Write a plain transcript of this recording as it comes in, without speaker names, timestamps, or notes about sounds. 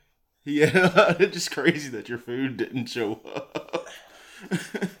Yeah, it's just crazy that your food didn't show up.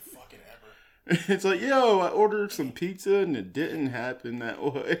 Fucking ever. It's like, yo, I ordered some pizza and it didn't happen that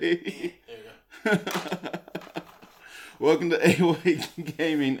way. There you go. Welcome to AOA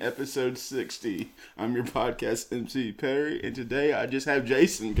Gaming episode 60. I'm your podcast MC Perry, and today I just have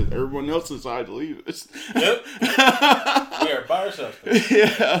Jason because everyone else decided to leave us. Yep. We are by ourselves.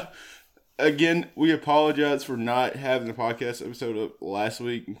 Yeah. Again, we apologize for not having the podcast episode up last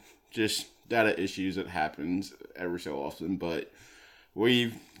week. Just data issues that happens every so often, but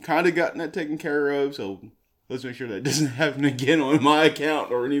we've kind of gotten that taken care of, so let's make sure that doesn't happen again on my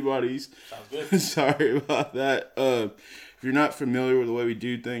account or anybody's. Sounds good. Sorry about that. If you're not familiar with the way we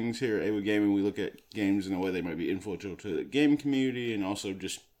do things here at AWA Gaming, we look at games in a way they might be influential to the gaming community and also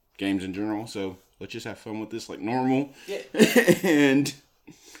just games in general. So let's just have fun with this like normal. Yeah. And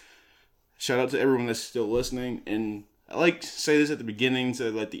shout out to everyone that's still listening. And I like to say this at the beginning,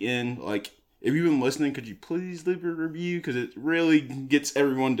 so at the end, like, if you've been listening, could you please leave a review? Because it really gets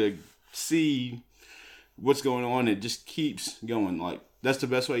everyone to see what's going on. It just keeps going. Like, that's the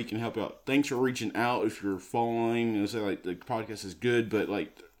best way you can help out. Thanks for reaching out. If you're following, say like the podcast is good, but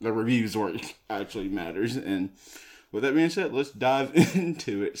like the reviews are what actually matters. And with that being said, let's dive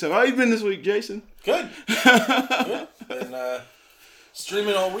into it. So how you been this week, Jason? Good. Good. Been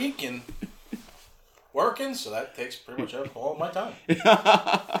streaming all week and working, so that takes pretty much up all of my time.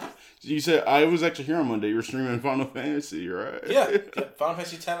 You said I was actually here on Monday. You were streaming Final Fantasy, right? Yeah. Final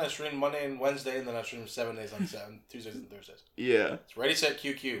Fantasy X, I streamed Monday and Wednesday, and then I streamed 7 days on Tuesdays and Thursdays. Yeah. It's Ready, Set,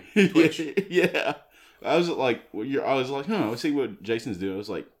 QQ. Twitch. Yeah. I was like, let's see what Jason's doing. I was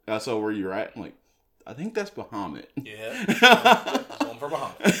like, I saw where you're at. I'm like, I think that's Bahamut. Yeah. It's going for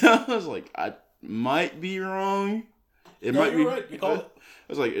Bahamut. I was like, I might be wrong. It No, might you're be right. You called it.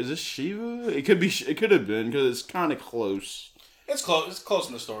 I was like, is this Shiva? It could be. It could have been because it's kind of close. It's close. It's close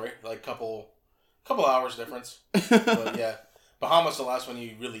in the story. Like couple hours difference. But yeah, Bahamut's the last one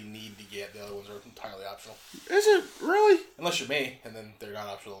you really need to get. The other ones are entirely optional. Is it really? Unless you're me, and then they're not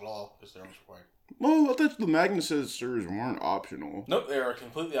optional at all because they're almost required. Well, I thought the Magnus Sisters weren't optional. Nope, they are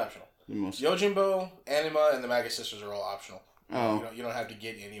completely optional. The most. Yojimbo, Anima, and the Magus Sisters are all optional. Oh. You don't have to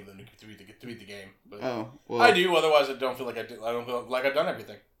get any of them to beat the game. But Well, I do. Otherwise, I don't feel like I don't feel like I've done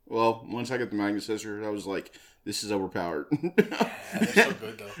everything. Well, once I got the Magnus Sisters, I was like, this is overpowered. Yeah, they're so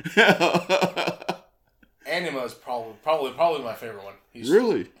good though. Anima is probably my favorite one.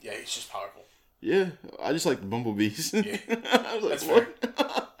 Really? Yeah, he's just powerful. Yeah, I just like the bumblebees. Yeah, I was like, that's what?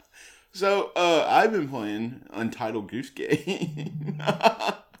 fair. So, I've been playing Untitled Goose Game.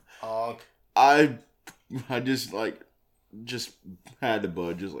 Honk. I just had to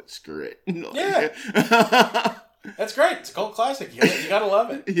budge, just like, screw it. Yeah. That's great. It's a cult classic. You gotta love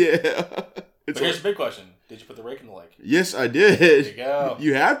it. Yeah. But here's the big question: did you put the rake in the lake? Yes, I did. There you go.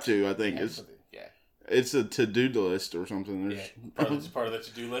 You have to, I think. Yeah, It's a to-do list or something. yeah. Part of the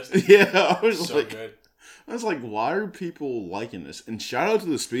to-do list. Yeah, I was So like, good. I was like, why are people liking this? And shout out to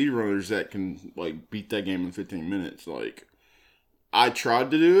the speedrunners that can like beat that game in 15 minutes. Like, I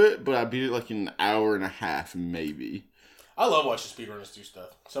tried to do it, but I beat it like in an hour and a half, maybe. I love watching speedrunners do stuff.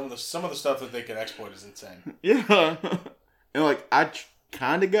 Some of the stuff that they can exploit is insane. Yeah, and like I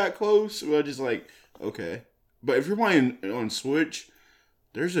kind of got close, but I just like okay. But if you're playing on Switch,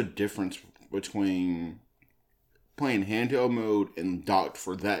 there's a difference between playing handheld mode and docked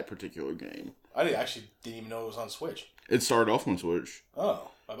for that particular game. I didn't even know it was on Switch. It started off on Switch. Oh,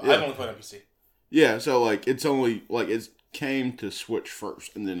 I've Yeah. only played on PC. Yeah, so like it's only like it came to Switch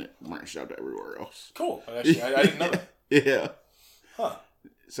first, and then it branched out to everywhere else. Cool. I didn't know that. Yeah. Huh.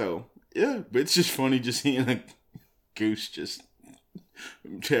 So yeah, but it's just funny just seeing a goose just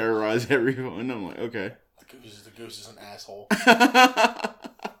terrorize everyone. I'm like, okay. The goose is an asshole.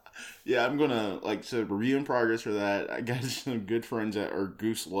 Yeah, I'm gonna so review in progress for that. I got some good friends that are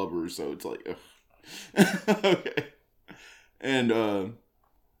goose lovers, so it's like, ugh. Okay. And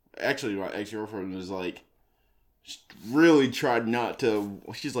actually, my ex-girlfriend was like, really tried not to.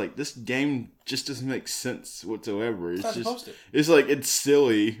 She's like, this game just doesn't make sense whatsoever. It's not supposed to. It's like it's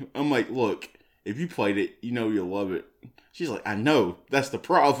silly. I'm like, look, if you played it, you know you'll love it. She's like, I know, that's the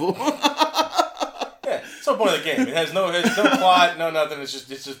problem. Yeah, it's no point of the game. It has no plot, no nothing. It's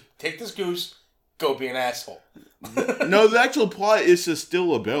just take this goose, go be an asshole. No, the actual plot is to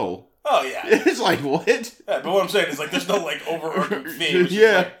steal a bell. Oh yeah. It's like, what? Yeah, but what I'm saying is like there's no like overarching theme. It's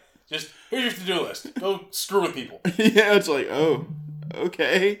Yeah. just here's your to-do list. Go screw with people. Yeah, it's like, oh,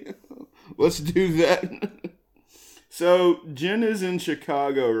 okay, let's do that. So, Jen is in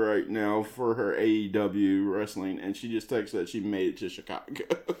Chicago right now for her AEW wrestling, and she just texted that she made it to Chicago.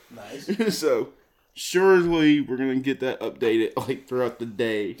 Nice. So, surely we're gonna get that updated like throughout the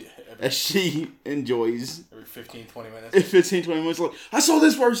day Every, as she enjoys. every 15, 20 minutes. 15, 20 minutes, like, I saw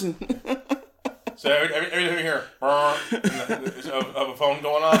this person. So every time you hear of a phone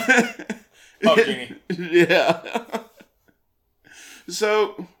going off, oh, Genie. Yeah.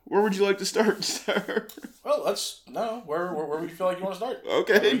 So, where would you like to start, sir? Well, where would you feel like you want to start?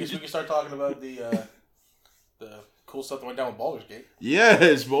 Okay. I guess we can start talking about the cool stuff that went down with Baldur's Gate.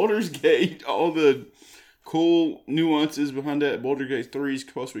 Yes, Baldur's Gate. All the cool nuances behind that. Baldur's Gate 3 is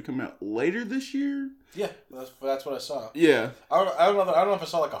supposed to be coming out later this year. Yeah, that's what I saw. Yeah. I don't know if I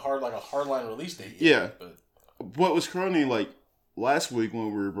saw like a hardline release date yet. Yeah. But What was currently like last week when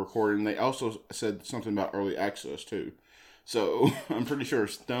we were recording, they also said something about early access too. So I'm pretty sure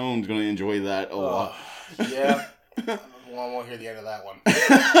Stone's going to enjoy that a lot. Yeah. I won't hear the end of that one.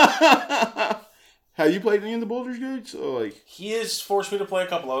 Have you played any of the Baldur's Gates? Or like, He has forced me to play a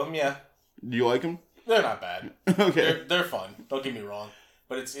couple of them. Yeah, do you like them? they're not bad. Okay. They're fun. Don't get me wrong,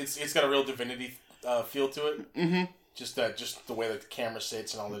 but it's got a real Divinity feel to it. Mm-hmm. Just the way that the camera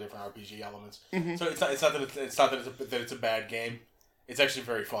sits and all the different RPG elements. Mm-hmm. So it's not that it's a bad game. It's actually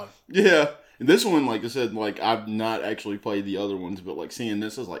very fun. Yeah. And this one, like I said, like I've not actually played the other ones, but like seeing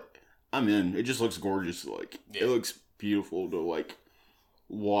this, I was like, I'm in. It just looks gorgeous. Like Yeah. it looks beautiful to like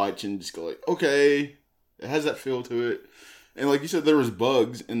watch and just go like, okay, it has that feel to it. And like you said, there was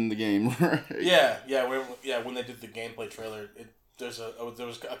bugs in the game, right? Yeah. When they did the gameplay trailer, there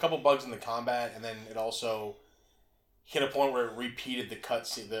was a couple bugs in the combat, and then it also hit a point where it repeated the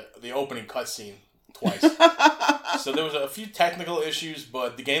cutscene, the opening cutscene twice. So there was a few technical issues,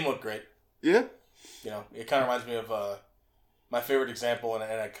 but the game looked great. Yeah. You know, it kind of reminds me of my favorite example, and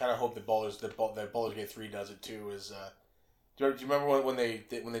I kind of hope that Baldur's Gate 3 does it too. Is do you remember when they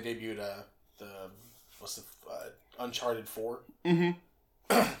debuted Uncharted 4? Mm-hmm.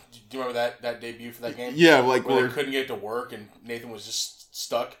 Do you remember that debut for that game? Yeah, like where they couldn't get it to work, and Nathan was just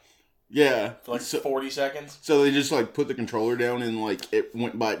stuck yeah, for like 40 seconds. So they just like put the controller down and like it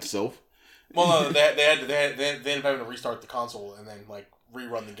went by itself. Well, no, they ended up having to restart the console and then like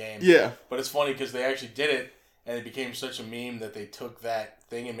rerun the game. Yeah, but it's funny because they actually did it, and it became such a meme that they took that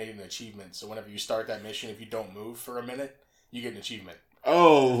thing and made it an achievement. So whenever you start that mission, if you don't move for a minute, you get an achievement.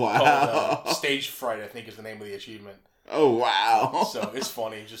 Oh wow! Called, Stage Fright, I think, is the name of the achievement. Oh wow! So it's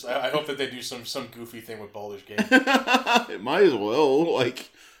funny. Just I hope that they do some goofy thing with Baldur's Gate. It might as well.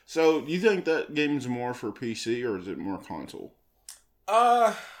 Like, so do you think that game's more for PC or is it more console?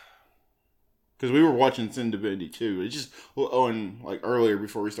 Because we were watching Sin Divinity 2. It just and like earlier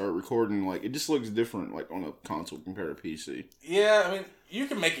before we started recording, like it just looks different like on a console compared to PC. Yeah, I mean, you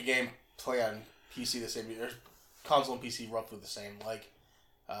can make a game play on PC the same. There's console and PC roughly the same. Like,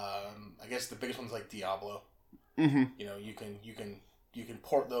 I guess the biggest one's like Diablo. Mm-hmm. You know, you can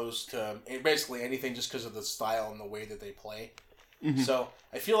port those to basically anything just because of the style and the way that they play. Mm-hmm. So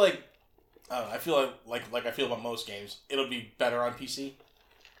I feel like I feel like I feel about most games, it'll be better on PC,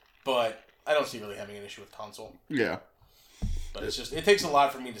 but I don't see really having an issue with console. Yeah, but it's just it takes a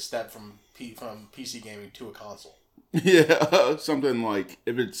lot for me to step from PC gaming to a console. Yeah, something like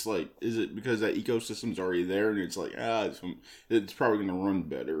if it's like, is it because that ecosystem's already there and it's like it's probably going to run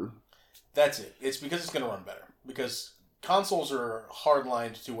better. That's it. It's because it's going to run better because consoles are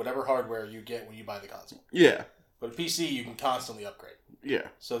hardlined to whatever hardware you get when you buy the console. Yeah, but a PC you can constantly upgrade. Yeah.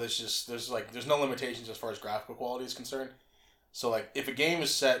 So there's no limitations as far as graphical quality is concerned. So like if a game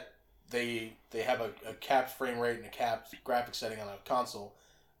is set, they have a capped frame rate and a capped graphics setting on a console,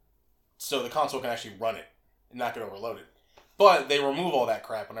 so the console can actually run it and not get overloaded. But they remove all that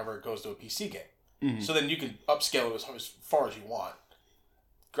crap whenever it goes to a PC game. Mm-hmm. So then you can upscale it as far as you want,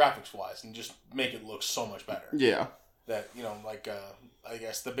 graphics wise, and just make it look so much better. Yeah. That like I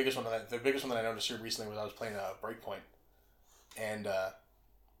guess the biggest one that I noticed here recently was I was playing Breakpoint, and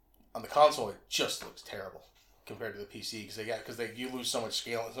on the console it just looks terrible compared to the PC because you lose so much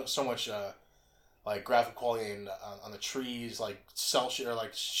scale, so much like graphic quality and on the trees, like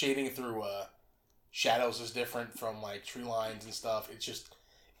like shading through shadows is different from like tree lines and stuff.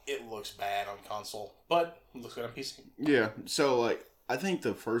 It looks bad on console, but it looks good on PC. Yeah. So like I think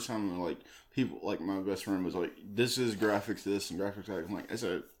the first time like people like my best friend was like, this is graphics this and graphics that. I'm like, I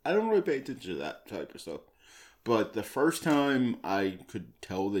said, I don't really pay attention to that type of stuff. But the first time I could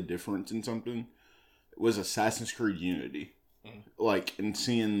tell the difference in something was Assassin's Creed Unity. Mm-hmm. Like, and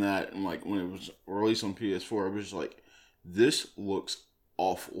seeing that, and like when it was released on PS4, I was just like, this looks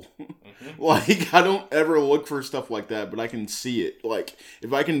awful. Mm-hmm. Like, I don't ever look for stuff like that, but I can see it. Like,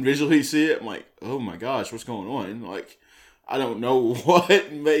 if I can visually see it, I'm like, oh my gosh, what's going on? Like, I don't know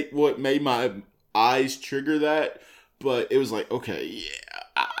what made my eyes trigger that, but it was like, okay,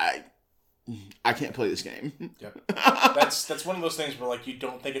 yeah, I can't play this game. Yep. That's one of those things where like you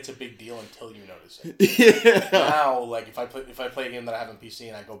don't think it's a big deal until you notice it. Yeah. Now, like if I play a game that I have on PC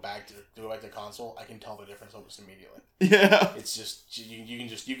and I go back to console, I can tell the difference almost immediately. Yeah. It's just you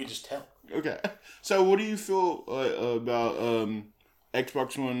can just tell. Okay. So what do you feel about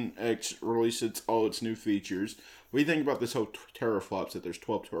Xbox One X released all its new features? What do you think about this whole teraflops, that there's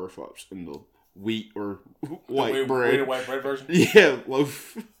 12 teraflops in the wheat or white bread? The white bread version? Yeah,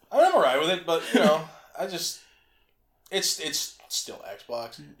 loaf. I'm alright with it, but it's still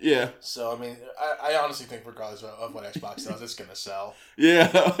Xbox. Yeah. So I mean, I honestly think regardless of what Xbox does, it's gonna sell. Yeah.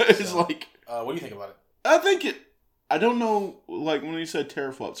 It's So, like, what do you think about it? I don't know, like, when you said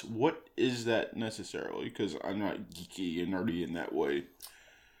teraflops, what is that necessarily? Because I'm not geeky and nerdy in that way.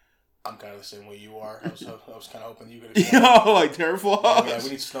 I'm kind of the same way you are. I was kind of hoping you could You explain. know, like teraflops? Yeah,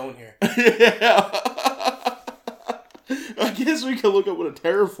 we need snow in here. Yeah. I guess we could look up what a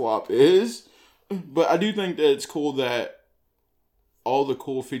teraflop is. But I do think that it's cool that all the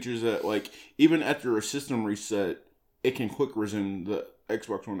cool features that, like, even after a system reset, it can quick resume the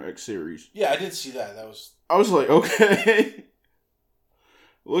Xbox One X series. Yeah, I did see that. I was like, okay.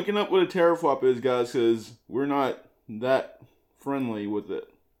 Looking up what a teraflop is, guys, because we're not that friendly with it.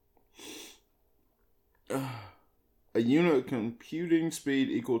 A unit of computing speed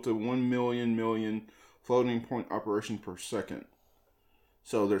equal to 1 million floating point operation per second.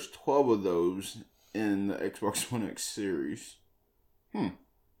 So there's 12 of those in the Xbox One X series.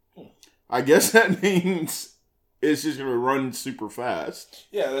 I guess that means it's just going to run super fast.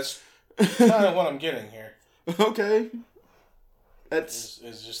 Yeah, that's kind of what I'm getting here. Okay. That's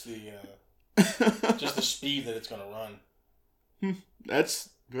is just the just the speed that it's going to run. That's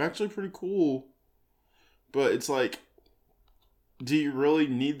actually pretty cool. But it's like, do you really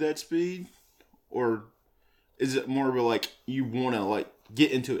need that speed? Or is it more of a, like, you want to, like,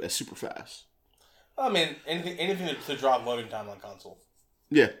 get into it as super fast? I mean, anything to drop loading time on console.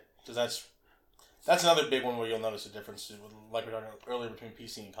 Yeah. Because that's another big one where you'll notice a difference, like we were talking earlier, between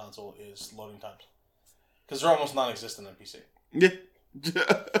PC and console is loading times. Because they're almost non-existent on PC. Yeah.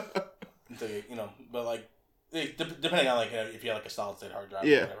 But like, depending on like if you have like a solid state hard drive or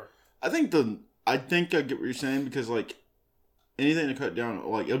whatever. I think I get what you're saying, because like anything to cut down,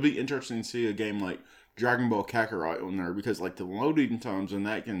 like it'll be interesting to see a game like Dragon Ball Kakarot on there, because like the loading times and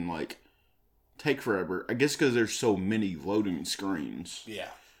that can like take forever. I guess because there's so many loading screens. Yeah.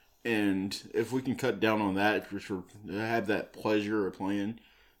 And if we can cut down on that, just for have that pleasure of playing,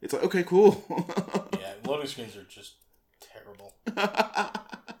 it's like, okay, cool. Yeah, loading screens are just terrible.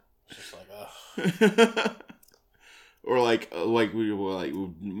 It's just like, ugh. Or we're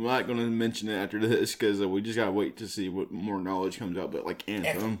not going to mention it after this, because we just gotta wait to see what more knowledge comes out. But like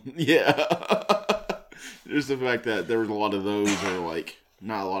Anthem. Yeah, just the fact that there was a lot of those, or like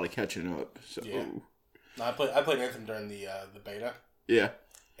not a lot of catching up. So yeah, no, I played Anthem during the beta. Yeah,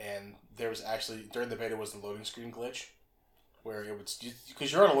 and there was actually during the beta was the loading screen glitch, where it would,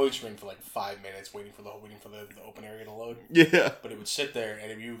 because you're on a loading screen for like 5 minutes waiting for the open area to load. Yeah, but it would sit there,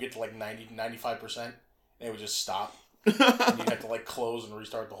 and if you get to like 95%, it would just stop. And you'd have to like close and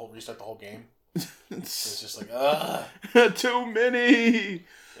restart the whole game. It's just like, too many. Yeah.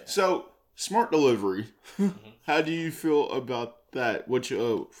 So smart delivery. Mm-hmm. How do you feel about that? Which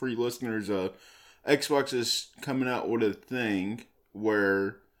for you listeners, Xbox is coming out with a thing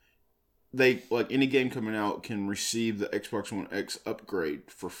where they, like, any game coming out can receive the Xbox One X upgrade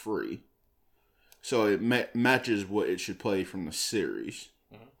for free. So it matches what it should play from the series.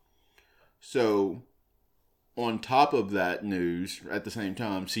 Mm-hmm. So on top of that news, at the same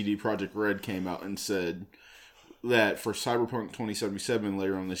time, CD Projekt Red came out and said that for Cyberpunk 2077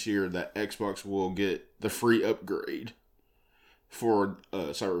 later on this year, that Xbox will get the free upgrade for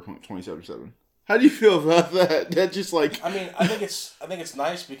Cyberpunk 2077. How do you feel about that? That just like, I mean, I think it's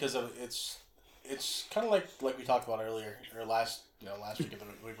nice because of it's kind of like we talked about earlier or last week or the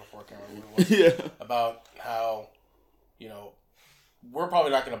week before, I can't remember what it was. Yeah. About how we're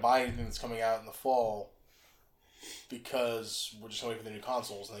probably not going to buy anything that's coming out in the fall, because we're just waiting for the new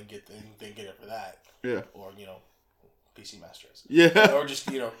consoles and then get it for that. Yeah. Or, PC Master Race. Yeah. Or just,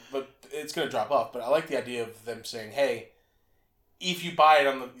 but it's going to drop off. But I like the idea of them saying, hey, if you buy it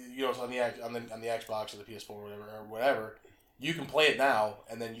on the on the Xbox or the PS4 or whatever, you can play it now,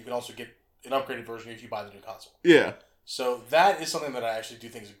 and then you can also get an upgraded version if you buy the new console. Yeah. So that is something that I actually do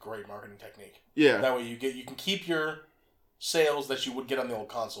think is a great marketing technique. Yeah. That way you can keep your sales that you would get on the old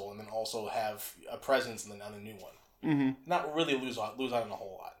console, and then also have a presence on the new one. Mm-hmm. Not really lose out on a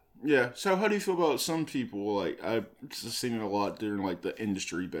whole lot. Yeah. So how do you feel about some people? Like, I've just seen it a lot during like the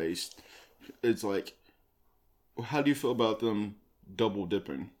industry based. It's like, how do you feel about them double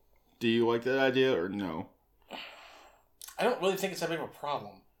dipping? Do you like that idea or no? I don't really think it's that big of a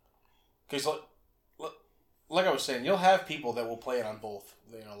problem. Because, like I was saying, you'll have people that will play it on both,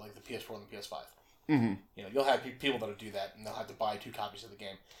 like the PS4 and the PS5. Mm-hmm. You'll have people that'll do that, and they'll have to buy 2 copies of the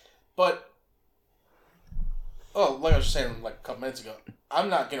game. But, like I was saying like a couple minutes ago, I'm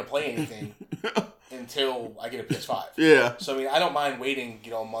not going to play anything until I get a PS5. Yeah. So, I mean, I don't mind waiting,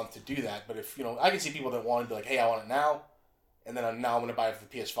 a month to do that. But if, I can see people that want to be like, hey, I want it now. And then I'm going to buy it for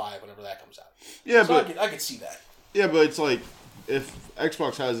the PS5 whenever that comes out. Yeah, so but... I could see that. Yeah, but it's like, if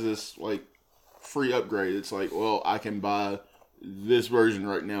Xbox has this, like, free upgrade, it's like, well, I can buy this version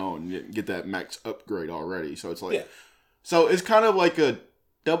right now and get that max upgrade already. So it's like... Yeah. So it's kind of like a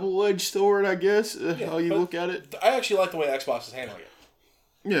double-edged sword, I guess, how you look at it. I actually like the way Xbox is handling it.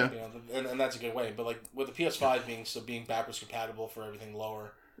 Yeah. And that's a good way. But, like, with the PS5 being backwards compatible for everything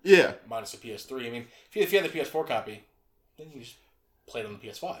lower... Yeah. Minus the PS3. I mean, if you had the PS4 copy, then you just play it on the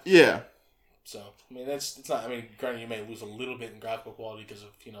PS5. Yeah. So, I mean, it's not... I mean, granted, you may lose a little bit in graphical quality because of,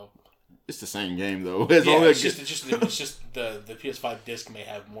 It's the same game, though. It's just the PS5 disc may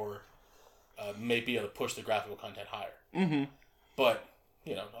have more... may be able to push the graphical content higher. Mm-hmm. But,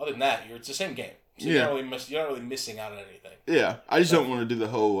 other than that, it's the same game. So you're not really missing out on anything. Yeah, I just don't want to do the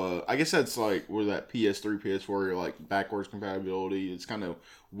whole... I guess that's like where that PS3, PS4, like backwards compatibility. It's kind of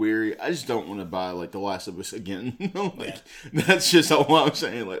weird. I just don't want to buy like The Last of Us again. That's just all I'm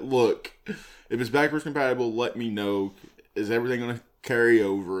saying. Like, look, if it's backwards compatible, let me know. Is everything going to carry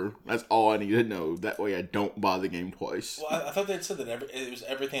over? That's all I need to know. That way, I don't buy the game twice. Well, I thought they said that it was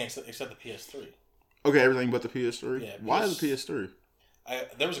everything except the PS3. Okay, everything but the PS3. Yeah, why the PS3?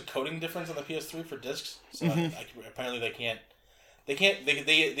 There was a coding difference on the PS3 for discs, so apparently they can't. They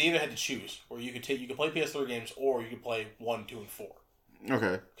either had to choose, or you could play PS3 games, or you could play 1, 2, and 4.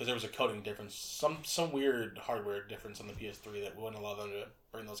 Okay. Because there was a coding difference, some weird hardware difference on the PS3 that wouldn't allow them to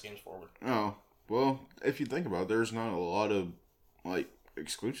bring those games forward. Oh well, if you think about it, there's not a lot of like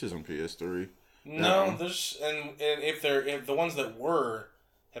exclusives on PS3. No, there's and if the ones that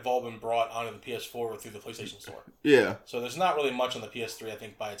have all been brought onto the PS4 or through the PlayStation Store. Yeah. So there's not really much on the PS3, I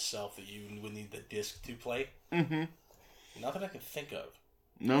think, by itself that you would need the disc to play. Mm-hmm. Not that I can think of.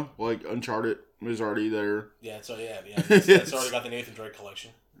 No, like Uncharted was already there. Yeah, it's already got the Nathan Drake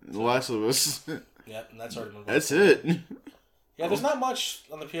collection. The Last of Us. Yeah, and that's already been brought That's forward. it. Yeah, there's not much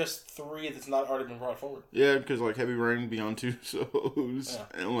on the PS3 that's not already been brought forward. Yeah, because like Heavy Rain, Beyond Two Souls,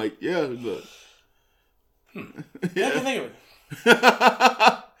 and I'm like, yeah, but... Yeah, I can think of it.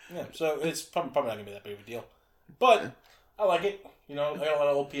 Yeah, so it's probably not gonna be that big of a deal, but I like it. I got a lot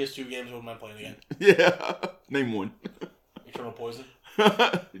of old PS2 games. I wouldn't mind playing again. Yeah, name one. Eternal Poison.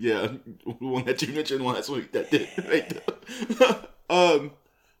 Yeah, the one that you mentioned last week that did.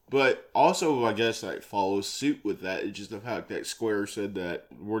 But also, I guess that follows suit with that. It's just the fact that Square said that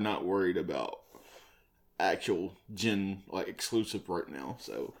we're not worried about actual gen exclusive right now.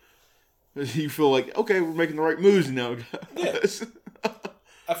 So you feel like, okay, we're making the right moves now, guys. Yeah.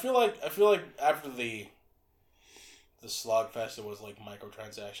 I feel like after the slogfest that was like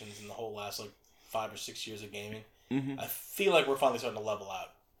microtransactions and the whole last 5 or 6 years of gaming, I feel like we're finally starting to level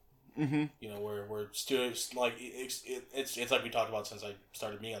out. Mm-hmm. Where students it's like we talked about since I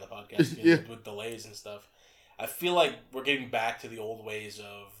started being on the podcast with delays and stuff. I feel like we're getting back to the old ways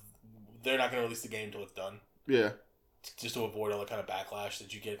of they're not going to release the game until it's done. Yeah. Just to avoid all the kind of backlash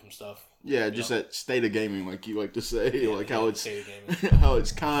that you get from stuff. Yeah, just that state of gaming, like you like to say, how it's state of gaming. How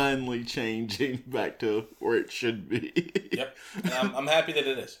it's kindly changing back to where it should be. Yep, and I'm happy that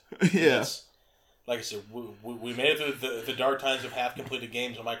it is. Yeah, like I said, we made it through the dark times of half completed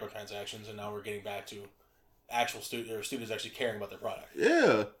games and microtransactions, and now we're getting back to actual students actually caring about their product.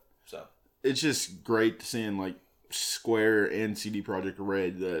 Yeah, so it's just great seeing Square and CD Projekt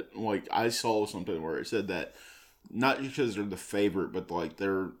Red that I saw something where it said that. Not because they're the favorite, but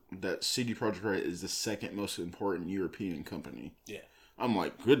that CD Projekt Red is the second most important European company. Yeah, I'm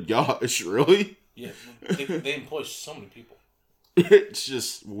like, good gosh, really? Yeah, they employ so many people. It's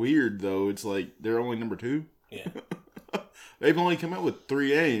just weird though. It's like they're only number 2. Yeah, they've only come out with 3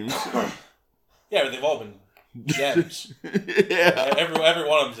 games. Yeah, but they've all been gems. Yeah, every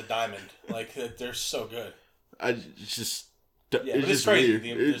one of them's a diamond. They're so good. It's just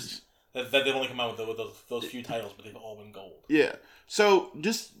crazy. Weird. That they've only come out with those few titles, but they've all been gold. Yeah. So,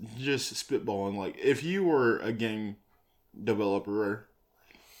 just spitballing, if you were a game developer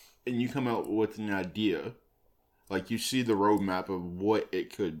and you come out with an idea, you see the roadmap of what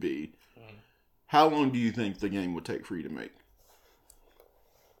it could be, how long do you think the game would take for you to make?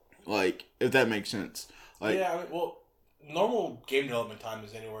 If that makes sense. Normal game development time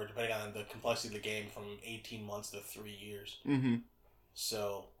is anywhere, depending on the complexity of the game, from 18 months to 3 years. Mm-hmm.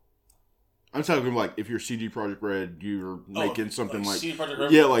 So... I'm talking like if you're CD Projekt Red, you're making something like CD Projekt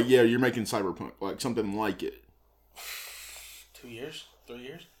Red? yeah, you're making Cyberpunk, like something like it. 2 years, 3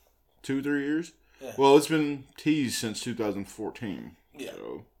 years, 2-3 years. Yeah. Well, it's been teased since 2014. Yeah.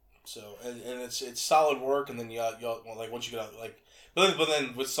 So and it's solid work, and then you like once you get out like, but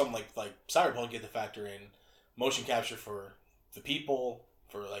then with something like Cyberpunk, you get to factor in motion capture for the people,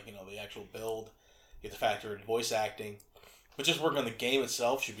 for like the actual build. You have to factor in voice acting, but just working on the game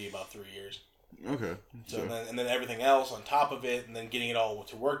itself should be about 3 years. Okay. So and then everything else on top of it, and then getting it all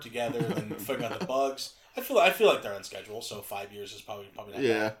to work together, and then figuring out the bugs. I feel like they're on schedule, so 5 years is probably not bad.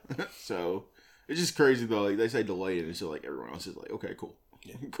 Yeah. So it's just crazy though. Like they say delay, and it's just like everyone else is like, okay, cool,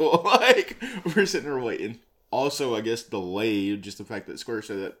 yeah. Cool. Like we're sitting there waiting. Also, I guess delayed just the fact that Square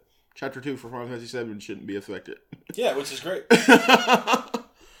said that Chapter 2 for Final Fantasy VII shouldn't be affected. Yeah, which is great. I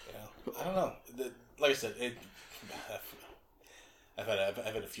don't know. Like I said, I've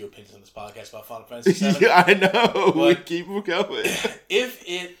had a few opinions on this podcast about Final Fantasy VII. Yeah, I know. We keep going. If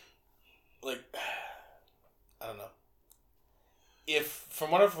it, I don't know. If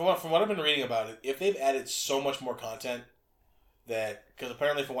from what I've been reading about it, if they've added so much more content that, because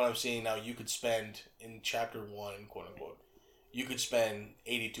apparently from what I'm seeing now, you could spend in Chapter 1, quote unquote, you could spend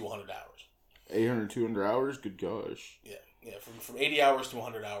 80 to 100 hours. 800, 200 hours? Good gosh. Yeah. From 80 hours to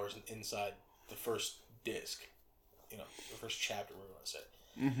 100 hours inside the first disc, the first chapter, we want to say.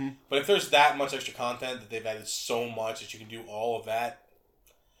 Mm-hmm. But if there's that much extra content that they've added so much that you can do all of that,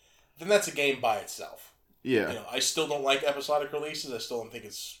 then that's a game by itself. Yeah. I still don't like episodic releases. I still don't think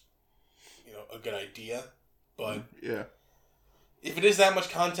it's, a good idea. But yeah, if it is that much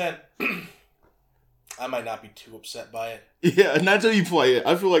content, I might not be too upset by it. Yeah, not until you play it.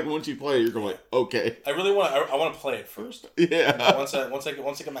 I feel like once you play it, you're going like, okay. I really want to. I want to play it first. Yeah. Once I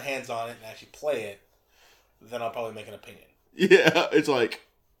get my hands on it and actually play it, then I'll probably make an opinion. Yeah, it's like,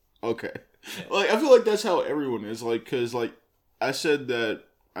 okay. Yeah. Like I feel like that's how everyone is. Like, cause like I said that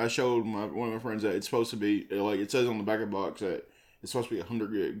I showed one of my friends that it's supposed to be like it says on the back of the box that it's supposed to be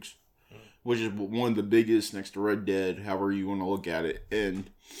 100 gigs, which is one of the biggest next to Red Dead. However you want to look at it, and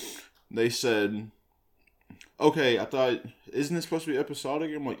they said, okay, I thought, isn't it supposed to be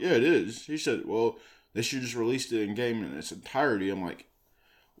episodic? I'm like, yeah, it is. He said, well, they should just release it in game in its entirety. I'm like,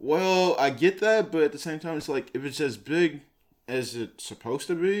 well, I get that, but at the same time, it's like, if it's as big as it's supposed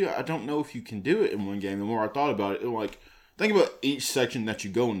to be, I don't know if you can do it in one game. The more I thought about it, like, think about each section that you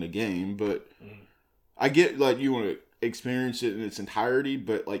go in the game, but I get, like, you want to experience it in its entirety,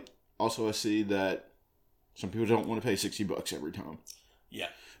 but, like, also I see that some people don't want to pay $60 every time. Yeah.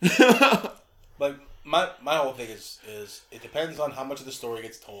 But my whole thing is it depends on how much of the story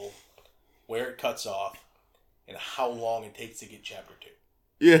gets told, where it cuts off, and how long it takes to get Chapter 2.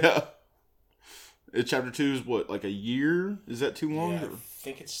 Yeah. Chapter 2 is what, like a year? Is that too long? Yeah, I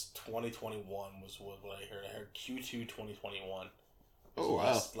think it's 2021 was what I heard. I heard Q2 2021. Oh,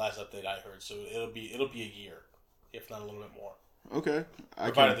 wow. Last update I heard. So it'll be a year, if not a little bit more. Okay.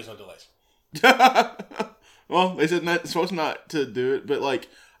 Provided there's no delays. Well, they said not supposed not to do it, but like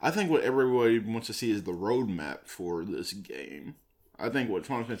I think what everybody wants to see is the roadmap for this game. I think what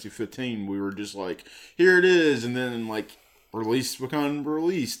Final Fantasy 15, we were just like, here it is, and then like release become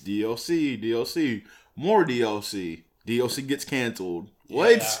release, DLC, more DLC. DLC gets canceled.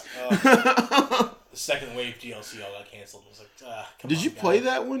 What? The second wave DLC all got canceled. I was like, Did you play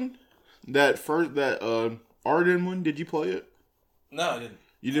that one? That Arden one? Did you play it? No, I didn't.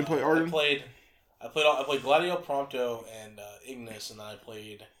 You didn't play Arden? I played Gladio, Prompto, and Ignis, and then I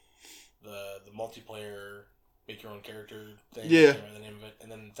played the multiplayer make your own character thing. Yeah. I can't remember the name of it.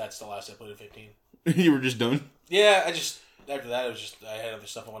 And then that's the last I played of 15. You were just done? Yeah, after that, I had other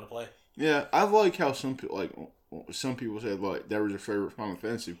stuff I wanted to play. Yeah, I like how some people said like that was their favorite Final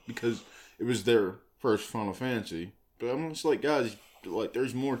Fantasy because it was their first Final Fantasy. But I'm just like, guys, like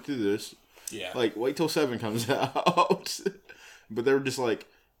there's more to this. Yeah. Like wait till 7 comes out. But they were just like,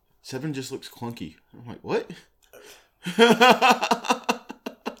 7 just looks clunky. I'm like, what?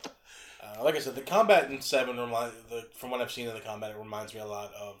 Like I said, the combat in 7 from what I've seen in the combat, it reminds me a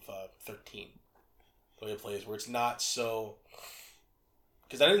lot of 13. The way it plays, where it's not so.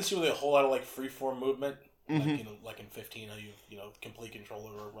 Because I didn't see really a whole lot of like freeform movement, like in 15, how you complete control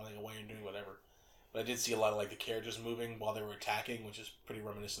over running away and doing whatever. But I did see a lot of like the characters moving while they were attacking, which is pretty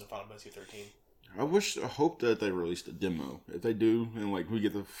reminiscent of Final Fantasy 13. I hope that they released a demo. If they do, and like we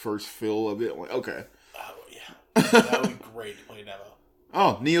get the first feel of it, I'm like, okay. Oh yeah, that would be great to play a demo.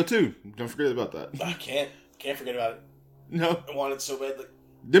 Oh, Neo 2. Don't forget about that. I can't forget about it. No, I want it so badly.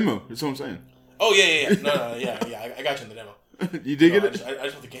 Demo. That's what I'm saying. Oh yeah. No, yeah. I got you in the demo. You did get it. I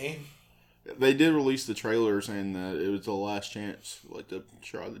just want the game. They did release the trailer saying that it was the last chance, like, to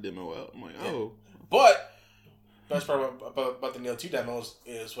try the demo out. I'm like, oh. But best part about the Neo 2 demos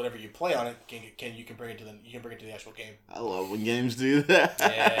is whatever you play on it, you can bring it to the actual game. I love when games do that.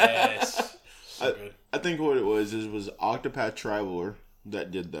 Yes. So good. I think what it was Octopath Traveler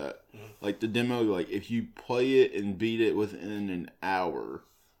that did that. Mm-hmm. Like, the demo, like, if you play it and beat it within an hour,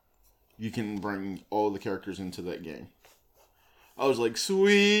 you can bring all the characters into that game. I was like,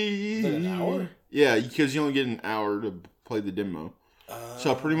 sweet. Within an hour? Yeah, because you only get an hour to play the demo.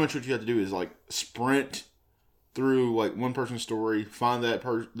 So pretty much what you have to do is, like, sprint through, like, one person's story, find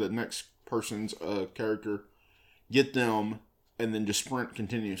the next person's character, get them, and then just sprint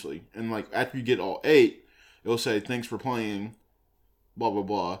continuously. And, like, after you get all 8, it'll say, thanks for playing, blah, blah,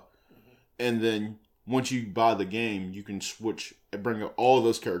 blah. Mm-hmm. And then once you buy the game, you can switch and bring all of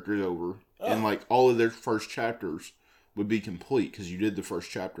those characters over. Oh. And, like, all of their first chapters would be complete because you did the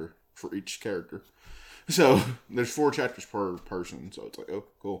first chapter for each character. So, there's 4 chapters per person. So, it's like, oh,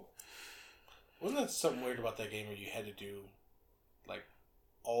 cool. Wasn't that something weird about that game where you had to do, like,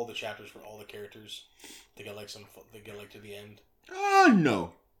 all the chapters for all the characters to get, like, to the end?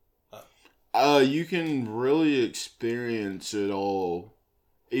 No. Huh. You can really experience it all,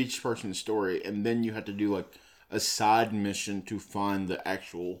 each person's story, and then you have to do, like, a side mission to find the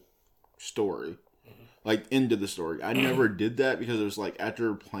actual story. Mm-hmm. Like, into the story. I never did that because it was, like,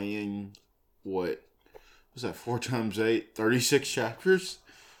 after playing, what was that, 4 times 8? 36 chapters?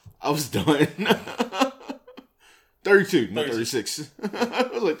 I was done. 32, not 36. I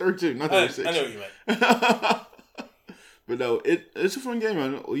was like 32, not 36. I know what you meant. But no, it's a fun game. I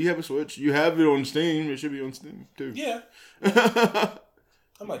know. You have a Switch. You have it on Steam. It should be on Steam too. Yeah. I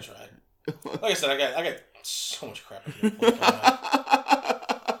might try. Like I said, I got so much crap to play coming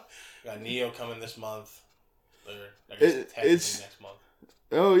out. Got Neo coming this month. Or I guess it's next month.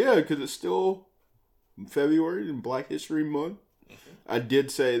 Oh yeah, because it's still February and Black History Month. Mm-hmm. I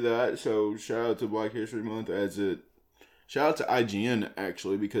did say that, so shout out to Black History Month shout out to IGN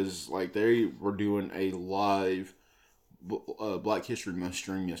actually, because like they were doing a live Black History Month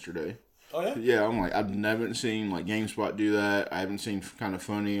stream yesterday. Oh yeah? Yeah, I'm like, I haven't seen like GameSpot do that. I haven't seen Kind of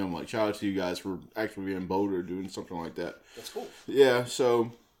Funny. I'm like, shout out to you guys for actually being bolder doing something like that. That's cool. Yeah,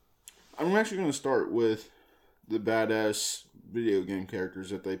 so I'm actually going to start with the badass video game characters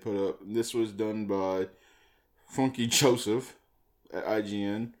that they put up. This was done by Funky Joseph at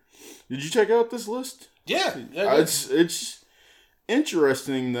IGN. Did you check out this list? Yeah. It's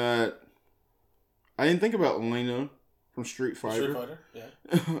interesting that I didn't think about Elena from Street Fighter. Street Fighter, yeah.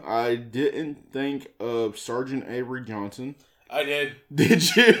 I didn't think of Sergeant Avery Johnson. I did.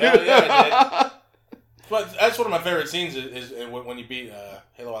 Did you? Yeah, I did. But that's one of my favorite scenes is when you beat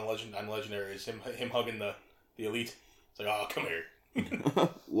Halo on Legendary. Is him hugging the elite. It's like, oh, come here.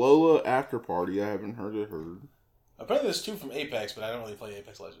 Lola After Party. I haven't heard of her. Apparently there's 2 from Apex, but I don't really play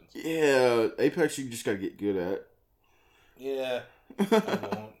Apex Legends. Yeah, Apex you just gotta get good at. Yeah, I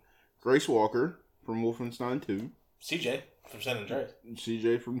won't. Grace Walker from Wolfenstein 2. CJ from San Andreas.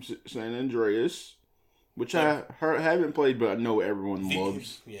 CJ from San Andreas, which I haven't played, but I know everyone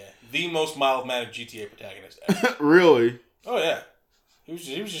loves. Yeah, the most mild-mannered GTA protagonist ever. Really? Oh yeah, he was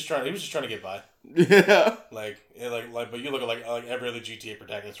just trying to get by. Yeah. Like, but you look at like every other GTA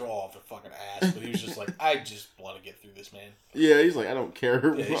protagonist, they're all off their fucking ass. But he was just like, I just want to get through this, man. Yeah, he's like, I don't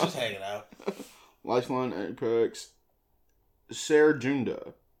care. Yeah, he's just hanging out. Lifeline Apex. Sarah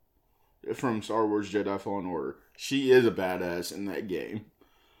Junda from Star Wars Jedi Fallen Order. She is a badass in that game.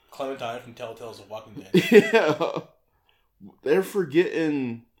 Clementine from Telltales of Walking Dead. Yeah. They're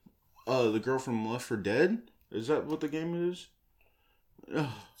forgetting the girl from Left 4 Dead. Is that what the game is?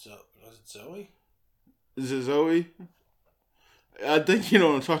 So, was it Zoe? Is it Zoe? I think you know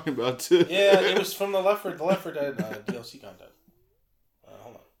what I'm talking about too. Yeah, it was from the Left 4 Dead DLC content.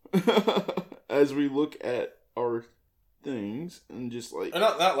 Hold on. As we look at our things and just like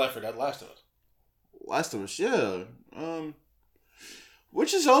not Left 4 Dead, Last of Us. Last of Us, yeah.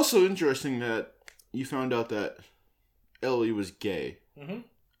 Which is also interesting that you found out that Ellie was gay. Mm-hmm.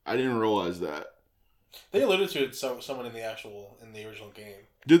 I didn't realize that. They alluded to it someone in the original game.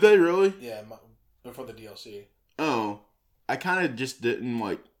 Did they really? Yeah, before the DLC. Oh, I kind of just didn't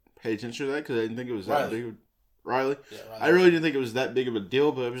like pay attention to that because I didn't think it was that big. Riley? Yeah, Riley. I really didn't think it was that big of a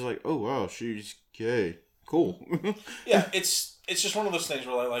deal, but I was like, oh wow, she's gay. Cool. Yeah, it's just one of those things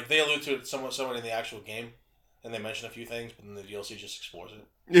where like they allude to it someone in the actual game, and they mention a few things, but then the DLC just explores it.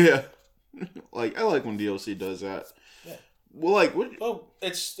 Yeah, like I like when DLC does that. Yeah. Well, like what? Well,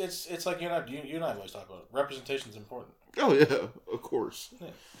 it's like you and I always talk about it. Representation is important. Oh yeah, of course. Yeah.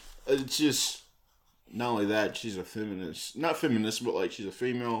 It's just not only that she's a feminist, not feminist, but like she's a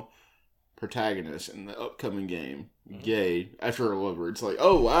female protagonist in the upcoming game, gay, after a lover. It's like,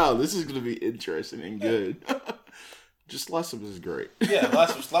 oh wow, this is gonna be interesting and good. Just Last of Us is great. Yeah,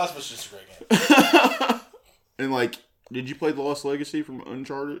 Last of Us is just a great game. And like, did you play The Lost Legacy from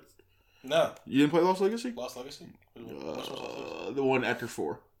Uncharted? No. You didn't play Lost Legacy? Lost Legacy? The one after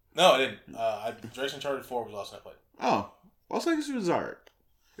 4. No, I didn't. Drake's Uncharted 4 was the last one I played. Oh, Lost Legacy was alright.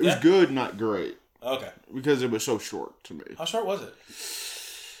 It was good, not great. Okay. Because it was so short to me. How short was it?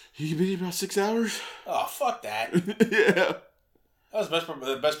 You could beat it about 6 hours. Oh, fuck that. Yeah. That was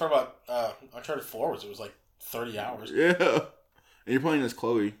the best part about Uncharted 4 was it was like 30 hours. Yeah. And you're playing as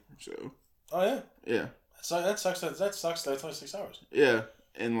Chloe, so. Oh, yeah? Yeah. So that sucks. That's only 6 hours. Yeah.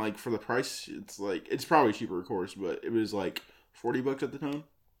 And like for the price, it's like, it's probably cheaper, of course, but it was like $40 at the time.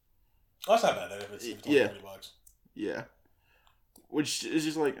 Oh, that's not bad then if it's only $40. Yeah. Which is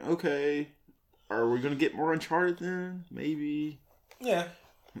just like, okay, are we going to get more Uncharted then? Maybe. Yeah.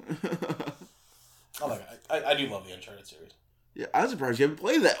 I do love the Uncharted series. Yeah, I'm surprised you haven't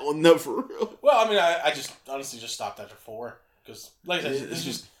played that one, though, for real. Well, I mean, I just honestly just stopped after 4. Because, like I said, it's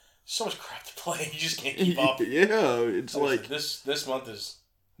just so much crap to play. You just can't keep up. Yeah, it's like... This month is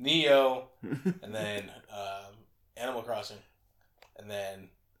Neo, and then Animal Crossing, and then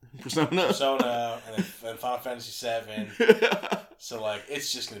Persona, and then Final Fantasy VII. So, like,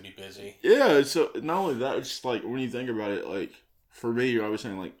 it's just going to be busy. Yeah, so not only that, it's just like, when you think about it, like, for me, I was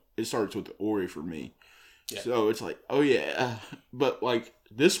saying, like, it starts with the Ori for me. Yeah. So it's like, oh yeah. But, like,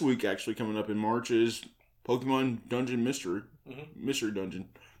 this week actually coming up in March is Pokemon Dungeon Mystery. Mm-hmm. Mystery Dungeon.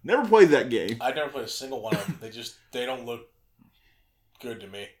 Never played that game. I've never played a single one of them. They don't look good to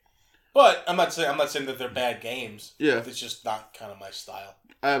me. But I'm not saying that they're bad games. Yeah. It's just not kind of my style.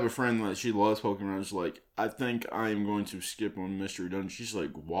 I have a friend that she loves Pokemon. I was like, I think I am going to skip on Mystery Dungeon. She's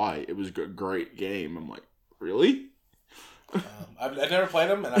like, why? It was a great game. I'm like, really? I've never played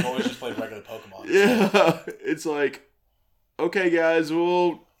them, and I've always just played regular Pokemon. Yeah. It's like, okay, guys,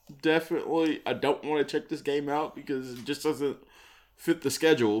 well, definitely, I don't want to check this game out because it just doesn't fit the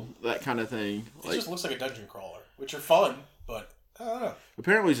schedule, that kind of thing. It just looks like a dungeon crawler, which are fun, but I don't know.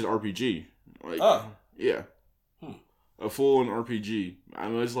 Apparently, it's an RPG. Like, yeah. A full-on RPG. I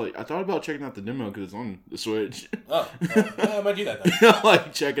was like, I thought about checking out the demo because it's on the Switch. Yeah, I might do that then.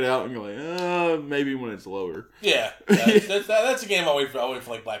 Like, check it out and go like, maybe when it's lower. Yeah. That's a game I'll wait for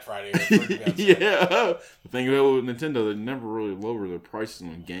like Black Friday. Yeah. The thing about with Nintendo, they never really lower their prices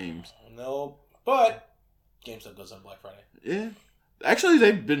on games. No, but GameStop does on Black Friday. Yeah. Actually,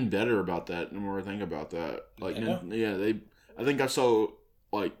 they've been better about that the more I think about that. Like, I think I saw,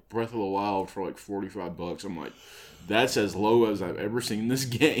 like, Breath of the Wild for like $45. I'm like, that's as low as I've ever seen this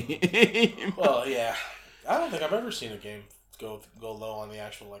game. Well, yeah. I don't think I've ever seen a game go low on the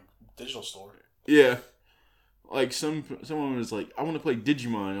actual, like, digital store. Yeah. Like, someone was like, I want to play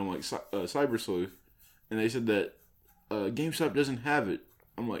Digimon. I'm like, Cyber Sleuth. And they said that GameStop doesn't have it.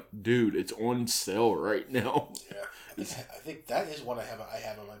 I'm like, dude, it's on sale right now. Yeah. I think that is one I have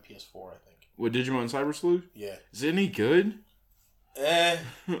on my PS4, I think. What, Digimon Cyber Sleuth? Yeah. Is it any good?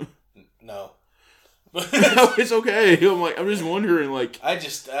 No. It's okay. I'm just wondering, like... I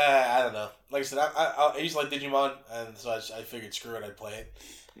don't know. Like I said, I used to like Digimon, and so I figured, screw it, I'd play it.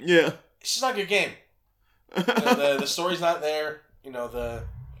 Yeah. It's just not a good game. The story's not there. You know, the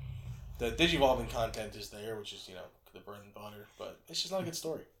Digivolving content is there, which is, you know, the bread and butter, but it's just not a good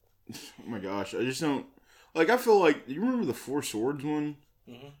story. Oh my gosh, I just don't... Like, I feel like... You remember the Four Swords one?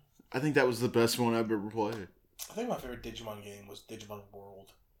 Mm-hmm. I think that was the best one I've ever played. I think my favorite Digimon game was Digimon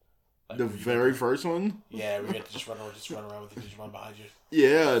World. Like, the very first one? Yeah, we get to just run around with the Digimon behind you.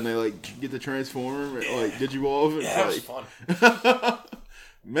 Yeah, and they, like, get to transform and, like, Digivolve. Yeah, that was fun.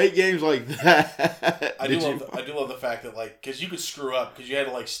 Make games like that. I do love the fact that, like, because you could screw up because you had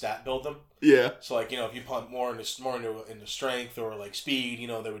to, like, stat build them. Yeah. So, like, you know, if you pump more into strength or, like, speed, you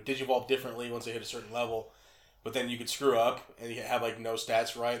know, they would Digivolve differently once they hit a certain level. But then you could screw up and you have, like, no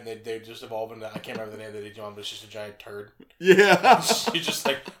stats right, and they just evolve into, I can't remember the name of the Digimon, but it's just a giant turd. Yeah. You're just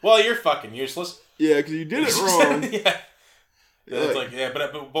like, well, you're fucking useless. Yeah, because you did it wrong. Yeah. It's like, yeah,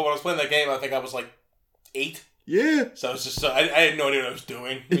 but when I was playing that game, I think I was, like, 8. Yeah. So I was just, I had no idea what I was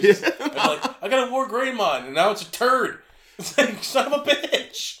doing. I was like, I got a War Greymon, and now it's a turd. It's like, son of a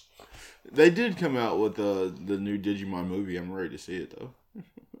bitch. They did come out with the new Digimon movie. I'm ready to see it, though.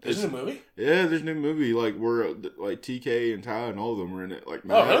 There's a movie? Yeah, there's a new movie, like, where, like, TK and Ty and all of them were in it. Like,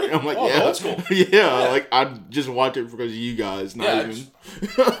 oh, really? I'm like, yeah. That's cool. Yeah, like, I just watch it because of you guys, not even.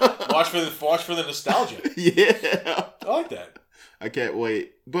 Watch for the nostalgia. Yeah. I like that. I can't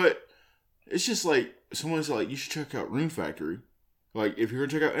wait. But it's just, like, someone's like, you should check out Rune Factory. Like, if you're going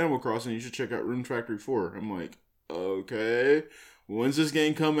to check out Animal Crossing, you should check out Rune Factory 4. I'm like, okay, when's this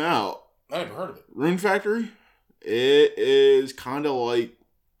game come out? I never heard of it. Rune Factory. It is kind of like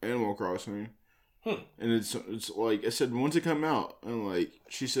Animal Crossing. And it's like I said, once it come out, and like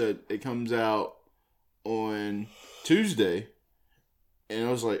she said, it comes out on Tuesday, and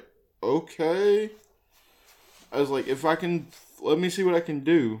I was like, okay. I was like, if I can, let me see what I can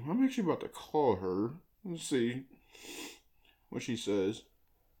do. I'm actually about to call her. Let's see what she says.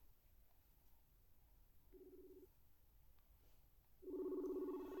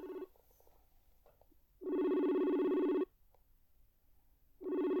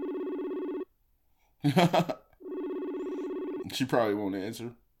 She probably won't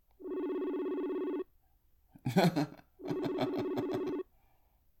answer.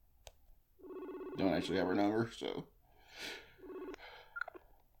 Don't actually have her number, so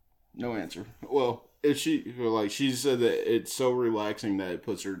no answer. Well, if she said that it's so relaxing that it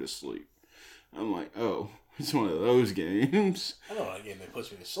puts her to sleep. I'm like, oh, it's one of those games. I don't know a game that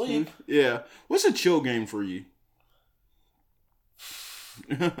puts me to sleep. Yeah. What's a chill game for you?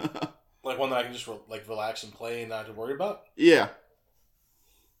 Like one that I can just relax and play and not have to worry about? Yeah.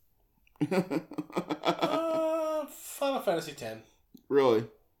 Final Fantasy X. Really?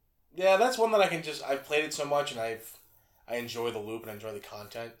 Yeah, that's one that I can just... I've played it so much and I enjoy the loop and I enjoy the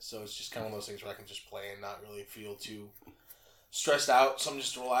content. So it's just kind of one of those things where I can just play and not really feel too stressed out. Something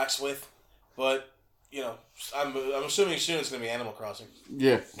just to relax with. But, you know, I'm assuming soon it's going to be Animal Crossing.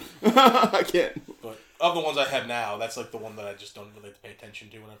 Yeah. I can't. But of the ones I have now, that's like the one that I just don't really have to pay attention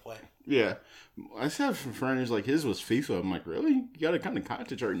to when I play. Yeah. I just have some friends like his was FIFA. I'm like, really? You got to kind of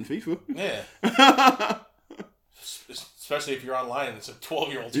concentrate in FIFA. Yeah. Especially if you're online and it's a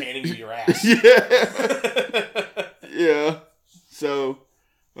 12-year-old handing you your ass. Yeah. Yeah. So,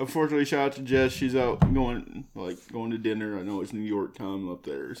 unfortunately, shout out to Jess. She's out going to dinner. I know it's New York time up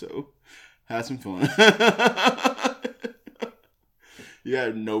there, so have some fun.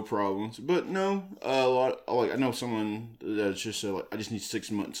 Yeah, no problems. But no, I know someone that's just said I just need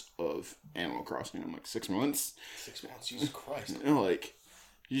 6 months of Animal Crossing. I'm like, 6 months? 6 months, Jesus Christ.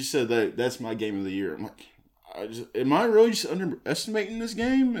 You said that's my game of the year. I'm like, am I really just underestimating this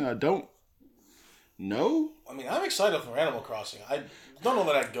game? And I don't know? I mean, I'm excited for Animal Crossing. I don't know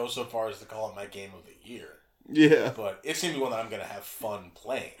that I'd go so far as to call it my game of the year. Yeah. But it's going to be one that I'm going to have fun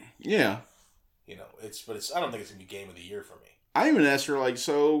playing. Yeah. You know, I don't think it's going to be game of the year for me. I even asked her,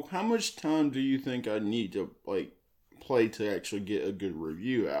 so how much time do you think I need to, play to actually get a good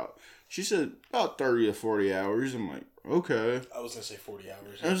review out? She said about 30 to 40 hours. I'm like, okay. I was going to say 40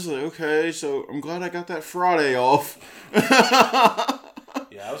 hours. I was like, okay, so I'm glad I got that Friday off.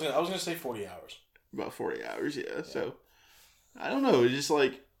 Yeah, I was going to say 40 hours. About 40 hours, yeah. So, I don't know. It's just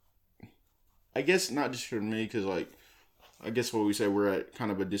I guess not just for me, because, I guess what we say, we're at kind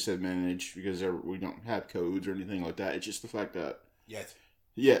of a disadvantage because we don't have codes or anything like that. It's just the fact that... Yet.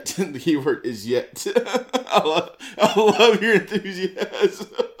 The keyword is yet. I love your enthusiasm.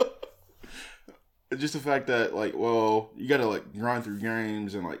 Just the fact that, you gotta, grind through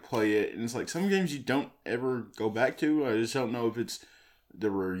games and, play it. And it's some games you don't ever go back to. I just don't know if it's the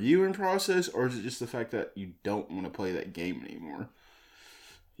reviewing process or is it just the fact that you don't want to play that game anymore.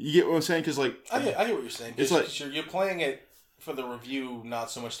 You get what I'm saying? Because, I get what you're saying. It's you're playing it for the review, not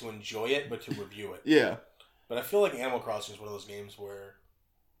so much to enjoy it, but to review it. Yeah. But I feel like Animal Crossing is one of those games where,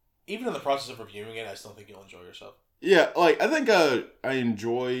 even in the process of reviewing it, I still think you'll enjoy yourself. Yeah, I think I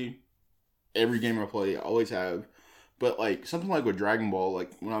enjoy every game I play. I always have. But, something with Dragon Ball,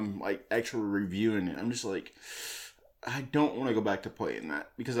 when I'm, actually reviewing it, I'm just I don't want to go back to playing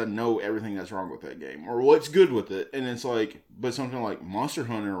that because I know everything that's wrong with that game or what's good with it. And it's but something like Monster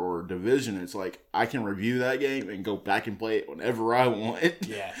Hunter or Division, it's I can review that game and go back and play it whenever I want.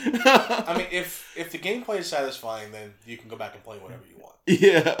 Yeah. I mean, if the gameplay is satisfying, then you can go back and play whatever you want.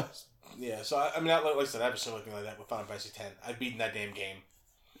 Yeah. Yeah, so like I said, I have a similar thing like that with Final Fantasy X. I've beaten that damn game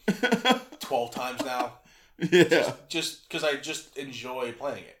 12 times now. Yeah. Just because I just enjoy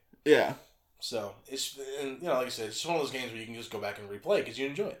playing it. Yeah. So, like I said, it's one of those games where you can just go back and replay because you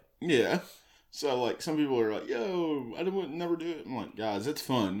enjoy it. Yeah. So, some people are like, yo, I would never do it. I'm like, guys, it's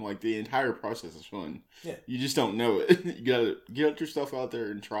fun. The entire process is fun. Yeah. You just don't know it. You gotta get your stuff out there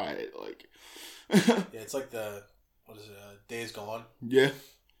and try it. Yeah, it's like Days Gone. Yeah.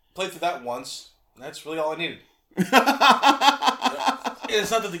 Played through that once, and that's really all I needed. It's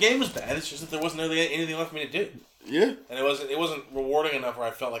not that the game was bad, it's just that there wasn't really anything left for me to do. Yeah. And it wasn't rewarding enough where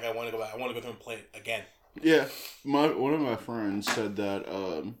I felt like I want to go back. I want to go through and play it again. Yeah. One of my friends said that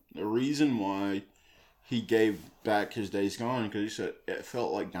the reason why he gave back his Days Gone because he said it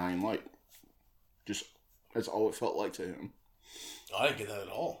felt like Dying Light. Just that's all it felt like to him. I didn't get that at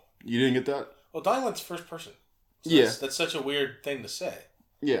all. You didn't get that? Well, Dying Light's first person. So yeah. That's such a weird thing to say.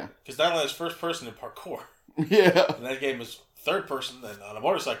 Yeah. Because Dying Light is first person in parkour. Yeah. And that game was third person and on a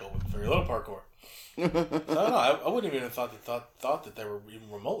motorcycle with very little parkour. So, I don't know. I wouldn't even have thought that they were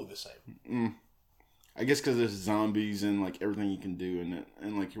even remotely the same. I guess because there's zombies and like everything you can do in it,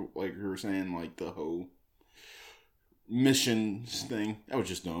 and like you were saying, like the whole missions thing. That was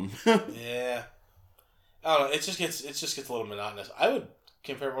just dumb. Yeah. I don't know. It just gets a little monotonous. I would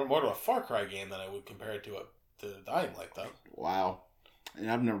compare it more to a Far Cry game than I would compare it to Dying Light, though. Wow.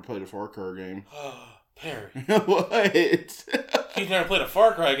 And I've never played a Far Cry game. Perry. What? You've never played a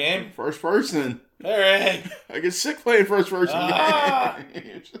Far Cry game? First person. Perry. I get sick playing first person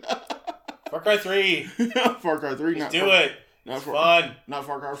games. Far Cry 3. Far Cry 3. Just do it. It's fun. Not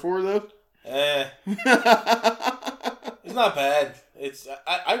Far Cry 4, though? It's not bad.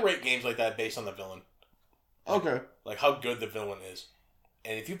 I rate games like that based on the villain. Okay. Like how good the villain is.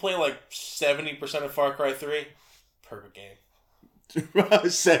 And if you play like 70% of Far Cry 3, perfect game.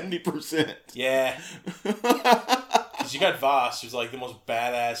 70%. Yeah. Because you got Voss, who's like the most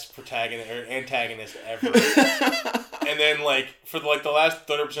badass antagonist ever. And then like for like the last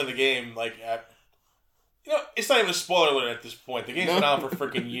 30% of the game, like it's not even a spoiler alert at this point. The game's been out for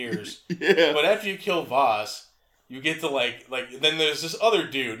freaking years. Yeah. But after you kill Voss, you get to like then there's this other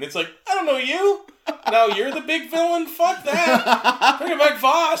dude, and it's like, I don't know you. Now you're the big villain? Fuck that. Bring back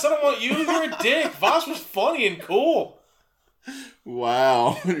Voss. I don't want you. You're a dick. Voss was funny and cool.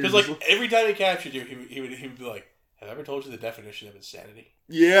 Wow. Because like every time he captured you, he would be like, have I ever told you the definition of insanity?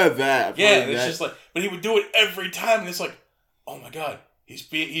 Yeah, that. Yeah, and it's just like, but he would do it every time, and it's like, oh my god,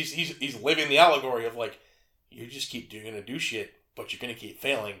 he's living the allegory of like, you just keep gonna do shit, but you're gonna keep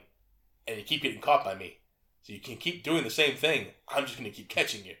failing, and you keep getting caught by me. So you can keep doing the same thing. I'm just gonna keep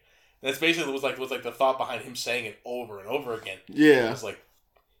catching you. And that's basically was like the thought behind him saying it over and over again. Yeah, it's like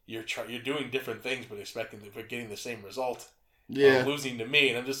you're doing different things, but getting the same result. Yeah, losing to me,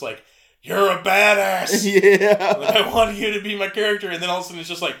 and I'm just like, you're a badass. Yeah, like, I wanted you to be my character, and then all of a sudden it's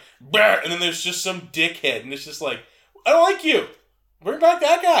just like, bah! And then there's just some dickhead, and it's just like, I don't like you. Bring back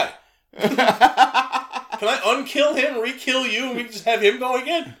that guy. Can I unkill him, re-kill you, and we can just have him go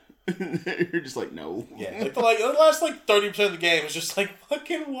again? You're just like, no. Yeah, like the last 30% of the game is just like,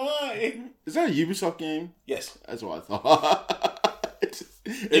 fucking why? Is that a Ubisoft game? Yes. That's what I thought.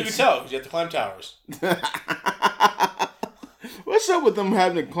 You can tell, because you have to climb towers. What's up with them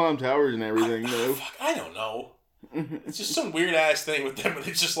having to climb towers and everything, though? Fuck, I don't know. It's just some weird ass thing with them, but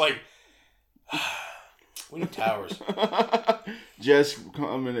it's just like, we need towers. Jess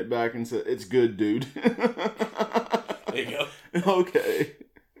commented back and said, "It's good, dude." There you go. Okay.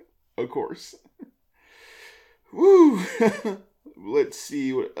 Of course. Woo! Let's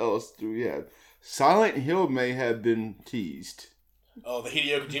see, what else do we have? Silent Hill may have been teased. Oh, the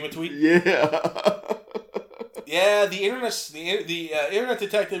Hideo Kojima tweet? Yeah. Yeah, the internet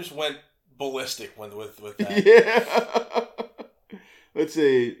detectives went ballistic with that. Yeah. Let's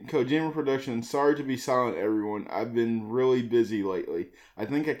see. Kojima Productions. Sorry to be silent, everyone. I've been really busy lately. I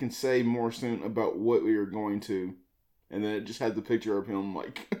think I can say more soon about what we are going to. And then it just had the picture of him,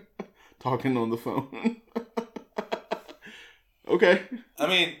 like, talking on the phone. Okay. I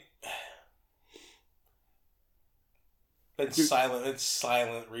mean, been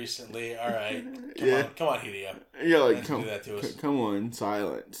silent recently. All right. Come on, Hideo. Yeah, like, do that to us. Come on,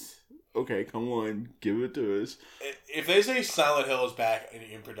 silence. Okay, come on, give it to us. If they say Silent Hill is back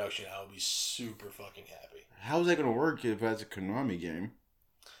in production, I would be super fucking happy. How's that gonna work if that's a Konami game?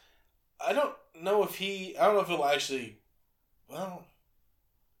 I don't know if he'll actually. Well,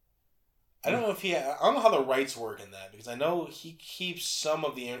 I don't know how the rights work in that, because I know he keeps some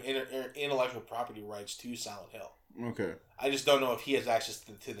of the intellectual property rights to Silent Hill. Okay. I just don't know if he has access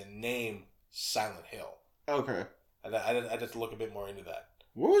to the name Silent Hill. Okay. I'd have to look a bit more into that.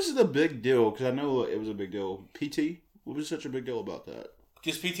 What was the big deal? Because I know it was a big deal. PT? What was such a big deal about that?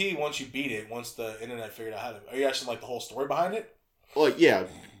 Because PT, once you beat it, once the internet figured out how to... Are you asking, like, the whole story behind it? Like, yeah.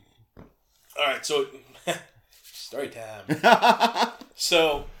 Alright, so... story time.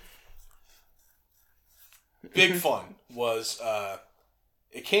 So... Big Fun was...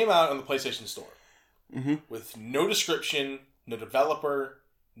 it came out on the PlayStation Store. Mm-hmm. With no description, no developer,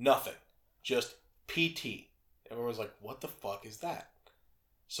 nothing. Just PT. Everyone was like, what the fuck is that?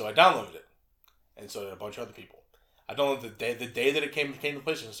 So I downloaded it. And so did a bunch of other people. I downloaded the day that it came to the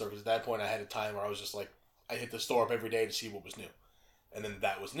PlayStation Store, because at that point I had a time where I was just like, I hit the store up every day to see what was new. And then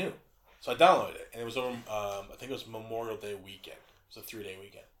that was new. So I downloaded it. And it was over, I think it was Memorial Day weekend. It was a 3-day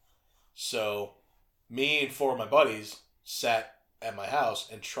weekend. So me and 4 of my buddies sat at my house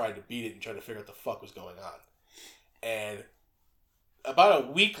and tried to beat it and tried to figure out what the fuck was going on. And about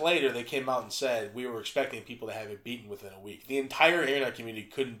a week later, they came out and said we were expecting people to have it beaten within a week. The entire internet community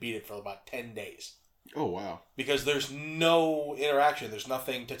couldn't beat it for about 10 days. Oh, wow. Because there's no interaction. There's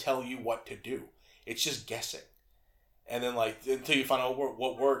nothing to tell you what to do. It's just guessing. And then, like, until you find out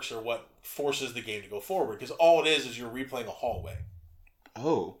what works or what forces the game to go forward. Because all it is you're replaying a hallway.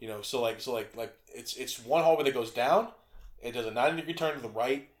 Oh. You know, so it's one hallway that goes down. It does a 90-degree turn to the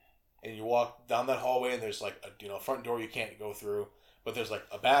right. And you walk down that hallway and there's, like, a front door you can't go through. But there's, like,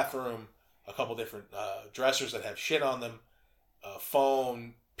 a bathroom, a couple different dressers that have shit on them, a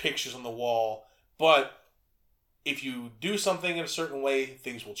phone, pictures on the wall. But if you do something in a certain way,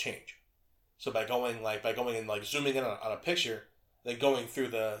 things will change. So by going and zooming in on a picture, then going through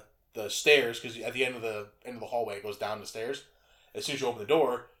the stairs, because at the end of the hallway it goes down the stairs. As soon as you open the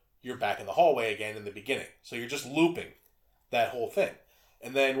door, you're back in the hallway again in the beginning. So you're just looping that whole thing.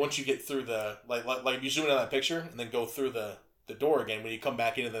 And then once you get through the like if you zoom in on that picture and then go through the door again, when you come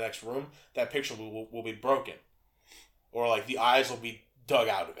back into the next room, that picture will be broken, or like the eyes will be dug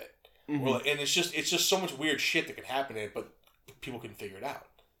out of it. Mm-hmm. And it's just so much weird shit that can happen in it, but people can figure it out.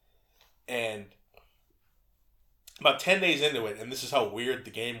 And about 10 days into it, and this is how weird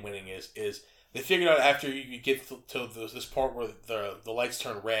the game winning is they figured out after you get to this part where the lights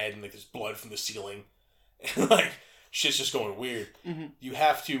turn red and like there's blood from the ceiling, and like shit's just going weird. Mm-hmm. You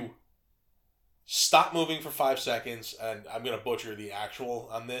have to stop moving for 5 seconds, and I'm going to butcher the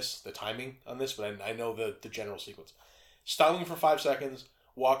timing on this, but I know the general sequence. Stop moving for 5 seconds,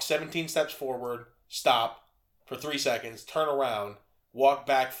 walk 17 steps forward, stop for 3 seconds, turn around, walk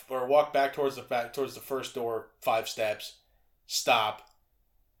back towards the first door 5 steps, stop,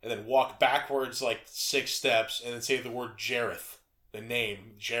 and then walk backwards like 6 steps, and then say the word Jareth, the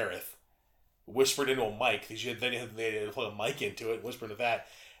name Jareth, whispered into a mic. They had to plug a mic into it, whisper into that,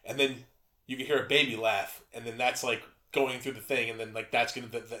 and then you can hear a baby laugh, and then that's like going through the thing, and then like that's gonna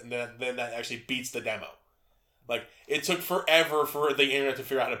then that actually beats the demo. Like it took forever for the internet to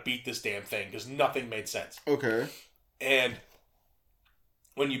figure out how to beat this damn thing because nothing made sense. Okay. And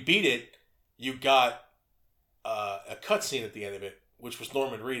when you beat it, you got a cutscene at the end of it, which was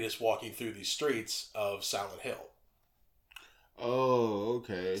Norman Reedus walking through these streets of Silent Hill. Oh,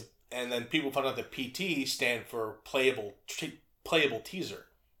 okay. And then people found out that PT stand for playable teaser.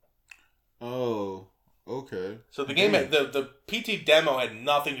 Oh, okay. So the game the PT demo had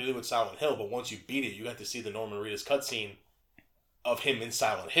nothing to do with Silent Hill, but once you beat it, you got to see the Norman Reedus cutscene of him in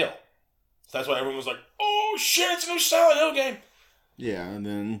Silent Hill. So that's why everyone was like, "Oh shit, it's a new Silent Hill game!" Yeah, and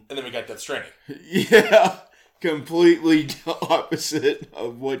then we got Death Stranding. Yeah, completely opposite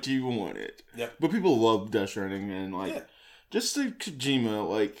of what you wanted. Yep. But people love Death Stranding, and like just the Kojima,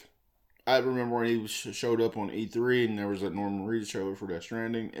 like. I remember when he showed up on E3 and there was a Norman Reedus trailer for Death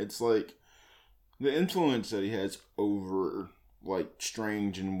Stranding. It's like the influence that he has over like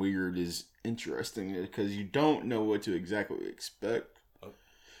strange and weird is interesting because you don't know what to exactly expect.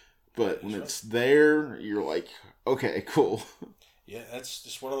 But when it's there, you're like, okay, cool. Yeah, that's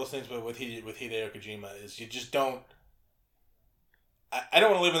just one of those things with Hideo Kojima is you just don't. I don't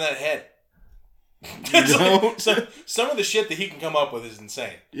want to live in that head. Like, some of the shit that he can come up with is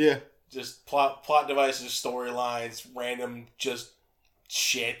insane. Yeah. Just plot devices, storylines, random just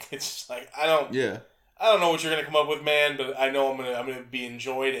shit. It's just like I don't know what you're gonna come up with, man. But I know I'm gonna be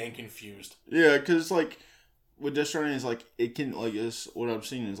enjoyed and confused. Yeah, because like with Death Stranding, is like it can like what I'm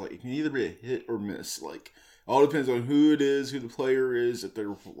seeing is like it can either be a hit or miss. Like all depends on who it is, who the player is. If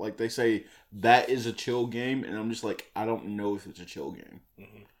they're like they say that is a chill game, and I'm just like I don't know if it's a chill game.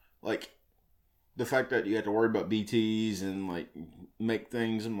 Mm-hmm. Like. The fact that you have to worry about BTs and like make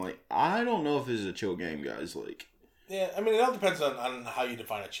things, I'm like, I don't know if this is a chill game, guys. Like, yeah, I mean, it all depends on how you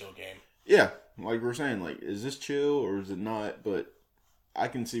define a chill game. Yeah, like we're saying, like, is this chill or is it not? But I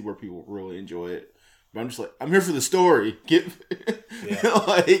can see where people really enjoy it. But I'm just like, I'm here for the story.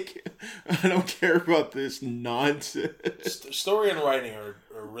 Like, I don't care about this nonsense. Story and writing are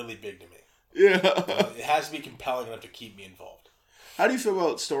really big to me. Yeah, it has to be compelling enough to keep me involved. How do you feel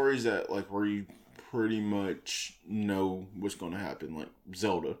about stories that like where you pretty much know what's going to happen, like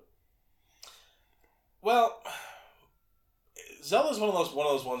Zelda? Well, Zelda's one of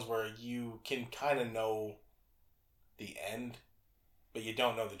those ones where you can kind of know the end, but you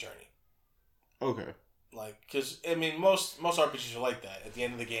don't know the journey. Okay. Like, because I mean, most RPGs are like that. At the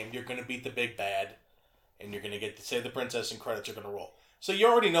end of the game, you're going to beat the big bad, and you're going to get to save the princess, and credits are going to roll. So you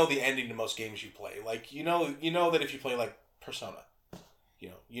already know the ending to most games you play. Like you know that if you play like Persona.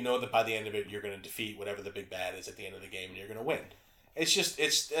 You know that by the end of it, you're going to defeat whatever the big bad is at the end of the game, and you're going to win. It's just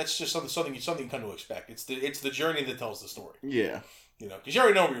something you come to expect. It's the journey that tells the story. Yeah. Because you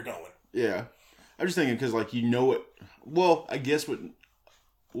already know where you're going. Yeah. I'm just thinking because like you know it. Well, I guess with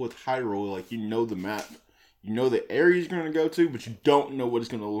Hyrule, like you know the map, you know the area you're going to go to, but you don't know what it's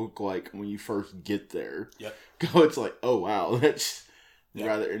going to look like when you first get there. Yep. So it's like, oh wow, that's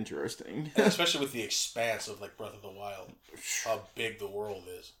rather interesting. And especially with the expanse of like Breath of the Wild, how big the world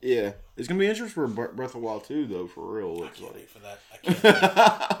is. Yeah, it's going to be interesting for Breath of the Wild too, though. For real, I can't wait for that. I can't.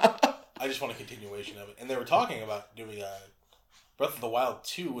 Wait. I just want a continuation of it. And they were talking about doing Breath of the Wild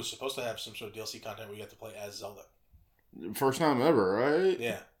 2 was supposed to have some sort of DLC content where you get to play as Zelda. First time ever, right?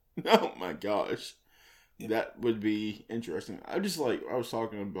 Yeah. Oh my gosh. Yeah. That would be interesting. I was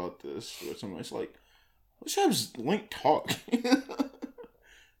talking about this with somebody. It's like, let's have Link talk.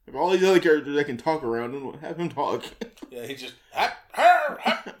 If all these other characters that can talk around him, have him talk. Yeah, he just, yeah.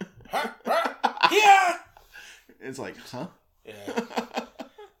 It's like, huh? Yeah.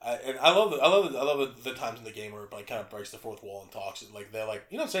 And I love the times in the game where it like kind of breaks the fourth wall and talks. Like they're like,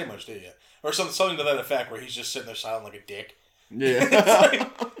 you don't say much, do you? Or something to that effect, where he's just sitting there silent like a dick. Yeah.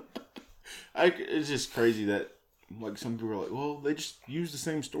 It's just crazy that like some people are like, well, they just use the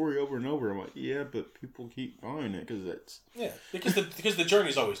same story over and over. I'm like, yeah, but people keep buying it because it's because the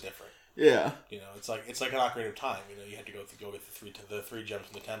journey's always different. Yeah. You know, it's like an Ocarina of Time. You know, you had to go get the three gems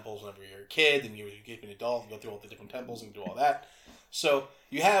from the temples whenever you're a kid, and you get an adult and go through all the different temples and do all that. So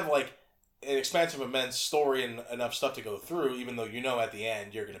you have like an expansive, immense story and enough stuff to go through, even though you know at the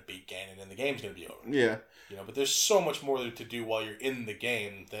end you're going to beat Ganon and the game's going to be over. Yeah. You know, but there's so much more to do while you're in the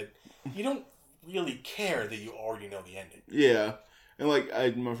game that you don't really care that you already know the ending. Yeah. And like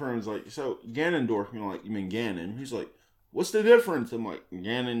my friend was like, so Ganondorf, you mean Ganon? He's like, what's the difference? I'm like,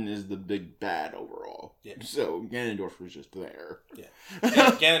 Ganon is the big bad overall. Yeah. So Ganondorf was just there. Yeah.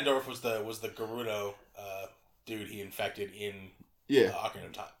 Ganondorf was the Gerudo dude he infected in Ocarina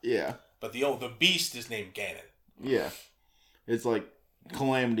of Time. Yeah. But the beast is named Ganon. Yeah. It's like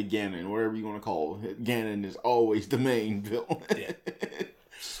Calamity Ganon, whatever you want to call it. Ganon is always the main villain. Yeah.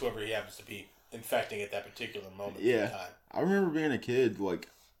 Just whoever he happens to be infecting at that particular moment in time. I remember being a kid, like,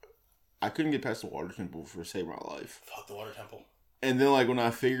 I couldn't get past the water temple for save my life. Fuck the water temple. And then, like, when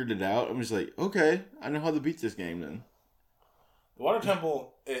I figured it out, I'm just like, okay, I know how to beat this game then. The water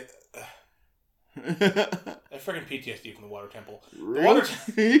temple, I freaking PTSD from the water temple. Really?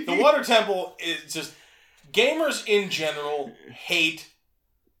 The water temple is just... Gamers in general hate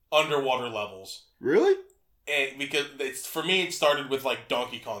underwater levels. Really? And because for me, it started with, like,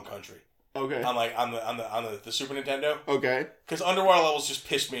 Donkey Kong Country. Okay. On the Super Nintendo. Okay. Because underwater levels just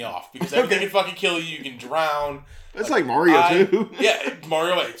pissed me off. Because everything can fucking kill you. You can drown. That's like Mario too. Yeah,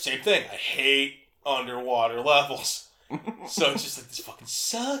 Mario, same thing. I hate underwater levels. So it's just like, this fucking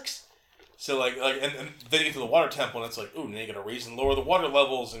sucks. So like and then you get to the water temple and it's like, ooh, now you gotta raise and lower the water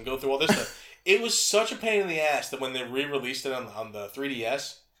levels and go through all this stuff. It was such a pain in the ass that when they re-released it on the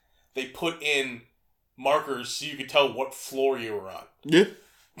 3DS, they put in markers so you could tell what floor you were on. Yeah.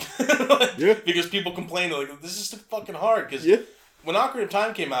 Because people complained like, this is too fucking hard. Because when Ocarina of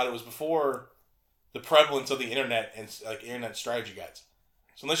Time came out, it was before the prevalence of the internet and like internet strategy guides.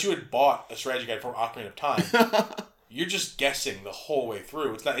 So unless you had bought a strategy guide for Ocarina of Time, you're just guessing the whole way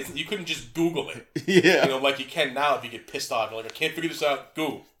through. You couldn't just Google it. Yeah. You know, like you can now if you get pissed off. You're like, I can't figure this out.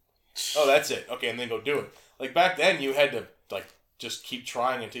 Google. Oh, that's it. Okay, and then go do it. Like back then, you had to like just keep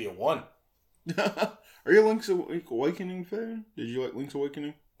trying until you won. Are you a Link's Awakening fan? Did you like Link's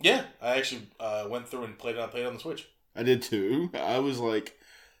Awakening? Yeah, I actually went through and played it on the Switch. I did too. I was like,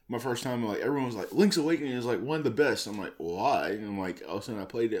 my first time, like everyone was like, Link's Awakening is like one of the best. I'm like, why? And I'm like, all of a sudden I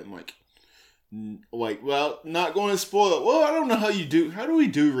played it. I'm like, well, not going to spoil it. Well, I don't know how you do. How do we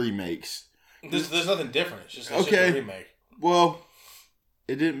do remakes? There's nothing different. It's just a remake. Well,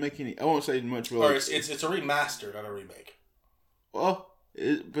 it didn't make any. I won't say much. Or it's a remaster, not a remake. Well,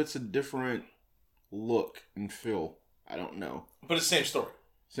 but it's a different look and feel. I don't know. But it's the same story.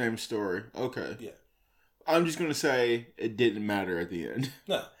 Same story. Okay. Yeah. I'm just gonna say it didn't matter at the end.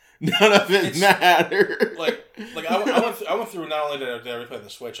 No. None of it mattered. Like I went through. Not only did I replay the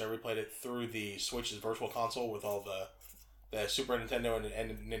Switch, I replayed it through the Switch's Virtual Console with all the Super Nintendo and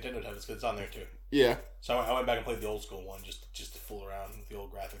Nintendo titles because it's on there too. Yeah. So I went back and played the old school one just to fool around with the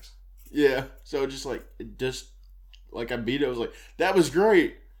old graphics. Yeah. So I beat it. I was like, that was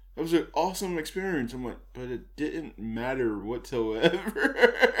great. That was an awesome experience. I'm like, but it didn't matter whatsoever.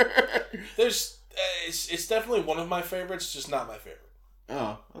 It's definitely one of my favorites, just not my favorite.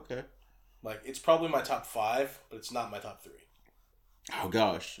 Oh, okay. Like, it's probably my top 5, but it's not my top 3. Oh,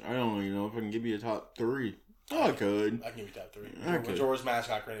 gosh. I don't even know if I can give you a top 3. Oh, I could. I can give you top 3. Majora's Mask,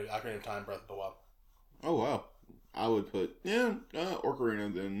 Ocarina of Time, Breath of the Wild. Oh, wow. I would put,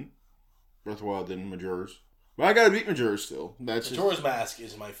 Ocarina, then Breath of the Wild, then Majora's. But I gotta beat Majora's still. Majora's Mask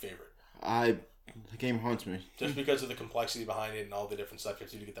is my favorite. I the game haunts me. Just because of the complexity behind it and all the different stuff you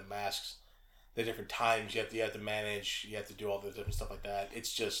have to do to get the masks, the different times you have to manage, you have to do all the different stuff like that.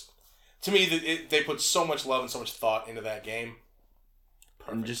 It's just, to me, they put so much love and so much thought into that game.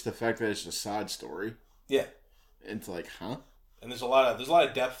 Perfect. And just the fact that it's a side story. Yeah. It's like, huh? And there's a lot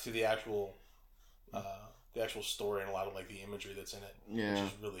of depth to the actual story and a lot of like the imagery that's in it. Yeah.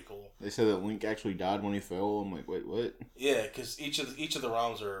 Which is really cool. They said that Link actually died when he fell. I'm like, wait, what? Yeah, because each of the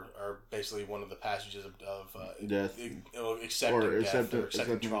realms are basically one of the passages of death,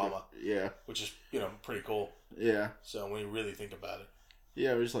 accepting trauma. Yeah, which is pretty cool. Yeah. So when you really think about it.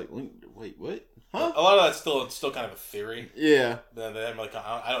 Yeah, I was like, Link, wait, what? Huh? A lot of that's still kind of a theory. Yeah. They haven't really,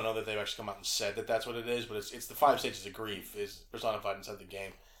 I don't know that they've actually come out and said that that's what it is, but it's the 5 stages of grief is personified inside the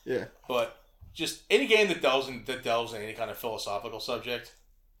game. Yeah. But just any game that delves in any kind of philosophical subject,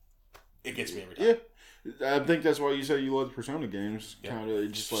 it gets me every time. Yeah. I think that's why you say you love Persona games. Yeah. Kind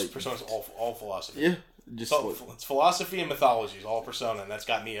of just like Persona's all philosophy. Yeah. Just it's philosophy and mythology is all Persona, and that's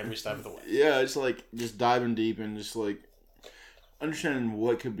got me every step of the way. Yeah, it's like just diving deep and just like understanding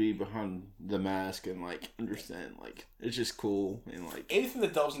what could be behind the mask and like understand like it's just cool and like anything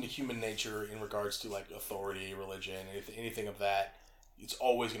that delves into human nature in regards to like authority, religion, anything of that, it's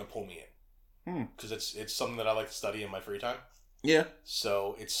always going to pull me in because it's something that I like to study in my free time. Yeah.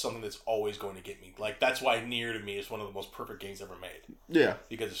 So it's something that's always going to get me. Like that's why Nier to me is one of the most perfect games ever made. Yeah.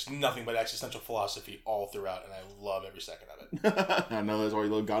 Because it's nothing but existential philosophy all throughout, and I love every second of it. I know that's why you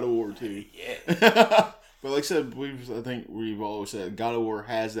love God of War too. Yeah. But like I said, I think we've always said God of War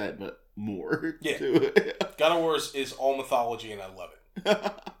has that, but more. Yeah. To it. God of War is all mythology, and I love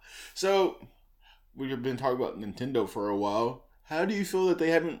it. So, we've been talking about Nintendo for a while. How do you feel that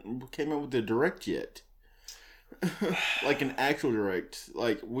they haven't came out with the Direct yet? Like an actual Direct.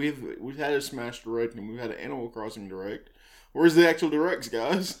 Like, we've had a Smash Direct, and we've had an Animal Crossing Direct. Where's the actual Directs,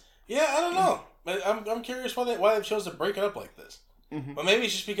 guys? Yeah, I don't know. But I'm curious why they chose to break it up like this. Mm-hmm. But maybe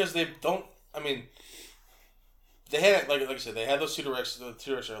it's just because they don't. I mean, they had like I said, they had those two directs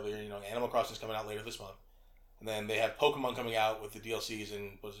earlier. Animal Crossing's coming out later this month, and then they have Pokemon coming out with the DLCs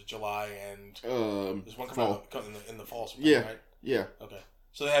in July and there's one coming out in the fall. Yeah, right? Yeah. Okay,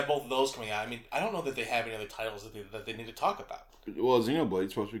 so they have both of those coming out. I mean, I don't know that they have any other titles that they need to talk about. Well,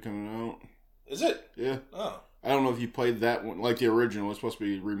 Xenoblade's supposed to be coming out. Is it? Yeah. Oh. I don't know if you played that one, like the original. It's supposed to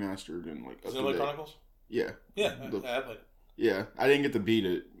be remastered and like. Xenoblade Chronicles. Yeah. Yeah, I played it. Yeah, I didn't get to beat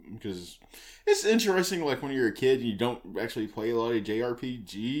it because it's interesting. Like when you're a kid, and you don't actually play a lot of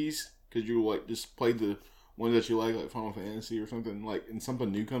JRPGs because you like just play the ones that you like Final Fantasy or something. Like, and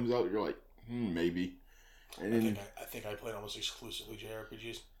something new comes out, you're like, maybe. And I think I played almost exclusively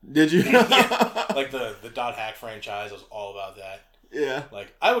JRPGs. Did you? Yeah. Like the Dot Hack franchise, I was all about that. Yeah.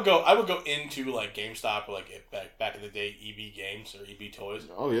 Like I would go into like GameStop or like back in the day EB Games or EB Toys.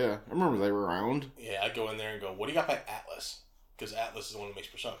 Oh yeah, I remember they were around. Yeah, I'd go in there and go, "What do you got by Atlas?" Because Atlas is the one that makes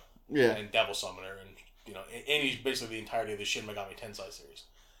Persona. Yeah. And Devil Summoner and and he's basically the entirety of the Shin Megami Tensei series.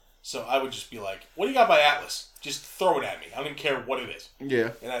 So I would just be like, "What do you got by Atlas?" Just throw it at me. I don't care what it is.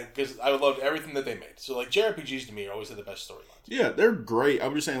 Yeah. And because I loved everything that they made. So like JRPGs to me always had the best storylines. Yeah, they're great.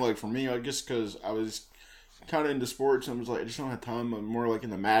 I'm just saying, like for me, I guess because I was kind of into sports, and I was like, I just don't have time. I'm more like in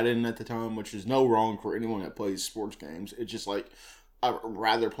the Madden at the time, which is no wrong for anyone that plays sports games. It's just like I'd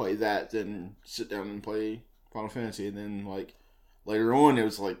rather play that than sit down and play Final Fantasy. And then like later on, it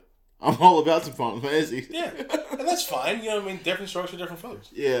was like I'm all about some Final Fantasy. Yeah, and that's fine. You know what I mean? Different strokes for different folks.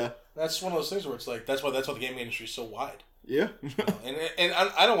 Yeah, that's one of those things where it's like that's why the gaming industry is so wide. Yeah, and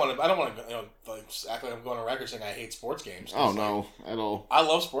I don't want to like act like I'm going on record saying I hate sports games. Oh no, at all. I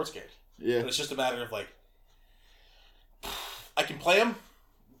love sports games. Yeah, but it's just a matter of like I can play them,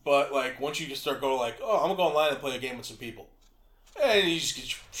 but like once you just start going like, oh, I'm gonna go online and play a game with some people, and you just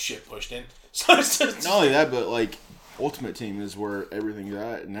get your shit pushed in. So it's just not only that, but like Ultimate Team is where everything's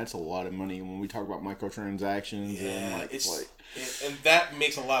at, and that's a lot of money when we talk about microtransactions and like it's like. And that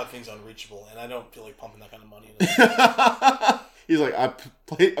makes a lot of things unreachable, and I don't feel like pumping that kind of money into it. He's like, I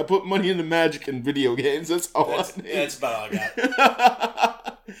put money into Magic and video games. That's all I need. That's about all I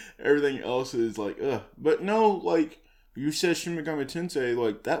got. Everything else is like, ugh. But no, like, you said Shin Megami Tensei,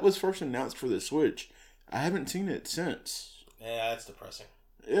 like, that was first announced for the Switch. I haven't seen it since. Yeah, that's depressing.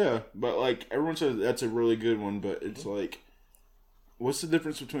 Yeah, but, like, everyone says that's a really good one, but it's like, what's the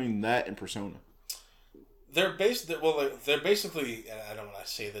difference between that and Persona? They're basically, and I don't want to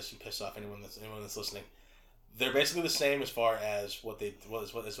say this and piss off anyone that's listening. They're basically the same as far as what they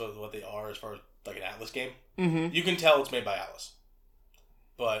are as far as like an Atlas game. Mm-hmm. You can tell it's made by Atlas,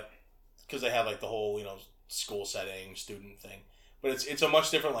 but because they have like the whole school setting, student thing. But it's a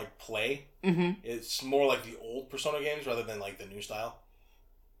much different like play. Mm-hmm. It's more like the old Persona games rather than like the new style.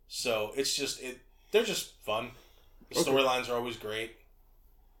 So it's just they're just fun. The storylines are always great.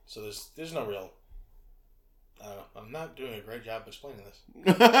 So there's no real. I don't know. I'm not doing a great job explaining this.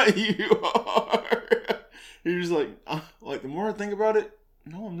 You are. You're just like the more I think about it,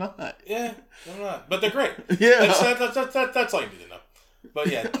 no, I'm not. Yeah, I'm not. But they're great. Yeah. That's all you need to know. But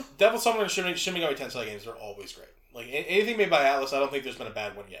yeah, Devil Summoner and Shin Megami Tensei games are always great. Like anything made by Atlas, I don't think there's been a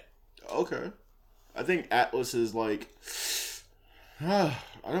bad one yet. Okay. I think Atlas is like, I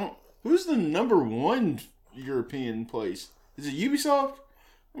don't. Who's the number one European place? Is it Ubisoft?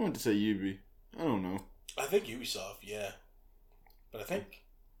 I want to say Ubi. I don't know. I think Ubisoft, yeah. But I think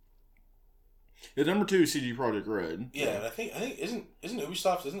the number 2 is CD Projekt Red. Yeah, but I think isn't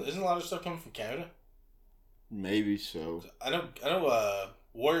Ubisoft isn't a lot of stuff coming from Canada? Maybe so. I know.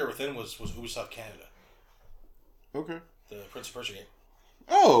 Warrior Within was Ubisoft Canada. Okay. The Prince of Persia game.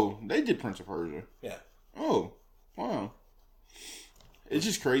 Oh, they did Prince of Persia. Yeah. Oh, wow. It's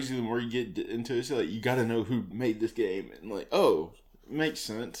just crazy the more you get into it. So, like, you got to know who made this game, and like, oh, it makes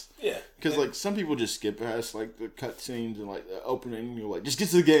sense. Yeah. Because like some people just skip past like the cutscenes and like the opening. And you're like, just get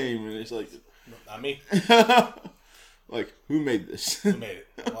to the game, and it's like, not me. Like, who made this? Who made it?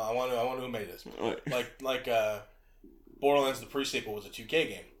 Well, I want to know who made this. Like Borderlands the pre-sequel was a 2K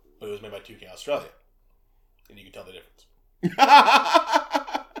game, but it was made by 2K Australia, and you can tell the difference.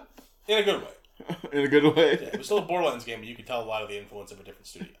 In a good way. In a good way. Yeah, it was still a Borderlands game, but you could tell a lot of the influence of a different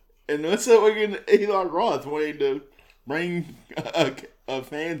studio. And what's up with Eli Roth wanting to bring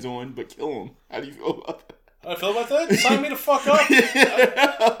fans on but kill them? How do you feel about that? How do I feel about that? Sign me the fuck up.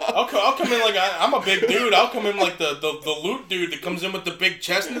 I'll come in like I'm a big dude. I'll come in like the loot dude that comes in with the big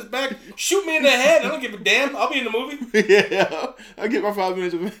chest in his back. Shoot me in the head. I don't give a damn. I'll be in the movie. Yeah. I'll get my 5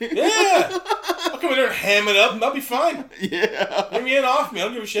 minutes of fame. Yeah. I'll come in there and ham it up and I'll be fine. Yeah. Leave me in off me. I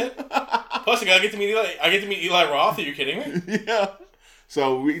don't give a shit. Plus, I get to meet Eli Roth. Are you kidding me? Yeah.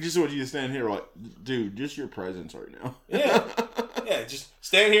 So we just want you to stand here like, dude, just your presence right now. Yeah. Yeah, just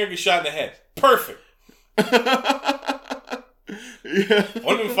stand here and get shot in the head. Perfect. Yeah. I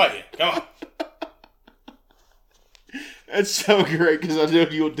won't even fight you. Come on. That's so great because I know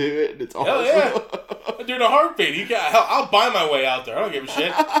you'll do it and it's awesome. Hell yeah. I'll do it in a heartbeat. I'll buy my way out there. I don't give a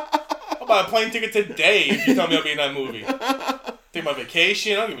shit. I'll buy a plane ticket today if you tell me I'll be in that movie. Take my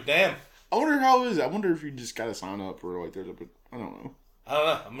vacation. I don't give a damn. I wonder how it is. I wonder if you just gotta sign up or like there's a. I don't know. I don't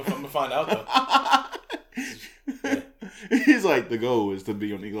know. I'm gonna find out though. Yeah. He's like, the goal is to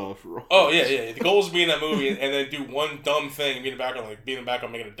be on Eagle for all. Oh yeah. The goal is to be in that movie and then do one dumb thing and be in the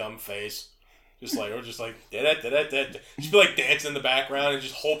background making a dumb face. Just like da-da-da-da-da. Just be like dancing in the background and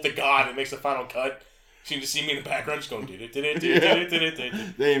just hope to God it makes the final cut. So you just see me in the background just going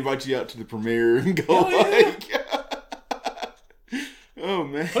do-do-do-do-do-do-do-do. They invite you out to the premiere and go oh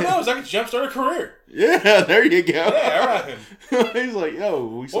man. Who knows? I could jumpstart a career. Yeah, there you go. Yeah, alright. He's like, yo,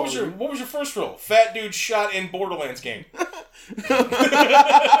 what was your first role? Fat dude shot in Borderlands game.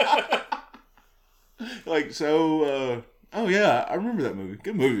 Like, so, oh yeah, I remember that movie.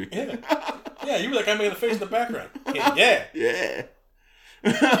 Good movie. Yeah, you were that guy making the face in the background. Yeah.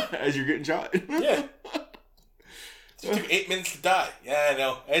 As you're getting shot. Yeah. It took 8 minutes to die. Yeah, I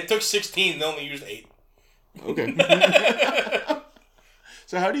know. It took 16. They only used 8. Okay.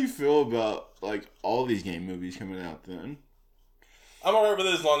 So how do you feel about like all these game movies coming out then? I'm alright with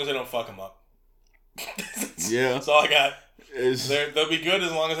it as long as they don't fuck them up. Yeah. That's all I got. They'll be good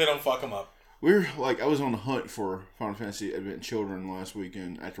as long as they don't fuck them up. I was on the hunt for Final Fantasy Advent Children last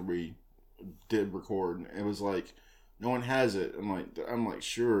weekend after we did record, and it was like, no one has it. I'm like,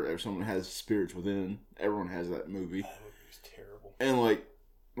 sure, if someone has Spirits Within, everyone has that movie. That movie's terrible. And like,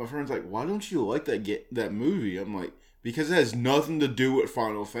 my friend's like, why don't you like that movie? I'm like, because it has nothing to do with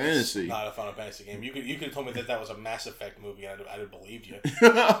Final Fantasy. It's not a Final Fantasy game. You could have told me that was a Mass Effect movie, and I'd have believed you.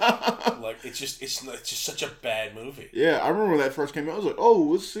 Like it's just such a bad movie. Yeah, I remember when that first came out. I was like, oh,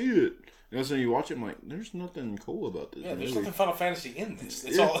 let's see it. And so you watch it, I'm like, there's nothing cool about this. Yeah, movie. there's nothing Final Fantasy in this.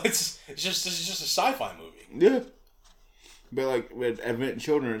 It's just a sci-fi movie. Yeah. But like with Advent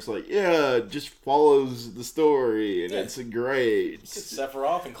Children, it's like, yeah, it just follows the story and it's great. It's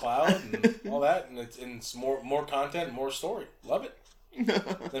Sephiroth and Cloud and all that, and it's more content, more story. Love it.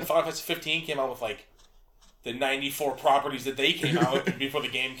 Then Final Fantasy 15 came out with like the 94 properties that they came out with before the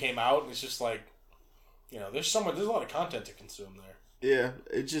game came out, and it's just like, there's a lot of content to consume there. Yeah,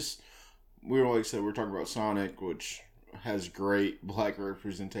 it just we're talking about Sonic, which has great black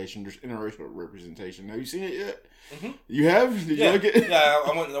representation. There's interracial representation. Have you seen it yet? Mm-hmm. You have? Did you like it? Yeah,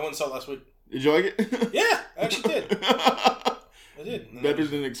 I went and saw it last week. Did you like it? Yeah, I actually did. I did. Better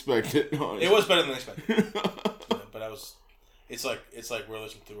than expected. Honestly. It was better than expected. But it's like we were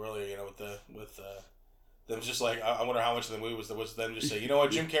listening to earlier. With That was just like, I wonder how much of the movie was them just say, you know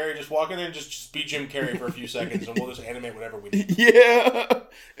what, Jim Carrey, just walk in there and just be Jim Carrey for a few seconds, and we'll just animate whatever we need. Yeah,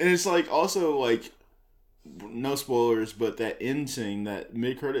 and it's like also like no spoilers, but that end scene, that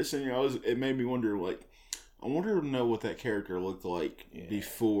mid credit scene, it made me wonder like. I wonder to know what that character looked like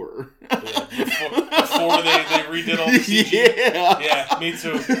before. Yeah, before they redid all the CG. Yeah. Yeah, me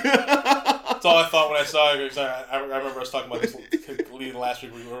too. That's all I thought when I saw it. I remember us talking about this last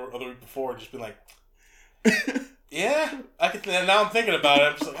week or the week before, just being like, yeah, I could. And now I'm thinking about it.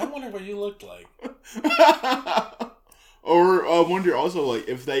 I'm just like, I wonder what you looked like. Or I wonder also like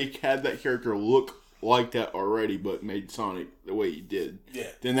if they had that character look like that already, but made Sonic the way he did.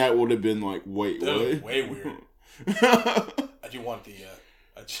 Yeah. Then that would have been like, wait, what? Way weird. I do want the.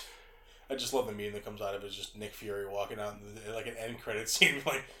 I just love the meme that comes out of it. It's just Nick Fury walking out in like an end credit scene,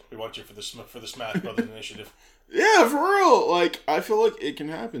 like, we want you for the Smash Brothers Initiative. Yeah, for real. Like, I feel like it can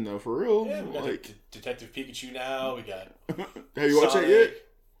happen though, for real. Yeah, we got like Detective Pikachu now. We got. Have you watched it yet?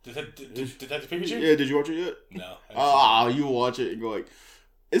 Detective Pikachu? Yeah, did you watch it yet? No. You watch it and go like,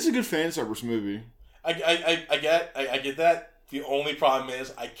 it's a good fan service movie. I get that. The only problem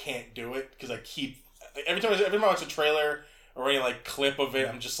is I can't do it because I keep every time I watch a trailer or any like clip of it,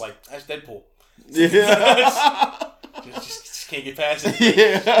 I'm just like, that's Deadpool. Yeah. just can't get past it.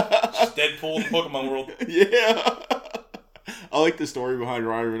 Yeah. Just Deadpool in the Pokemon world. Yeah. I like the story behind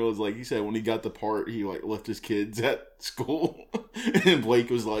Ryan Reynolds. Like he said, when he got the part, he like left his kids at school, and Blake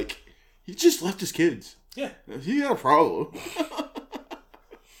was like, he just left his kids. Yeah. He got a problem.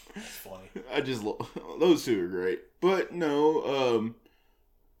 That's funny. Those two are great. But no,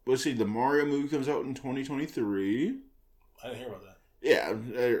 let's see, the Mario movie comes out in 2023. I didn't hear about that. Yeah,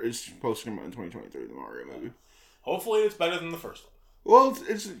 it's supposed to come out in 2023, the Mario movie. Hopefully it's better than the first one. Well,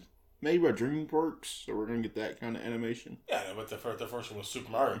 it's made by DreamWorks, so we're going to get that kind of animation. Yeah, but the first one was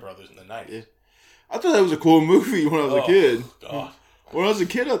Super Mario Brothers in the 90s. Yeah. I thought that was a cool movie when I was a kid. God. When I was a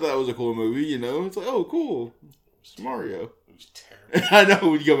kid, I thought it was a cool movie, you know? It's like, oh, cool. It's Mario. It was terrible. I know,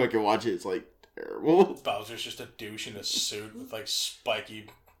 when you go back and watch it, it's like terrible. Bowser's just a douche in a suit with like spiky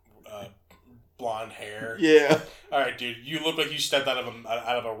blonde hair. Yeah. All right, dude, you look like you stepped out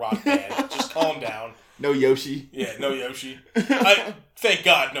of a rock band. Just calm down. No Yoshi. Yeah, no Yoshi. Thank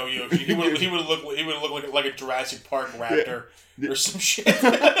God, no Yoshi. He would look like a Jurassic Park raptor or some shit.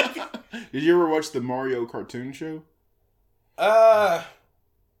 Did you ever watch the Mario cartoon show? I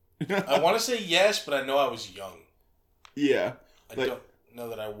want to say yes, but I know I was young. Yeah. I don't know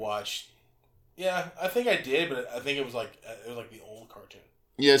that I watched. Yeah, I think I did, but I think it was like the old cartoon.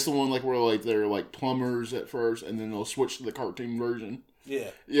 Yeah, it's the one like where like they're like plumbers at first, and then they'll switch to the cartoon version. Yeah.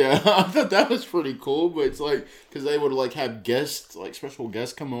 Yeah, I thought that was pretty cool, but it's like because they would like have guests, like special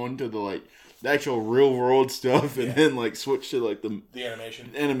guests, come on to the actual real world stuff, and then like switch to like the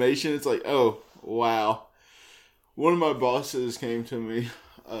animation. It's like, oh wow. One of my bosses came to me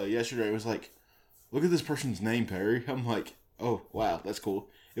yesterday and was like, look at this person's name, Perry. I'm like, oh, wow, that's cool.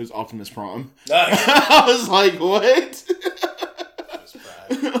 It was Optimus Prime. Nice. I was like, what?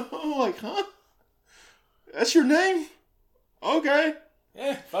 I'm like, huh? That's your name? Okay.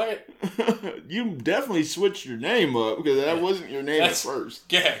 Yeah, fuck it. You definitely switched your name up because that wasn't your name at first.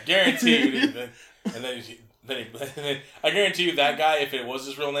 Yeah, guarantee you. And then I guarantee you that guy, if it was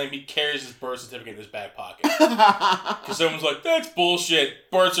his real name, he carries his birth certificate in his back pocket. Because someone's like, that's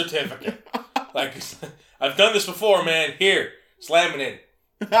bullshit. Birth certificate. Like, I've done this before, man. Here, slam it in.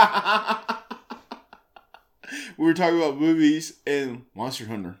 We were talking about movies and Monster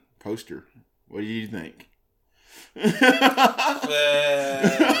Hunter poster. What do you think? I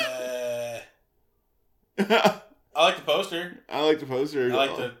like the poster. I like the poster.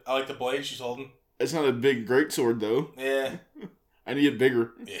 I like the blade she's holding. It's not a big great sword though. Yeah. I need it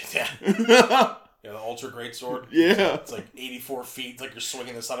bigger. Yeah. Yeah, the ultra great sword. Yeah. It's like 84 feet. It's like you're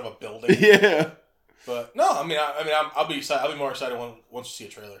swinging the side of a building. Yeah. But no, I'll be excited. I'll be more excited once you see a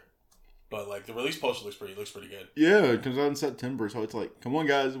trailer. But like the release poster looks pretty good. Yeah, it comes out in September, so it's like, come on,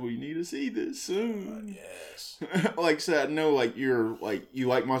 guys, we need to see this soon. Yes. Like I said, I know, like you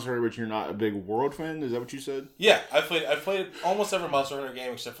like Monster Hunter, but you're not a big world fan. Is that what you said? Yeah, I've played almost every Monster Hunter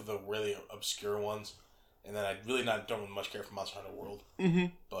game except for the really obscure ones, and then I really don't much care for Monster Hunter World. Mm-hmm.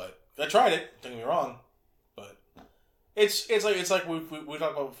 But I tried it. Don't get me wrong, but it's like we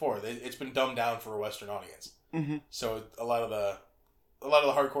talked about before. It's been dumbed down for a Western audience. Mm-hmm. So a lot of the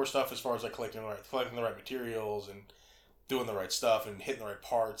hardcore stuff, as far as like collecting the right materials and doing the right stuff and hitting the right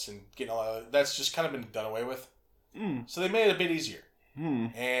parts and getting all that, that's just kind of been done away with. Mm. So they made it a bit easier.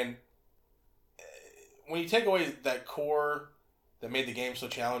 Mm. And when you take away that core that made the game so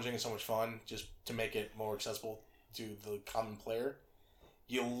challenging and so much fun, just to make it more accessible to the common player,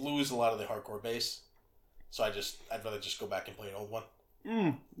 you lose a lot of the hardcore base. So I'd rather just go back and play an old one.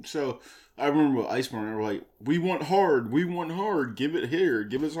 So I remember with Iceborne, they were like, we want hard, give it here,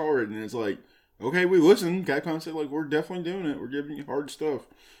 give us hard. And it's like, okay, we listen. Capcom said, like, we're definitely doing it. We're giving you hard stuff.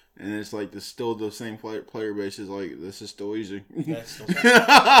 And it's like, it's still the same player base is like, this is still easy. Yeah, it's still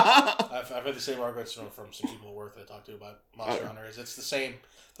I've heard the same arguments from some people at work that I talked to about Monster Hunter. It's the same.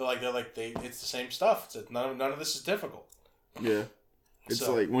 It's the same stuff. None of this is difficult. Yeah. It's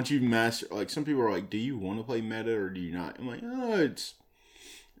like, once you master, like, some people are like, do you want to play meta or do you not? I'm like, it's,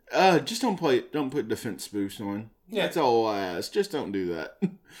 just don't put defense boost on. Yeah. That's all I ask. Just don't do that.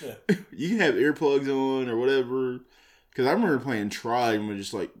 Yeah. You can have earplugs on or whatever. Because I remember playing Tried and was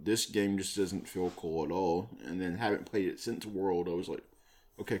just like, this game just doesn't feel cool at all. And then haven't played it since World. I was like,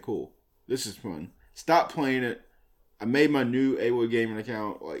 okay, cool. This is fun. Stop playing it. I made my new AWA gaming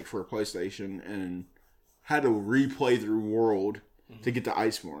account like for PlayStation and had to replay through World to get to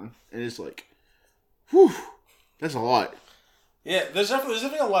Iceborne. And it's like, whew, that's a lot. Yeah, there's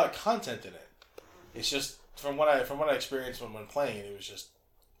definitely a lot of content in it. It's just from what I experienced when playing it, it was just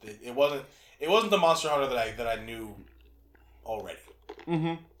it wasn't the Monster Hunter that I knew already.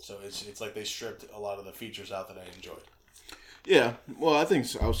 Mm-hmm. So it's like they stripped a lot of the features out that I enjoyed. Yeah, well, I think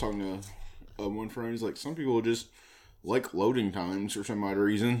I was talking to one friend. He's like, some people just like loading times for some odd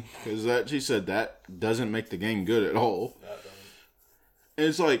reason because she said that doesn't make the game good at all. And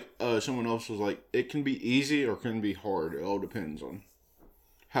it's like someone else was like, it can be easy or it can be hard. It all depends on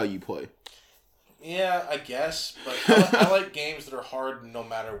how you play. Yeah, I guess, but I like games that are hard no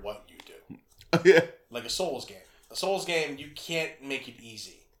matter what you do. Yeah. Like a Souls game. A Souls game, you can't make it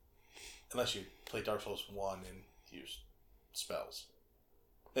easy. Unless you play Dark Souls 1 and use spells.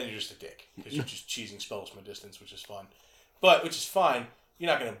 Then you're just a dick. Because you're just cheesing spells from a distance, which is fun. Which is fine.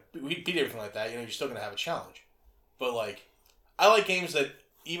 You're not going to beat everything like that. You're still going to have a challenge. But, like, I like games that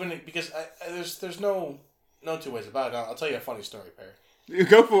even... Because there's no two ways about it. I'll tell you a funny story, Perry. You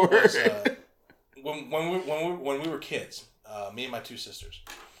go for it. When we were kids, me and my two sisters,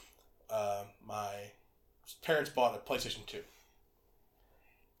 my parents bought a PlayStation 2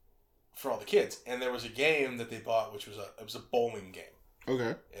 for all the kids, and there was a game that they bought, which was a bowling game.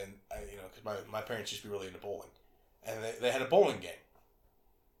 Okay. And because my parents used to be really into bowling, and they had a bowling game,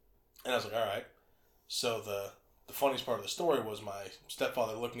 and I was like, all right. So the funniest part of the story was my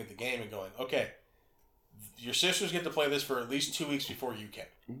stepfather looking at the game and going, okay, your sisters get to play this for at least 2 weeks before you can.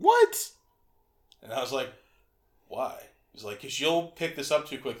 What? And I was like, why? He's like, because you'll pick this up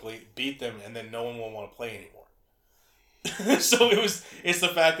too quickly, beat them, and then no one will want to play anymore. So it's the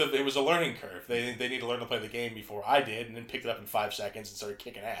fact that it was a learning curve. They need to learn to play the game before I did, and then picked it up in 5 seconds and started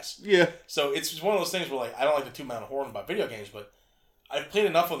kicking ass. Yeah. So it's just one of those things where, like, I don't like to toot my own horn about video games, but I've played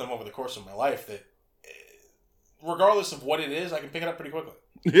enough of them over the course of my life that regardless of what it is, I can pick it up pretty quickly.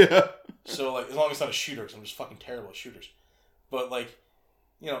 Yeah. So, like, as long as it's not a shooter, because I'm just fucking terrible at shooters. But, like,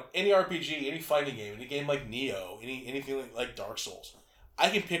 any RPG, any fighting game, any game like Neo, anything like Dark Souls, I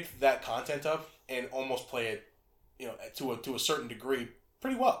can pick that content up and almost play it, to a certain degree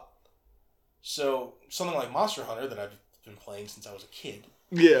pretty well. So something like Monster Hunter that I've been playing since I was a kid.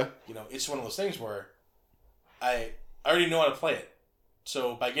 Yeah. It's one of those things where I already know how to play it.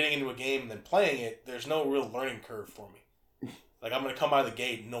 So by getting into a game and then playing it, there's no real learning curve for me. Like, I'm going to come out of the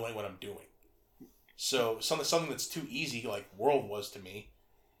gate knowing what I'm doing. So something that's too easy, like World was to me,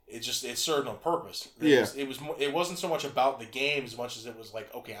 it served no purpose. It wasn't so much about the game as much as it was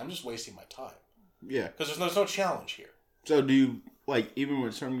like, okay, I'm just wasting my time. Yeah. Because there's no challenge here. So do you, like, even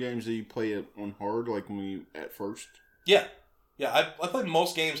with some games, do you play it on hard, like when you at first? Yeah. Yeah, I play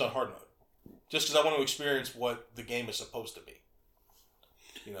most games on hard mode. Just because I want to experience what the game is supposed to be.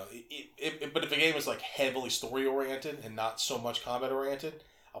 But if a game is like heavily story oriented and not so much combat oriented,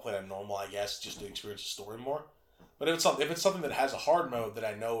 I'll play it on normal, I guess, just to experience the story more. But if it's something that has a hard mode that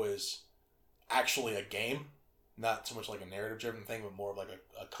I know is actually a game, not so much like a narrative driven thing, but more of like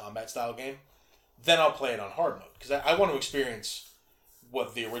a combat style game, then I'll play it on hard mode because I want to experience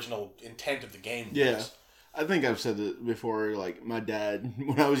what the original intent of the game was. Yeah. I think I've said it before, like, my dad,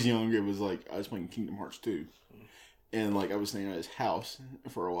 when I was younger, it was like, I was playing Kingdom Hearts 2. And, like, I was staying at his house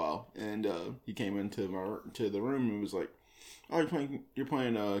for a while. And he came into the room and was like, oh, you're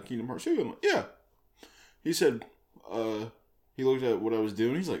playing Kingdom Hearts 2? I'm like, yeah. He said, he looked at what I was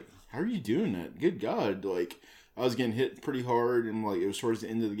doing. He's like, how are you doing that? Good God. Like, I was getting hit pretty hard. And, like, it was towards the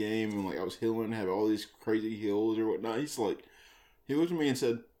end of the game. And, like, I was healing, had all these crazy heals or whatnot. He's like, he looked at me and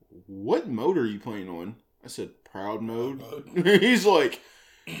said, what mode are you playing on? I said, proud mode. He's like,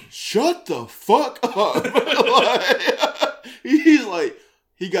 shut the fuck up. He's like,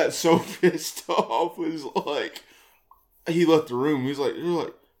 he got so pissed off. It was like, he left the room. He's like,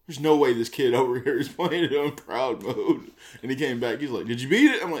 there's no way this kid over here is playing it on proud mode. And he came back. He's like, did you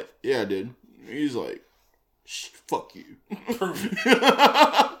beat it? I'm like, yeah, I did. He's like, fuck you.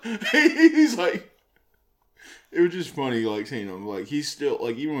 He's like, it was just funny, like, seeing him. Like, he's still,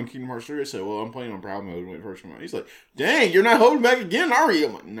 like, even when Kingdom Hearts 3, I said, well, I'm playing on proud mode when it first came out. He's like, dang, you're not holding back again, are you?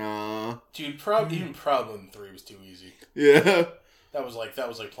 I'm like, nah. Dude, even Proud Mode 3 was too easy. Yeah. That was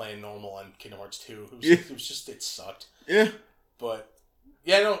like playing normal on Kingdom Hearts 2. It sucked. Yeah. But,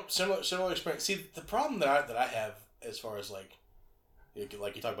 yeah, no, similar experience. See, the problem that I have as far as, like you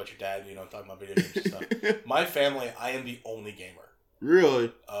talk about your dad, talking about video games and stuff. My family, I am the only gamer.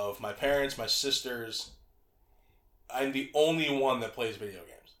 Really? Of my parents, my sisters, I'm the only one that plays video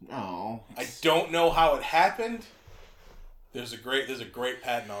games. Oh. I don't know how it happened. There's a great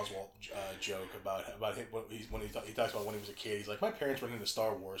Patton Oswalt joke about him when he talks about when he was a kid. He's like, my parents went into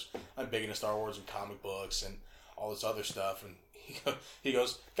Star Wars. I'm big into Star Wars and comic books and all this other stuff. And he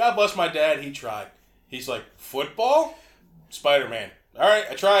goes, God bless my dad. He tried. He's like, football, Spider-Man. All right,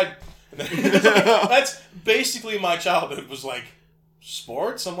 I tried. And then, that's basically my childhood. Was like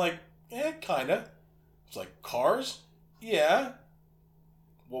sports. I'm like, kinda. It's like cars. Yeah.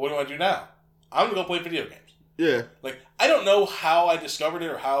 Well, what do I do now? I'm gonna go play video games. Yeah. Like, I don't know how I discovered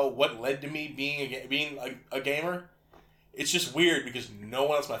it or what led to me being a gamer. It's just weird because no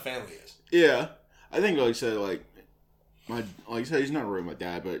one else in my family is. Yeah. I think, like I said, like I said, he's not really my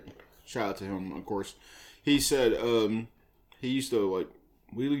dad, but shout out to him, of course. He said, he used to, like,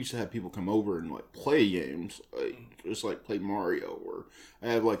 we used to have people come over and, like, play games, like, just, like, play Mario, or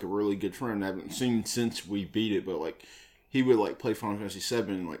I have, like, a really good friend I haven't seen since we beat it, but, like, he would, like, play Final Fantasy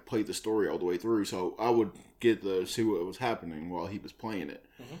VII and, like, play the story all the way through, so I would get to see what was happening while he was playing it.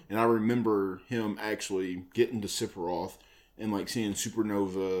 Mm-hmm. And I remember him actually getting to Sephiroth and, like, seeing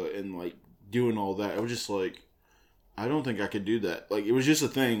Supernova and, like, doing all that. I was just like, I don't think I could do that. Like, it was just a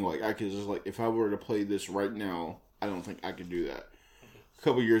thing. Like, I could just, like, if I were to play this right now, I don't think I could do that. A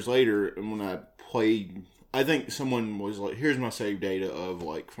couple years later, and when I played, I think someone was like, here's my save data of,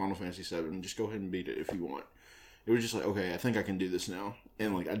 like, Final Fantasy VII. Just go ahead and beat it if you want. It was just like, okay, I think I can do this now.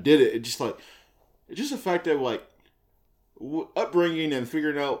 And, like, I did it. It's just the fact that, like, upbringing and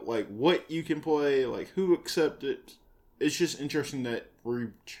figuring out, like, what you can play, like, who accepts it. It's just interesting that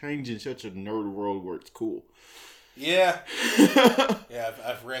we're changing such a nerd world where it's cool. Yeah. Yeah,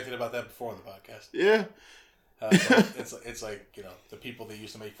 I've ranted about that before on the podcast. Yeah. It's like, the people that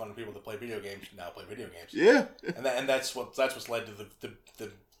used to make fun of people that play video games now play video games. Yeah. And that's what's led to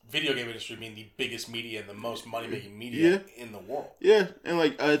the video game industry being the biggest media and the most money making media in the world. Yeah, and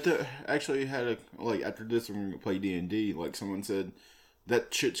like I actually had after this when we play D&D, like someone said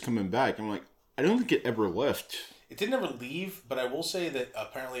that shit's coming back. I'm like, I don't think it ever left. It didn't ever leave, but I will say that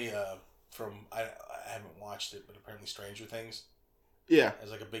apparently I haven't watched it, but apparently Stranger Things,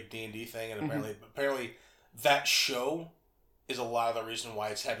 as like a big D&D thing, and apparently that show is a lot of the reason why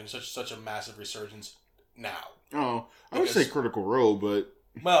it's having such a massive resurgence now. Oh, I would say Critical Role, but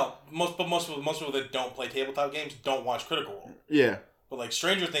most people that don't play tabletop games don't watch Critical Role. Yeah. But like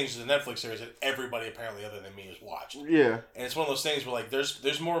Stranger Things is a Netflix series that everybody apparently other than me has watched. Yeah. And it's one of those things where like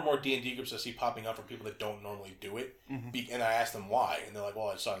there's more and more D&D groups I see popping up for people that don't normally do it. Mm-hmm. And I ask them why, and they're like, "Well,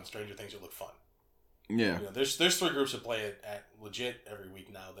 I saw it in Stranger Things. It looked fun." Yeah. There's 3 groups that play it at legit every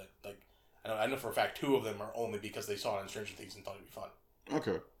week now. That like I know for a fact 2 of them are only because they saw it in Stranger Things and thought it'd be fun.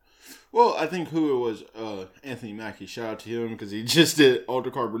 Okay. Well, I think who it was, Anthony Mackie. Shout out to him because he just did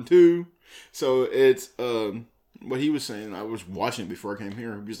Altered Carbon 2. So it's what he was saying. I was watching it before I came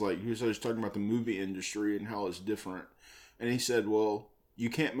here. He was talking about the movie industry and how it's different. And he said, "Well, you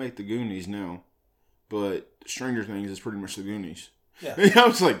can't make the Goonies now, but Stranger Things is pretty much the Goonies." Yeah, and I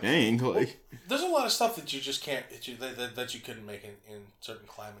was like, "Dang!" Like, there's a lot of stuff that you just can't that you couldn't make in certain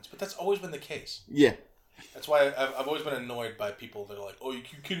climates, but that's always been the case. Yeah. That's why I've always been annoyed by people that are like, "Oh, you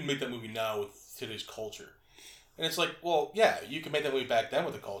couldn't make that movie now with today's culture," and it's like, well, yeah, you could make that movie back then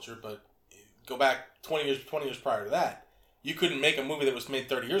with the culture, but go back 20 years prior to that, you couldn't make a movie that was made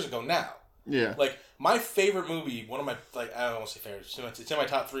 30 years ago now. Yeah. Like my favorite movie, one of my I don't want to say favorite, it's in my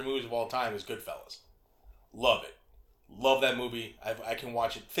top 3 movies of all time is Goodfellas. Love it, love that movie. I can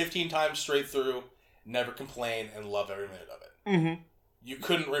watch it 15 times straight through, never complain, and love every minute of it. Mm-hmm. You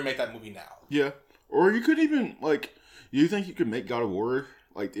couldn't remake that movie now. Yeah. Or you could even, like, you think you could make God of War,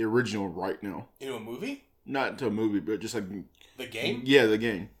 like, the original right now? Into a movie? Not into a movie, but just, like... The game? Yeah, the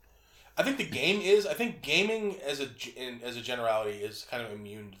game. I think the game is... I think gaming as a generality is kind of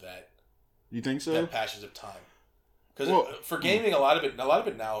immune to that. You think so? That passage of time. Because for gaming, a lot of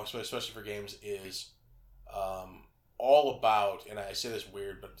it now, especially for games, is all about, and I say this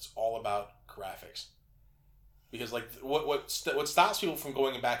weird, but it's all about graphics. Because like what stops people from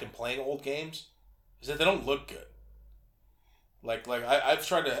going back and playing old games is that they don't look good. Like I've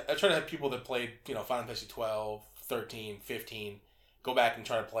tried to have people that played Final Fantasy 12, 13, 15 go back and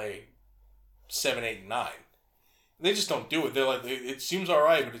try to play 7, 8, and 9. They just don't do it. They're like, it seems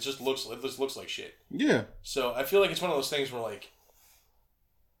alright, but it just looks like shit. Yeah. So I feel like it's one of those things where like,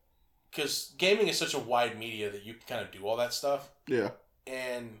 because gaming is such a wide media that you can kind of do all that stuff. Yeah.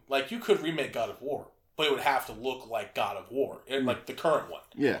 And like you could remake God of War, but it would have to look like God of War, like the current one.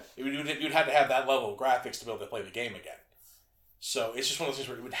 Yeah. You'd have to have that level of graphics to be able to play the game again. So it's just one of those things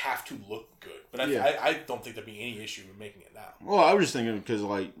where it would have to look good. But I don't think there'd be any issue with making it now. Well, I was just thinking because,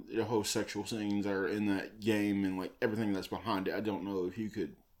 like, the whole sexual scenes are in that game and, like, everything that's behind it. I don't know if you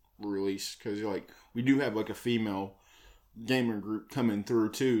could release, because, like, we do have, like, a female gamer group coming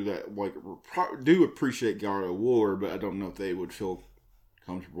through, too, that, like, do appreciate God of War, but I don't know if they would feel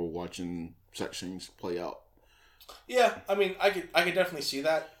comfortable watching sex scenes play out. Yeah, I mean, I could definitely see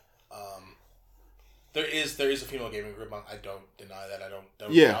that. There is a female gaming group. I don't deny that. I don't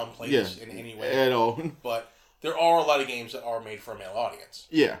downplay this in any way at all. But there are a lot of games that are made for a male audience.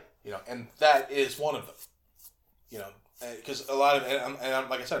 Yeah, and that is one of them. Because a lot of and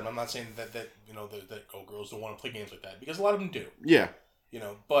like I said, I'm not saying that that girls don't want to play games like that, because a lot of them do. Yeah.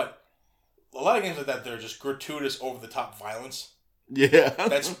 But a lot of games like that, they're just gratuitous, over the top violence. Yeah.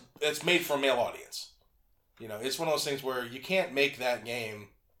 that's made for a male audience. It's one of those things where you can't make that game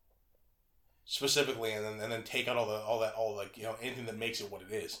specifically, and then take out all anything that makes it what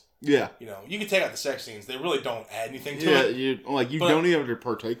it is. Yeah. You can take out the sex scenes; they really don't add anything to it. You don't even have to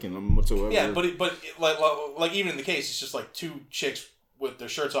partake in them whatsoever. Yeah, but like even in the case, it's just like two chicks with their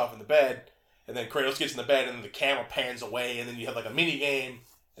shirts off in the bed, and then Kratos gets in the bed, and then the camera pans away, and then you have like a mini game,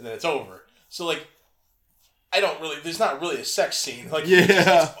 and then it's over. So like, there's not really a sex scene. Like,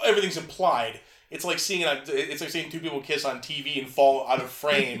 everything's implied. It's like seeing two people kiss on TV and fall out of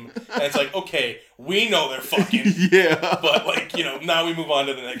frame, and it's like, okay, we know they're fucking, but like, now we move on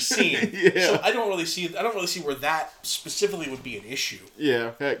to the next scene. So I don't really see where that specifically would be an issue.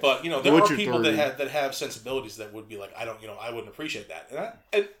 Yeah, heck, but there are people that have sensibilities that would be like, I wouldn't appreciate that,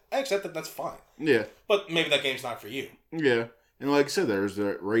 and I accept that. That's fine. Yeah, but maybe that game's not for you. Yeah. And like I said, there's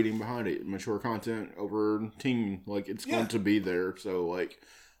the rating behind it. Mature content over teen. Like, it's going to be there. So, like,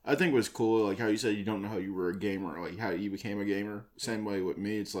 I think it was cool, like, how you said you don't know how you were a gamer, like, how you became a gamer. Same way with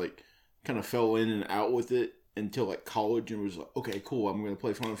me. It's, like, kind of fell in and out with it until, like, college, and was like, okay, cool, I'm going to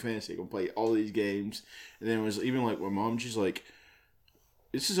play Final Fantasy. I'm going to play all these games. And then it was even, like, my mom, she's like,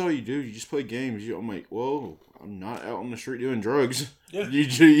 this is all you do. You just play games. I'm like, whoa, I'm not out on the street doing drugs. Yeah.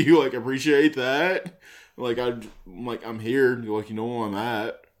 You like, appreciate that? Like, I'm here. Like, you know where I'm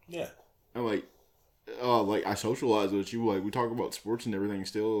at. Yeah. I'm like, I socialize with you. Like, we talk about sports and everything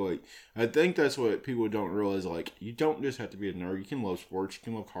still. Like, I think that's what people don't realize. Like, you don't just have to be a nerd. You can love sports. You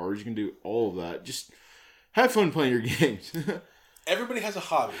can love cars. You can do all of that. Just have fun playing your games. Everybody has a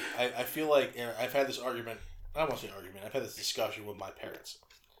hobby. I feel like I've had this argument. I don't want to say argument. I've had this discussion with my parents.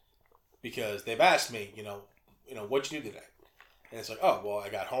 Because they've asked me, what'd you do today? And it's like, oh, well, I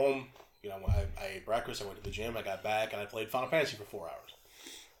got home. I ate breakfast. I went to the gym. I got back, and I played Final Fantasy for 4 hours.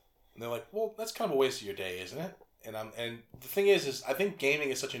 And they're like, well, that's kind of a waste of your day, isn't it? And the thing is I think gaming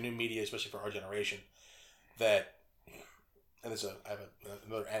is such a new media, especially for our generation, that, and I have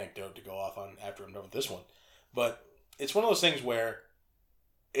another anecdote to go off on after I'm done with this one, but it's one of those things where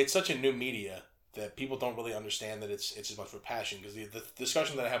it's such a new media that people don't really understand that it's as much for passion. Because the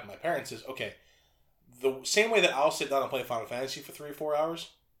discussion that I have with my parents is, okay, the same way that I'll sit down and play Final Fantasy for 3 or 4 hours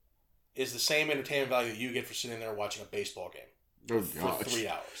is the same entertainment value that you get for sitting there watching a baseball game. For 3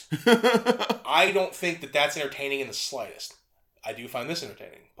 hours. I don't think that that's entertaining in the slightest. I do find this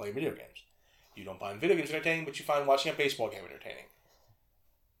entertaining, playing video games. You don't find video games entertaining, but you find watching a baseball game entertaining.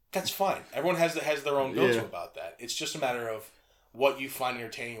 That's fine. Everyone has their own go-to about that. It's just a matter of what you find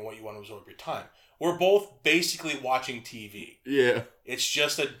entertaining and what you want to absorb your time. We're both basically watching TV. Yeah. It's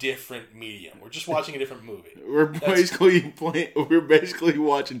just a different medium. We're just watching a different movie. We're basically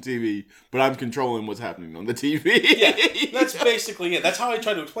watching TV, but I'm controlling what's happening on the TV. Yeah, that's basically it. That's how I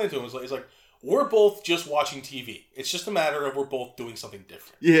try to explain it to him. It's like we're both just watching TV. It's just a matter of we're both doing something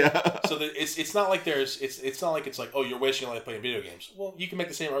different. Yeah. So that it's not like it's not like it's like, oh, you're wasting your life playing video games. Well, you can make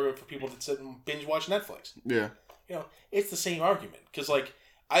the same argument for people that sit and binge watch Netflix. Yeah. It's the same argument because like.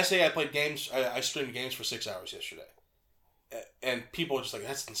 I say I played games, I streamed games for 6 hours yesterday. And people are just like,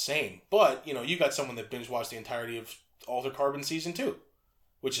 that's insane. But, you got someone that binge watched the entirety of Altered Carbon Season 2,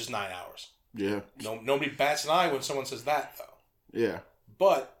 which is 9 hours. Yeah. Nobody bats an eye when someone says that, though. Yeah.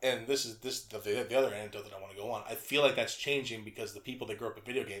 But, and this is the other anecdote that I want to go on, I feel like that's changing because the people that grew up with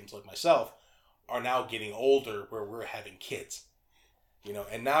video games, like myself, are now getting older where we're having kids. You know,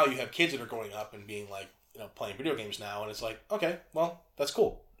 and now you have kids that are growing up and being like, you know, playing video games now, and it's like, okay, well, that's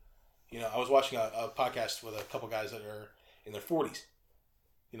cool. You know, I was watching a podcast with a couple guys that are in their 40s,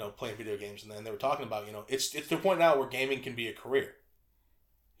 you know, playing video games, and then they were talking about, you know, it's to the point now where gaming can be a career.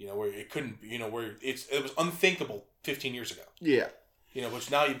 You know, where it couldn't, you know, where it was unthinkable 15 years ago. Yeah. You know,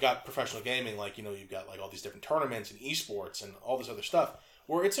 which now you've got professional gaming, like, you know, you've got like all these different tournaments and esports and all this other stuff,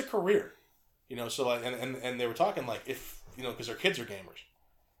 where it's a career. You know, so like, and they were talking like, if, you know, because their kids are gamers.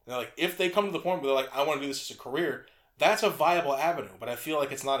 And they're like, if they come to the point where they're like, I want to do this as a career, that's a viable avenue. But I feel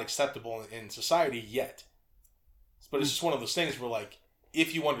like it's not acceptable in society yet. But it's just one of those things where, like,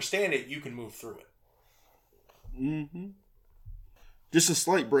 if you understand it, you can move through it. Mm-hmm. Just a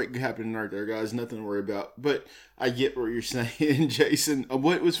slight break happening right there, guys. Nothing to worry about. But I get what you're saying, Jason.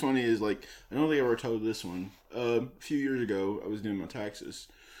 What was funny is, like, I don't think I ever told this one. A few years ago, I was doing my taxes.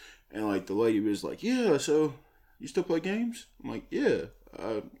 And, like, the lady was like, yeah, so you still play games? I'm like, yeah,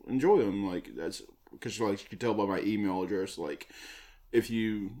 I enjoy them. Like, that's because, like, you can tell by my email address, like, if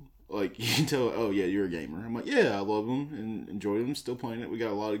you, like, you can tell, oh, yeah, you're a gamer. I'm like, yeah, I love them and enjoy them, still playing it. We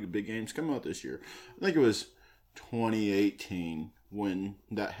got a lot of big games coming out this year. I think it was 2018 when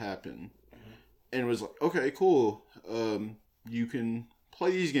that happened. Mm-hmm. And it was like, okay, cool. You can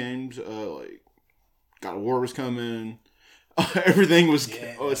play these games. Like, God of War was coming. Everything was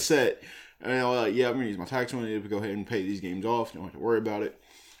set. And I was like, yeah, I'm going to use my tax money to go ahead and pay these games off. Don't have to worry about it.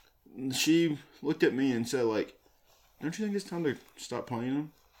 And she looked at me and said, like, don't you think it's time to stop playing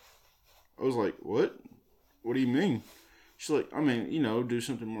them? I was like, what? What do you mean? She's like, I mean, you know, do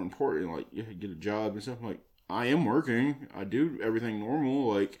something more important. Like, you get a job and stuff. I'm like, I am working. I do everything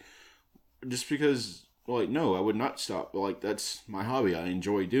normal. Like, just because, like, no, I would not stop. Like, that's my hobby. I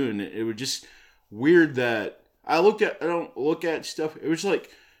enjoy doing it. It was just weird that I don't look at stuff. It was like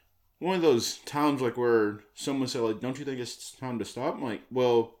one of those times like where someone said, like, don't you think it's time to stop? I'm like,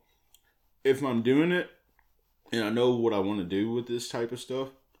 well, if I'm doing it and I know what I want to do with this type of stuff,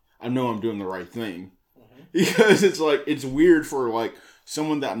 I know I'm doing the right thing. Mm-hmm. Because it's like, it's weird for like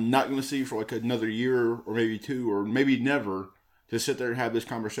someone that I'm not going to see for like another year or maybe two or maybe never to sit there and have this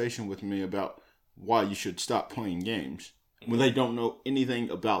conversation with me about why you should stop playing games when they don't know anything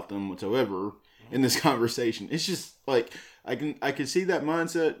about them whatsoever. In this conversation, it's just like I can see that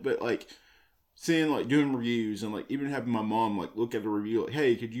mindset, but like seeing like doing reviews and like even having my mom like look at the review, like,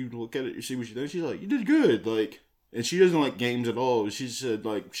 hey, could you look at it and see what you think? She's like, you did good, like, and she doesn't like games at all. She said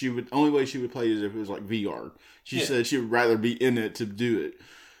like only way she would play is if it was like VR. She said she would rather be in it to do it,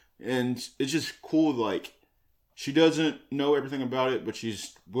 and it's just cool. Like she doesn't know everything about it, but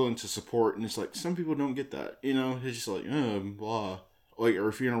she's willing to support, and it's like some people don't get that, you know. It's just like blah. Like, or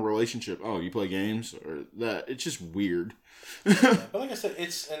if you're in a relationship, oh, you play games or that. It's just weird. Yeah, but like I said,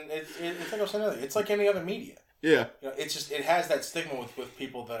 it's like I was saying earlier. It's like any other media. Yeah. You know, it's just it has that stigma with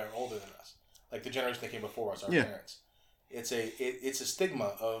people that are older than us, like the generation that came before us, our parents. It's a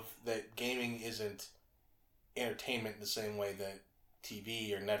stigma of that gaming isn't entertainment in the same way that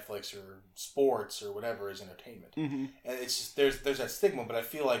TV or Netflix or sports or whatever is entertainment. Mm-hmm. And it's just, there's that stigma, but I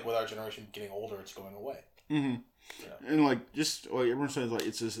feel like with our generation getting older, it's going away. Mm-hmm. Yeah. And like just like everyone says, like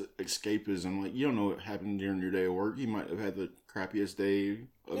it's just escapism. Like you don't know what happened during your day of work. You might have had the crappiest day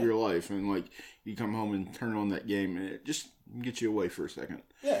of your life, and like you come home and turn on that game, and it just gets you away for a second.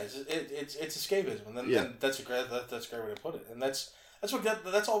 Yeah, it's escapism, and then that's a great way to put it. And that's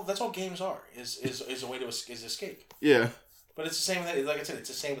all games are is a way to escape. Yeah, but it's the same with, like I said, it's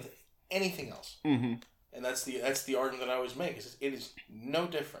the same with anything else. Mm-hmm. And that's the argument that I always make. It is no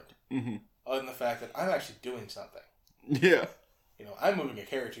different. Mm-hmm. Other than the fact that I'm actually doing something. Yeah. You know, I'm moving a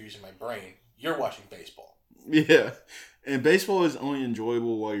character using my brain. You're watching baseball. Yeah. And baseball is only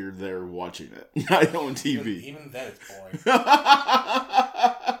enjoyable while you're there watching it, not on TV. Even then, it's boring.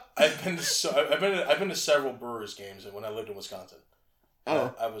 I've been to several Brewers games when I lived in Wisconsin.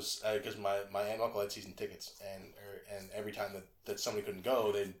 Oh. I was because my aunt and uncle had season tickets, and every time that somebody couldn't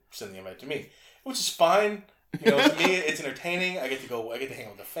go, they'd send the invite to me, which is fine. You know, to me, it's entertaining. I get to hang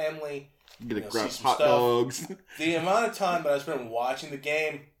out with the family. You get to grab hot dogs. The amount of time that I spent watching the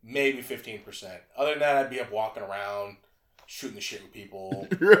game, maybe 15%. Other than that, I'd be up walking around, shooting the shit with people.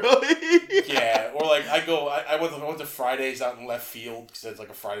 Really? Yeah. Or like I went to Fridays out in left field because it's like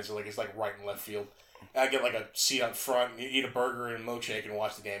a Fridays, so like it's like right in left field. I get like a seat up front, and eat a burger and a milkshake, and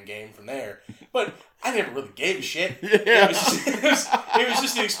watch the damn game from there. But I never really gave a shit. Yeah. It was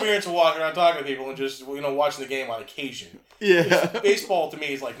just the experience of walking around talking to people and just watching the game on occasion. Yeah. Baseball to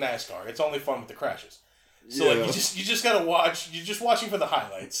me is like NASCAR. It's only fun with the crashes. So like you just gotta watch. You're just watching for the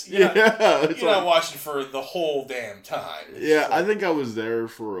highlights. You're not watching for the whole damn time. I think I was there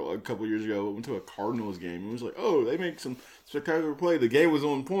for a couple years ago. I went to a Cardinals game. It was like, oh, they make some spectacular play. The game was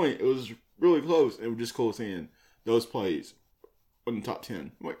on point. It was really close. It was just cool seeing those plays in the top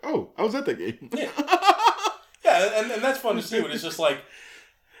 10. I'm like, oh, I was at that game. And that's fun to see. But it's just like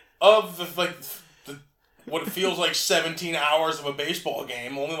of the what it feels like 17 hours of a baseball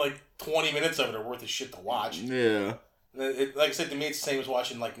game. Only like 20 minutes of it are worth of shit to watch. Yeah. Like I said, to me, it's the same as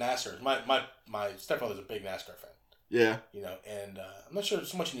watching like NASCAR. My stepfather's a big NASCAR fan. Yeah. And I'm not sure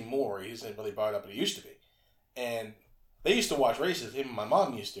so much anymore. He hasn't really brought it up, but he used to be. And they used to watch races. Him and my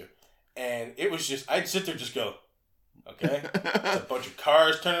mom used to. And it was just, I'd sit there and just go, okay, it's a bunch of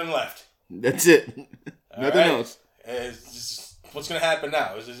cars turning left. That's it. Nothing else. What's going to happen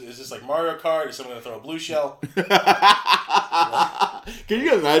now? Is this like Mario Kart? Is someone going to throw a blue shell? Can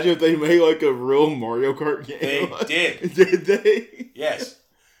you imagine if they made like a real Mario Kart game? They did. Did they? Yes.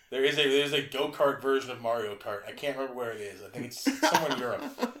 There's a go-kart version of Mario Kart. I can't remember where it is. I think it's somewhere in Europe.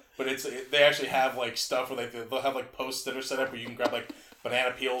 But they actually have like stuff where they'll have like posts that are set up where you can grab like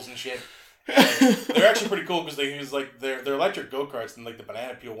banana peels and shit. And they're actually pretty cool because they use like they're electric go-karts, and like the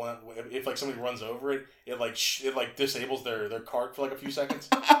banana peel one, if like somebody runs over it, it like disables their cart for like a few seconds,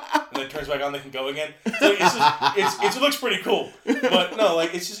 and then it turns back on. They can go again. So it looks pretty cool, but no,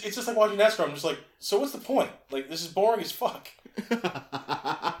 like it's just like watching NASCAR. I'm just like, so what's the point? Like this is boring as fuck.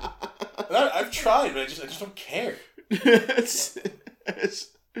 I've tried, but I just don't care.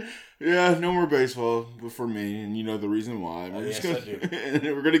 Yeah, no more baseball for me, and you know the reason why. I do. And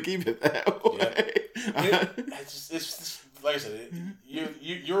we're gonna keep it that way. It's like I said,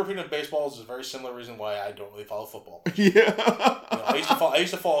 your opinion of baseball is a very similar reason why I don't really follow football. Yeah, I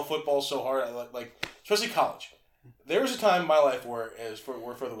used to follow football so hard, like especially college. There was a time in my life where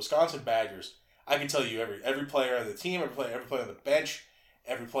for the Wisconsin Badgers, I can tell you every player on the team, every player on the bench,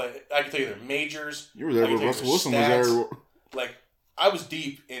 I can tell you their majors. You were there when Russell Wilson was there. Like. I was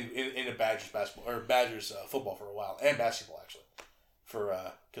deep into Badgers basketball or Badgers football for a while, and basketball actually,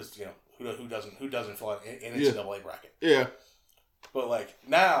 because who doesn't fall in NCAA bracket. Yeah. But like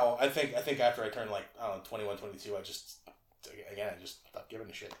now, I think after I turned like 21, 22, I just stopped giving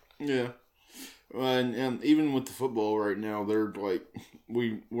a shit. Yeah. And even with the football right now, they're like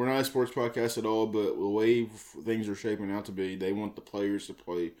we're not a sports podcast at all, but the way things are shaping out to be, they want the players to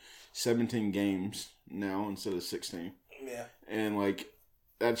play 17 games now instead of 16. Yeah. And, like,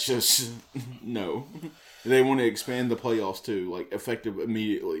 that's just, no. They want to expand the playoffs, too, like, effective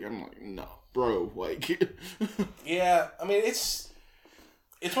immediately. I'm like, no, bro, like. Yeah, I mean, it's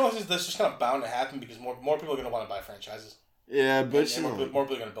one of those things that's just kind of bound to happen because more people are going to want to buy franchises. Yeah, but and more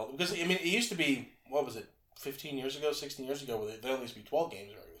people are going to build. Because, I mean, it used to be, what was it, 15 years ago, 16 years ago, where there only used to be 12 games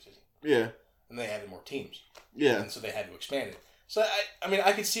in the regular season. Yeah. And they added more teams. Yeah. And so they had to expand it. So, I mean,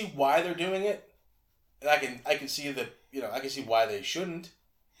 I can see why they're doing it. And I can see that, I can see why they shouldn't.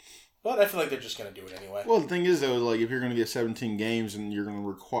 But I feel like they're just going to do it anyway. Well, the thing is, though, like, if you're going to get 17 games and you're going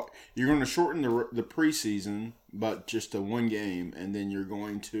to shorten the preseason, but just to one game, and then you're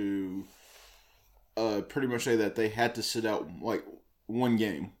going to pretty much say that they had to sit out, like, one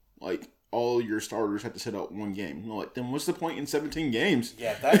game. Like, all your starters had to sit out one game. Like, then what's the point in 17 games?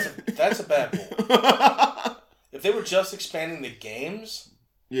 Yeah, that's a bad rule. If they were just expanding the games,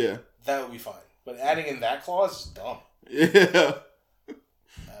 yeah, that would be fine. But adding in that clause is dumb. Yeah.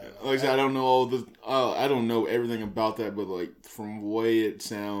 Like I said, I don't know I don't know everything about that, but like from the way it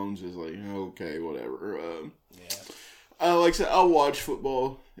sounds, is like okay, whatever. Yeah. Like I said, I'll watch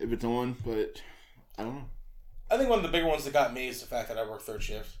football if it's on, but I don't know. I think one of the bigger ones that got me is the fact that I work third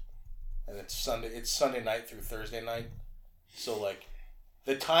shift, and it's Sunday night through Thursday night, so like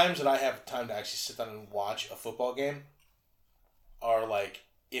the times that I have time to actually sit down and watch a football game are like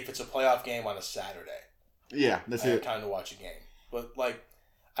if it's a playoff game on a Saturday. Yeah, that's it. I have time to watch a game, but like.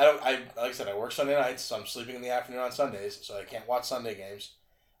 Like I said, I work Sunday nights, so I'm sleeping in the afternoon on Sundays, so I can't watch Sunday games.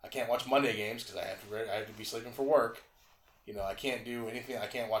 I can't watch Monday games because I have to be sleeping for work. I can't do anything. I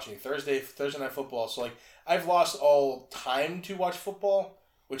can't watch any Thursday night football. So like I've lost all time to watch football,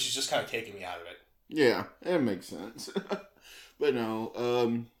 which is just kind of taking me out of it. Yeah, it makes sense. But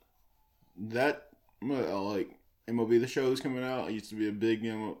no, that like MLB The Show is coming out. I used to be a big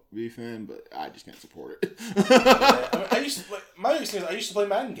MLB fan, but I just can't support it. I used to play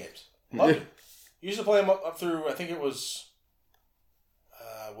Madden games. Loved it. Used to play them up through, I think it was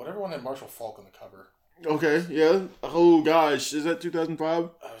whatever one had Marshall Faulk on the cover. Okay, yeah. Oh gosh, is that 2005?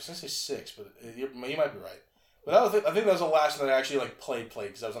 I was gonna say 6, but you might be right. But I think that was the last one that I actually like played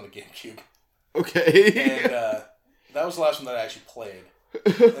because I was on the GameCube. Okay. And that was the last one that I actually played.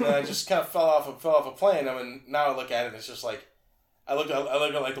 And then I just kind of fell off of playing them, and now I look at it, and it's just like, I look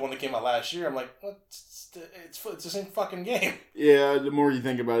at like the one that came out last year. I'm like, what? It's the same fucking game. Yeah, the more you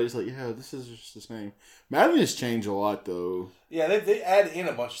think about it, it's like, yeah, this is just the same. Madden has changed a lot, though. Yeah, they add in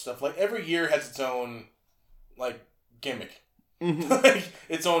a bunch of stuff. Like, every year has its own, like, gimmick. Like,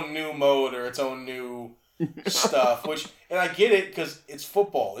 its own new mode or its own new stuff. And I get it, because it's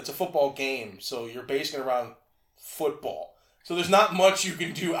football. It's a football game, so you're basing it around football. So there's not much you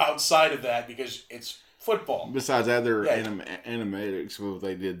can do outside of that, because it's football. Besides that, they're animatics, what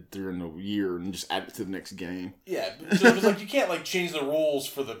they did during the year, and just add it to the next game. Yeah, so it's like you can't like change the rules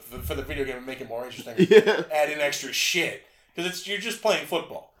for the video game and make it more interesting. Yeah. Add in extra shit, because you're just playing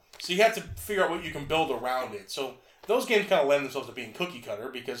football. So you have to figure out what you can build around it. So those games kind of lend themselves to being cookie cutter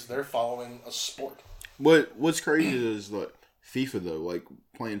because they're following a sport. What's crazy is like FIFA though, like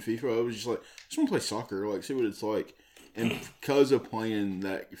playing FIFA, I was just like, I just want to play soccer, like see what it's like. And because of playing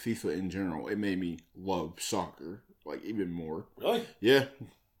that FIFA in general, it made me love soccer, like, even more. Really? Yeah.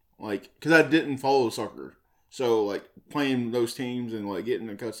 Like, because I didn't follow soccer. So, like, playing those teams and, like, getting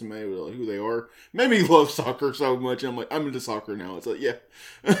accustomed to like, who they are made me love soccer so much. And I'm like, I'm into soccer now. It's like, yeah.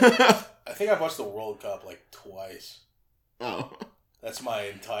 I think I've watched the World Cup, like, twice. Oh. That's my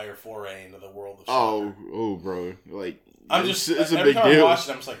entire foray into the world of soccer. Oh, bro. Like, it's a big time deal. I watch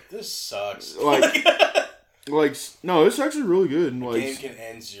it, I'm just like, this sucks. Like, no, it's actually really good. The like, game can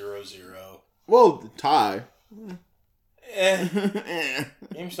end 0-0. Well, tie.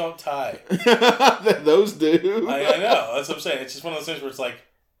 Games don't tie. Those do. I know. That's what I'm saying. It's just one of those things where it's like,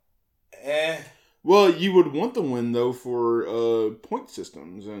 Well, you would want the win, though, for point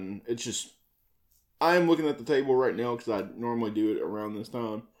systems. And it's just... I am looking at the table right now because I normally do it around this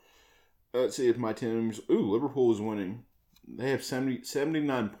time. Let's see if my teams... Ooh, Liverpool is winning. They have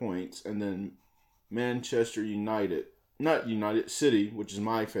 79 points. And then Manchester United... Not United, City, which is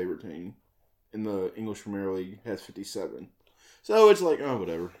my favorite team in the English Premier League, has 57. So it's like, oh,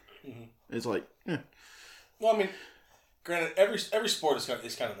 whatever. Mm-hmm. It's like, eh. Well, I mean, granted, every sport is kind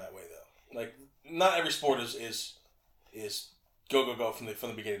of that way, though. Like, not every sport is go from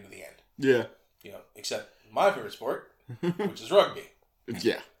the beginning to the end. Yeah. You know, except my favorite sport, which is rugby.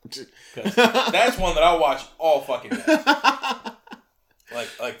 Yeah. Because that's one that I'll watch all fucking day.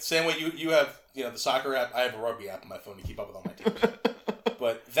 Like same way you have, you know, the soccer app, I have a rugby app on my phone to keep up with all my teams.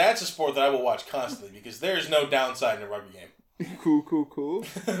 But that's a sport that I will watch constantly because there's no downside in a rugby game. Cool.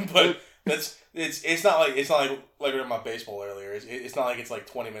 But it's not like we were about baseball earlier. It's not like it's like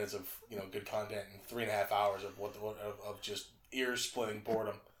 20 minutes of, you know, good content and 3.5 hours of just ear splitting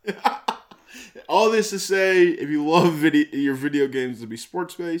boredom. All this to say, if you love your video games to be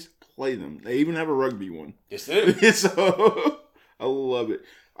sports based, play them. They even have a rugby one. Yes, they do. So I love it.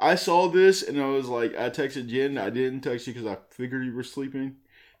 I saw this and I was like, I texted Jen. I didn't text you because I figured you were sleeping.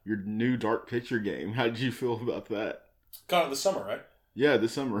 Your new Dark Picture game. How did you feel about that? Kind of this summer, right? Yeah,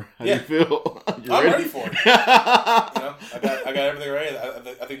 this summer. How do you feel? I'm ready for it. You know, I got everything ready.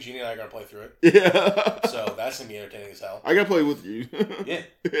 I think Jeannie and I are gonna play through it. Yeah. So that's gonna be entertaining as hell. I gotta play with you. Yeah.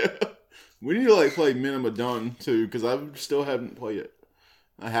 We need to like play Minima Dawn too because I still haven't played it.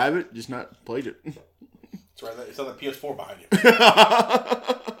 I have it, just not played it. It's right there. It's on the PS4 behind you.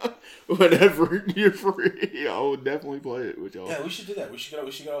 Whenever you're free, I will definitely play it with y'all. Yeah, we should do that. We should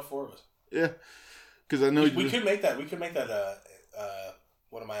go all four of us. Yeah, because I know we could make that. We could make that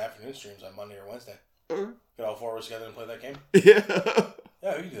one of my afternoon streams on Monday or Wednesday. Get all four of us together and play that game. Yeah.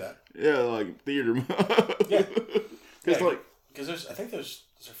 Yeah, we can do that. Yeah, like theater. Yeah. Because I think there's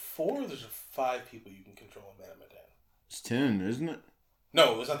 4 or there's 5 people you can control in Man of Medan. It's 10, isn't it?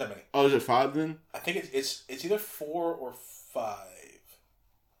 No, there's not that many. Oh, is it 5 then? I think it's either 4 or 5.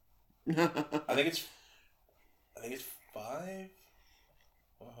 I think it's 5.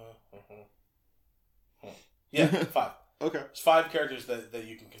 Yeah, 5. Okay. It's 5 characters that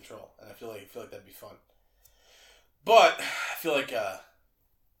you can control, and I feel like that'd be fun. But I feel like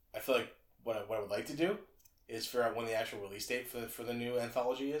what I would like to do is figure out when the actual release date for the new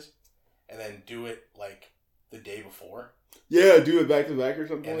anthology is, and then do it like the day before. Yeah, do it back to back or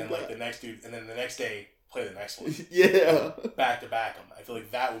something. And then like the next day play the next one. Yeah. Back to back them. I feel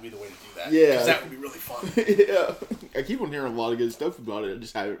like that would be the way to do that. Yeah. Because that would be really fun. Yeah. I keep on hearing a lot of good stuff about it. I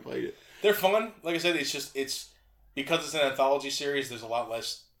just haven't played it. They're fun. Like I said, it's because it's an anthology series. There's a lot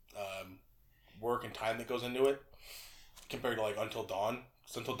less work and time that goes into it compared to like Until Dawn.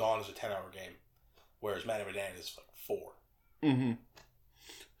 Because Until Dawn is a 10-hour game, whereas Man of Medan is like 4. Mm-hmm.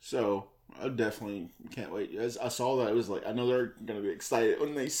 So I definitely can't wait. As I saw that, it was like I know they're gonna be excited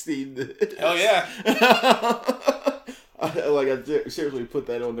when they see the. Hell yeah! Seriously put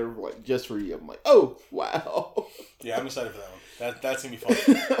that on there like just for you. I'm like, oh wow. Yeah, I'm excited for that one. That's gonna be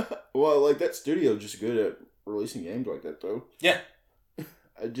fun. Well, like that studio just good at releasing games like that though. Yeah.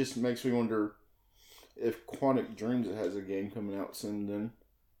 It just makes me wonder if Quantic Dreams has a game coming out soon. Then.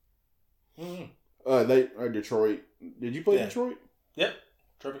 Mm-hmm. They Detroit. Did you play Detroit? Yep.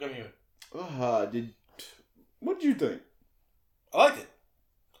 Detroit Become Human. What did you think? I liked it.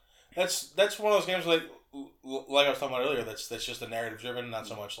 That's one of those games like I was talking about earlier. That's just a narrative driven, not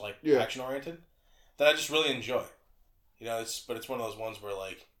so much like action oriented. That I just really enjoy. You know, it's one of those ones where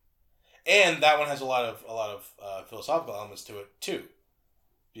like, and that one has a lot of philosophical elements to it too,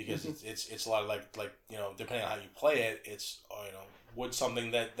 because it's a lot of like you know, depending on how you play it, it's you know,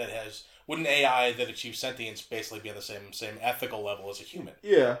 would an AI that achieves sentience basically be on the same ethical level as a human?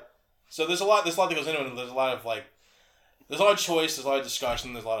 Yeah. So there's a lot that goes into it, and there's a lot of choice, there's a lot of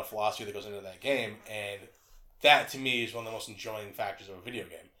discussion, there's a lot of philosophy that goes into that game, and that to me is one of the most enjoying factors of a video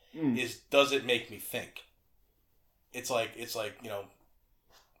game. Is does it make me think? It's like you know,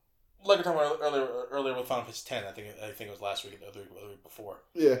 like we were talking about earlier with Final Fantasy X. I think it was last week or the week before.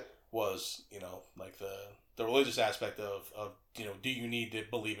 Yeah. Was, you know, like the religious aspect of you know, do you need to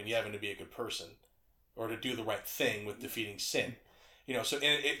believe in Yevon to be a good person, or to do the right thing with defeating sin? You know, so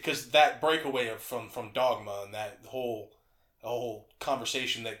because that breakaway from dogma and that whole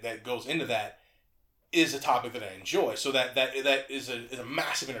conversation that goes into that is a topic that I enjoy. So that is a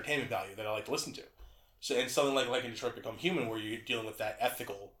massive entertainment value that I like to listen to. So, and something like in Detroit Become Human, where you're dealing with that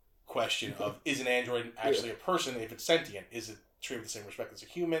ethical question of, is an android actually a person? If it's sentient, is it treated with the same respect as a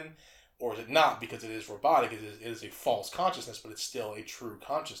human, or is it not because it is robotic? It is a false consciousness, but it's still a true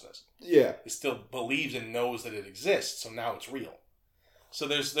consciousness. Yeah, it still believes and knows that it exists. So now it's real. So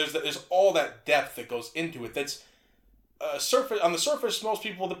there's all that depth that goes into it. That's on the surface, most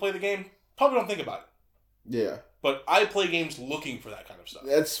people that play the game probably don't think about it. Yeah. But I play games looking for that kind of stuff.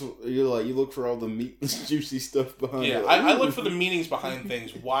 You look for all the meatless, juicy stuff behind it. Yeah, I look for the meanings behind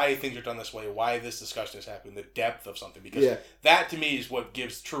things, why things are done this way, why this discussion is happening, the depth of something. Because that, to me, is what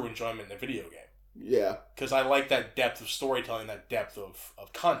gives true enjoyment in a video game. Yeah. Because I like that depth of storytelling, that depth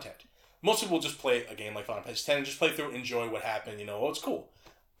of content. Most people just play a game like Final Fantasy X and just play through it, enjoy what happened, you know, oh, it's cool.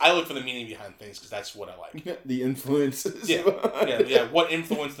 I look for the meaning behind things because that's what I like. The influences. Yeah. What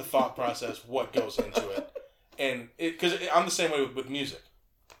influenced the thought process, what goes into it. And because I'm the same way with music,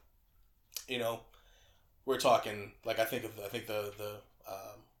 you know, we're talking like I think the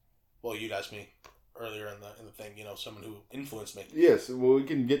well, you'd asked me earlier in the thing, you know, someone who influenced me. Yes, well, we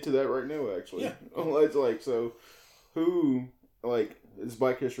can get to that right now. Actually, it's like so, who like it's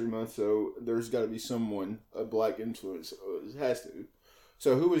Black History Month, so there's got to be someone a black influence. It has to.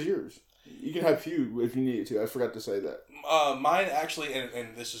 So who was yours? You can have a few if you need to. I forgot to say that. Mine actually,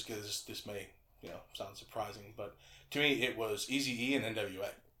 and this is because this may. You know, sounds surprising, but to me, it was Eazy-E and NWA.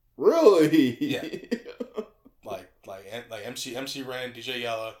 Really? Yeah. like MC Ren, DJ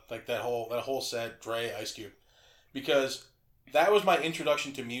Yella, like that whole set, Dre, Ice Cube, because that was my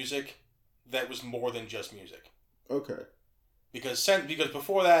introduction to music. That was more than just music. Okay. Because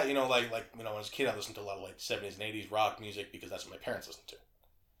before that, you know, like you know, when I was a kid, I listened to a lot of like 70s and 80s rock music because that's what my parents listened to,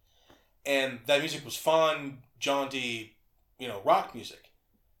 and that music was fun, jaunty, you know, rock music.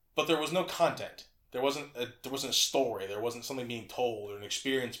 But there was no content. There wasn't a story. There wasn't something being told or an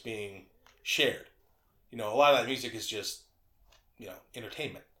experience being shared. You know, a lot of that music is just, you know,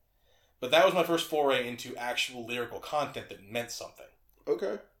 entertainment. But that was my first foray into actual lyrical content that meant something.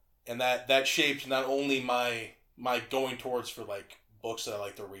 Okay. And that shaped not only my going towards for like books that I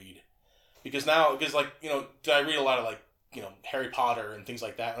like to read, because like, you know, did I read a lot of like, you know, Harry Potter and things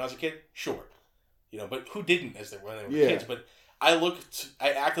like that when I was a kid? Sure. You know, but who didn't when they were kids? But I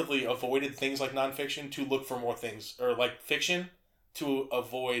actively avoided things like nonfiction to look for more things, or like fiction to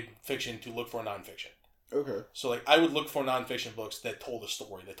avoid fiction to look for nonfiction. Okay. So like I would look for nonfiction books that told a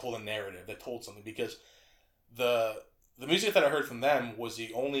story, that told a narrative, that told something, because the music that I heard from them was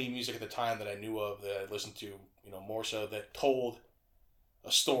the only music at the time that I knew of that I listened to, you know, more so, that told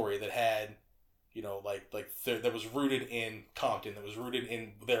a story that had, you know, that was rooted in Compton, that was rooted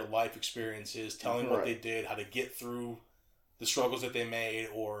in their life experiences, telling what they did, how to get through the struggles that they made,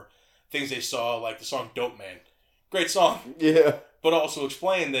 or things they saw, like the song Dope Man. Great song. Yeah. But also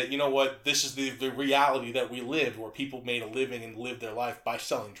explain that, you know what, this is the reality that we lived, where people made a living and lived their life by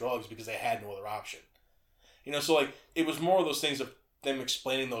selling drugs because they had no other option. You know, so like, it was more of those things of them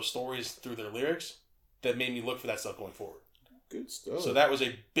explaining those stories through their lyrics that made me look for that stuff going forward. Good stuff. So that was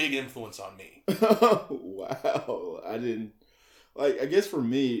a big influence on me. Wow. I didn't, like, I guess for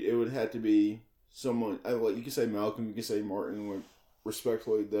me, it would have to be someone, like, you could say Malcolm, you could say Martin,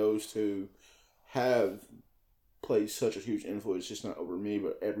 respectfully, those two have plays such a huge influence, just not over me,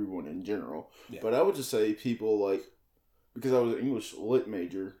 but everyone in general. Yeah. But I would just say people like, because I was an English lit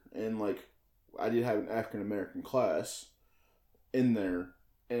major, and like I did have an African American class in there,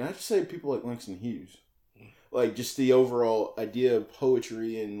 and I'd just say people like Langston Hughes, like just the overall idea of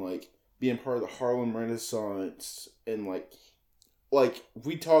poetry and like being part of the Harlem Renaissance, and like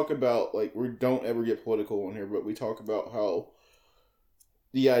we talk about, like, we don't ever get political on here, but we talk about how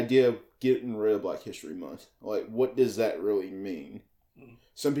the idea of getting rid of Black History Month, like, what does that really mean?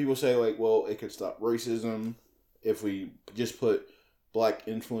 Some people say, like, well, it could stop racism if we just put Black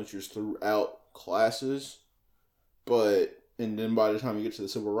influencers throughout classes, and then by the time you get to the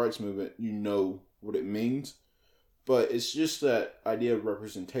Civil Rights Movement, you know what it means. But it's just that idea of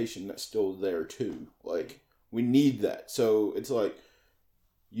representation that's still there, too. Like, we need that. So it's like,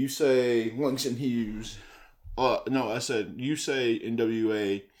 you say Langston Hughes. No, I said you say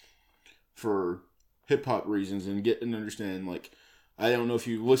NWA for hip hop reasons and get and understand. Like, I don't know if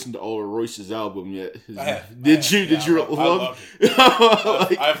you listened to all of Royce's album yet. I have. Did you? Yeah, I love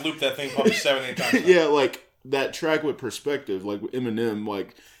it. I've looped that thing probably 7-8 times. Yeah, like that track with Perspective, like with Eminem,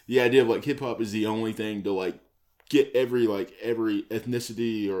 like the idea of like hip hop is the only thing to like get every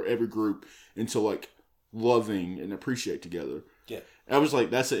ethnicity or every group into like loving and appreciate together. Yeah. I was like,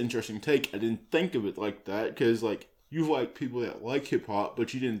 that's an interesting take. I didn't think of it like that, because like you like people that like hip hop,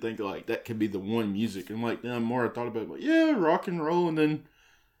 but you didn't think like that could be the one music. And like then more I thought about it, like, yeah, rock and roll, and then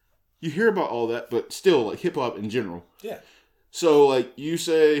you hear about all that, but still like hip hop in general. Yeah. So like you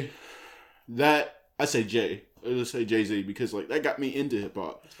say that, I say Jay. I just say Jay-Z, because like that got me into hip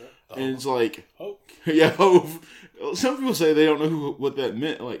hop. And it's like, yeah, Hove. Some people say they don't know what that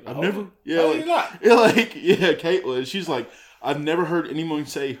meant. Like, I've never, Caitlin, she's like, I've never heard anyone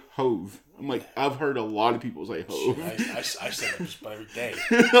say Hove. I'm like, I've heard a lot of people say Hove. I say that just about every day.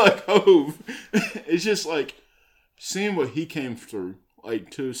 Like, Hove. It's just like seeing what he came through, like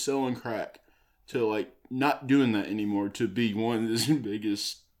to selling crack, to like not doing that anymore, to be one of the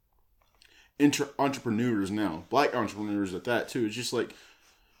biggest entrepreneurs now, Black entrepreneurs at that too. It's just like,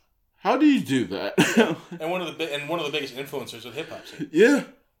 how do you do that? and one of the biggest influencers of hip hop scene. Yeah,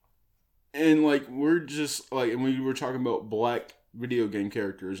 and like we're just like, and we were talking about Black video game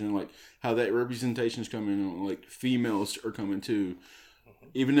characters and like how that representation is coming. Like females are coming too.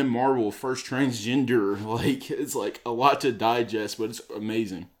 Even in Marvel, first transgender. Like it's like a lot to digest, but it's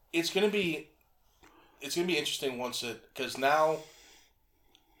amazing. It's gonna be interesting once because now.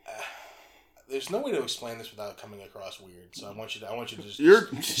 There's no way to explain this without coming across weird. So I want you to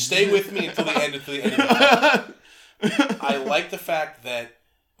just stay with me until the end of the I like the fact that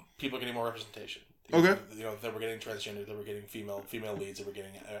people are getting more representation. Okay. You know, that we're getting transgender, that we're getting female leads, that we're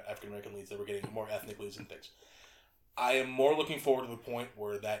getting African American leads, that we're getting more ethnic leads and things. I am more looking forward to the point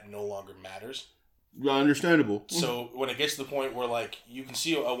where that no longer matters. Understandable. So when it gets to the point where like you can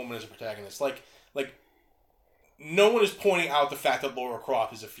see a woman as a protagonist, like no one is pointing out the fact that Lara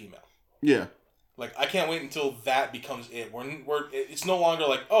Croft is a female. Yeah. Like, I can't wait until that becomes it. It's no longer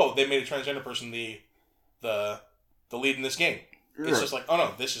like, oh, they made a transgender person the lead in this game. Right. It's just like, oh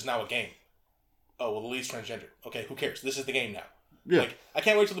no, this is now a game. Oh well, the lead's transgender. Okay, who cares? This is the game now. Yeah. Like, I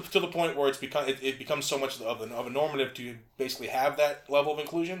can't wait till the point where it becomes so much of a normative to basically have that level of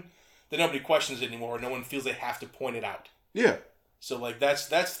inclusion that nobody questions it anymore. No one feels they have to point it out. Yeah. So like that's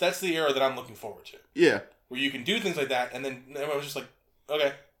the era that I'm looking forward to. Yeah. Where you can do things like that, and then everyone's just like,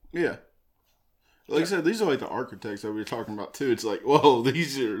 okay. Yeah. Like I said, these are like the architects that we were talking about too. It's like, whoa,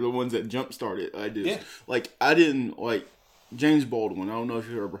 these are the ones that jump started ideas. Yeah. Like, I didn't like James Baldwin. I don't know if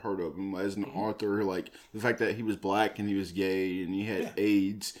you've ever heard of him as an author. Like the fact that he was black and he was gay and he had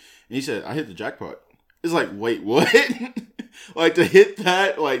AIDS, and he said, "I hit the jackpot." It's like, wait, what? Like to hit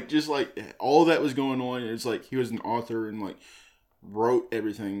that, like just like all that was going on. It's like he was an author and like wrote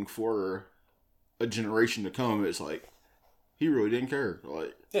everything for a generation to come. It's like he really didn't care.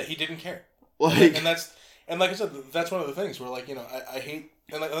 Like, yeah, he didn't care. Like, and like I said, that's one of the things where like, you know, I hate,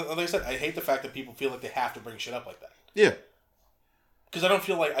 and like I said, I hate the fact that people feel like they have to bring shit up like that. Yeah. Because I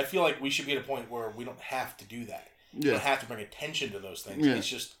feel like we should be at a point where we don't have to do that. Yeah. We don't have to bring attention to those things. Yeah. It's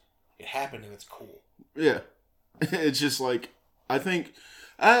just, it happened and it's cool. Yeah. It's just like, I think,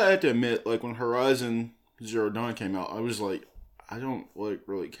 I have to admit, like when Horizon Zero Dawn came out, I was like, I don't like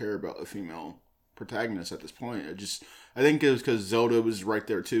really care about a female protagonist at this point. I think it was because Zelda was right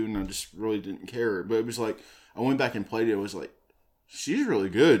there too, and I just really didn't care. But it was like, I went back and played it. It was like, she's really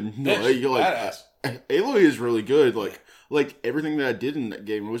good. Yeah, badass. Aloy is really good. Like everything that I did in that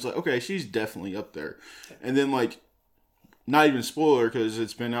game, it was like, okay, she's definitely up there. And then like, not even spoiler because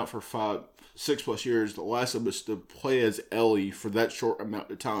it's been out for 6+ years, The Last of Us, to play as Ellie for that short amount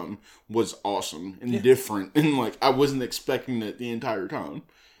of time was awesome and different. And, like, I wasn't expecting it the entire time.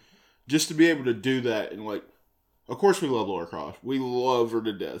 Just to be able to do that and, like, of course we love Lara Croft. We love her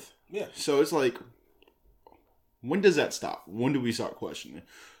to death. Yeah. So it's like, when does that stop? When do we start questioning?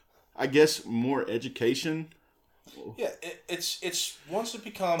 I guess more education. Yeah, it's once it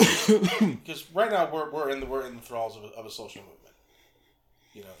becomes, because right now we're in the thralls of a social movement.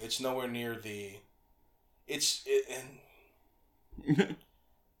 You know, it's nowhere near the, it's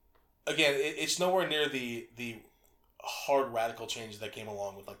nowhere near the hard radical change that came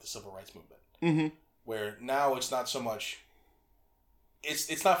along with, like, the civil rights movement. Mm-hmm. Where now it's not so much.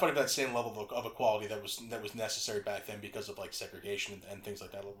 It's not fighting that same level of equality that was necessary back then because of, like, segregation and things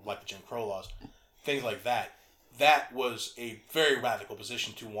like that, like the Jim Crow laws, things like that. That was a very radical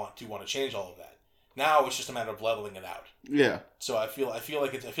position to want to change all of that. Now it's just a matter of leveling it out. Yeah. So I feel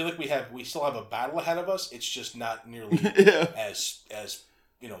like we still have a battle ahead of us. It's just not nearly as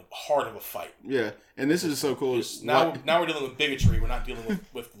hard of a fight. Yeah, and this is so cool. Now we're dealing with bigotry. We're not dealing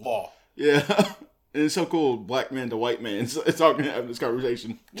with law. Yeah. And it's so cool, black man to white man, talking, having this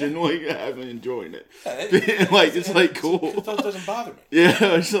conversation, genuinely enjoying it. Yeah, it's cool. It doesn't bother me. Yeah,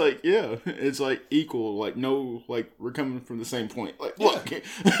 it's like, it's like equal, like, no, like, we're coming from the same point. Like, look. and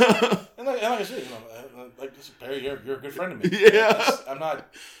like I said, like, Barry, you're a good friend to me. Yeah. I'm not,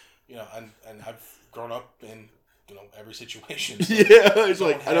 and I've grown up in, every situation. So it's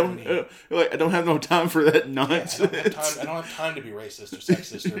like, I don't have no time for that nonsense. I don't have time to be racist or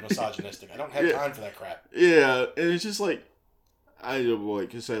sexist or misogynistic. I don't have time for that crap. Yeah, and it's just like, I like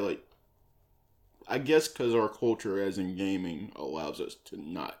to say, like, I guess because our culture, as in gaming, allows us to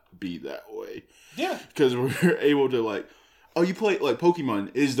not be that way. Yeah. Because we're able to, like, oh, you play, like,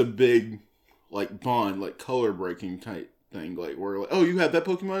 Pokemon is the big, like, bond, like, color breaking type thing. Like, we're like, oh, you have that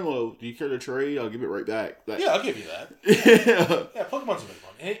Pokemon? Well, do you care to trade? I'll give it right back. I'll give you that. Yeah. Pokemon's a big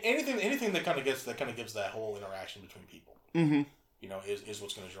one. Anything that kind of gives that whole interaction between people. Mm-hmm. Is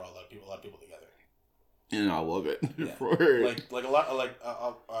what's going to draw a lot of people together. And I love it. Yeah. like a lot,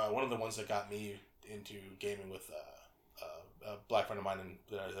 one of the ones that got me into gaming with a black friend of mine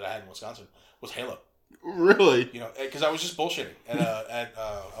that I had in Wisconsin was Halo. Really? Because I was just bullshitting I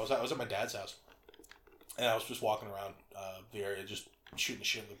was at my dad's house, and I was just walking around the area just shooting the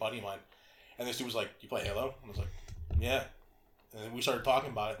shit with a buddy of mine, and this dude was like, "You play Halo?" And I was like, "Yeah." And then we started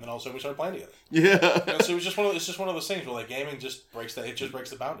talking about it, and then all of a sudden we started playing together. Yeah. So it's just one of those things where, like, gaming just breaks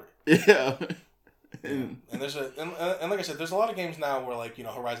the boundary. Yeah. And there's and like I said, there's a lot of games now where, like,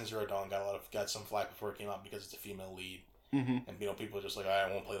 Horizon Zero Dawn got some flack before it came out because it's a female lead, and people are just like,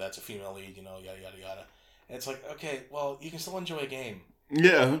 I won't play that. It's a female lead, yada yada yada. And it's like, okay, well, you can still enjoy a game.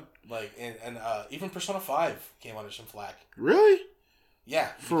 Yeah. Like, and even Persona 5 came under some flack. Really? Yeah.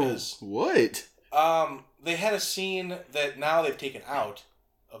 Because, for what? They had a scene that now they've taken out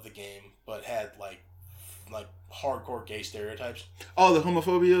of the game, but had like hardcore gay stereotypes. Oh, the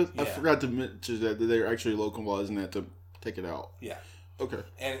homophobia? Yeah. I forgot to mention that they're actually localizing that to take it out. Yeah. Okay.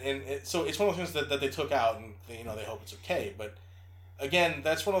 So it's one of those things that they took out, and they hope it's okay. But again,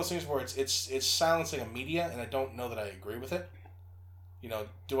 that's one of those things where it's silencing a media, and I don't know that I agree with it.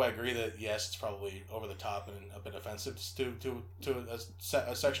 Do I agree that yes, it's probably over the top and a bit offensive to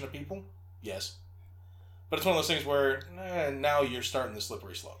a section of people? Yes. But it's one of those things where now you're starting the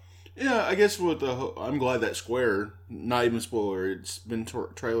slippery slope. Yeah, I guess I'm glad that Square, not even spoiler, it's been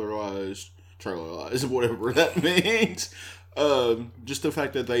trailerized, whatever that means. Just the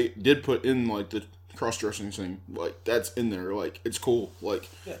fact that they did put in, like, the cross-dressing thing, like, that's in there, like, it's cool. Like,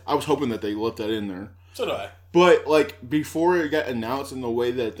 yeah. I was hoping that they left that in there. So do I. But, like, before it got announced and the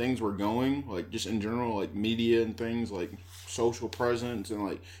way that things were going, like, just in general, like, media and things, like, social presence and,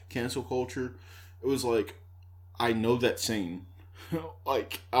 like, cancel culture, it was like, I know that scene.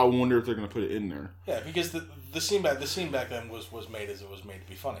 Like, I wonder if they're going to put it in there. Yeah, because the scene back then was made as it was made to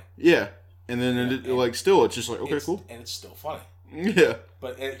be funny. Yeah. And then, still, it's just like, okay, cool. And it's still funny. Yeah.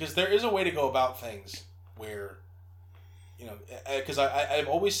 But, because there is a way to go about things where, because I've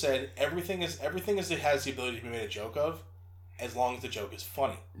always said everything is it has the ability to be made a joke of, as long as the joke is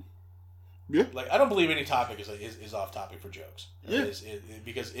funny. Yeah. Like, I don't believe any topic is off topic for jokes. Yeah.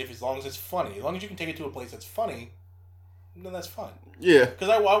 Because as long as it's funny, as long as you can take it to a place that's funny, then that's fun. Yeah. Because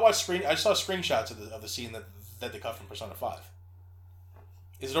I saw screenshots of the scene that they cut from Persona 5.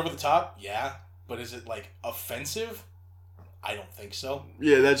 Is it over the top? Yeah. But is it, like, offensive? I don't think so.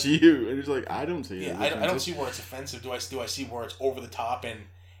 Yeah, that's you. And it's like, I don't see it. Yeah, I don't see where it's offensive. Do I see where it's over the top and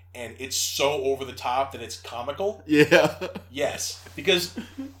it's so over the top that it's comical? Yeah. Yes. Because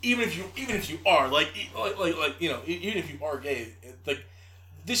even if you are even if you are gay, like,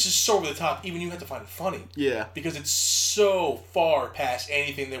 this is so over the top. Even you have to find it funny. Yeah. Because it's so far past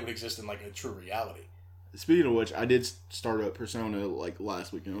anything that would exist in like a true reality. Speaking of which, I did start up Persona like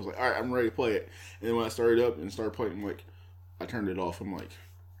last week, and I was like, all right, I'm ready to play it. And then when I started up and started playing, I'm like, I turned it off. I'm like,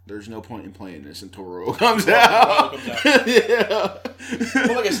 there's no point in playing this until Royal comes out. Yeah.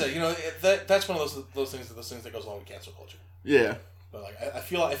 Well, like I said, that's one of those things that goes along with cancel culture. Yeah. But like I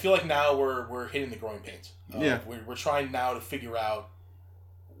feel like now we're hitting the growing pains. Yeah. We're trying now to figure out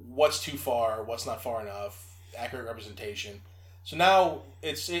what's too far, what's not far enough, accurate representation. So now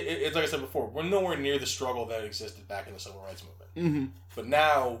it's like I said before, we're nowhere near the struggle that existed back in the civil rights movement. Mm-hmm. But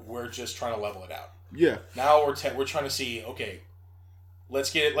now we're just trying to level it out. Yeah. Now we're trying to see, okay,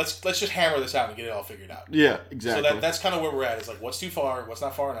 let's just hammer this out and get it all figured out. Yeah, exactly. So that's kind of where we're at. It's like what's too far, what's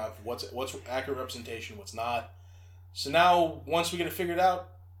not far enough, what's accurate representation, what's not. So now once we get it figured out,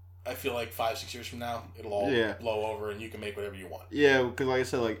 I feel like 5-6 years from now, it'll all blow over and you can make whatever you want. Yeah, because like I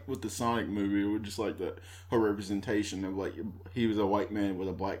said, like with the Sonic movie, it was just like the whole representation of like he was a white man with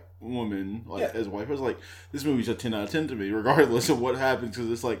a black woman as a wife. I was like, this movie's a 10 out of 10 to me, regardless of what happens,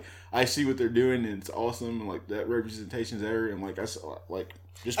 because it's like I see what they're doing and it's awesome, and like that representation's there, and like I saw, like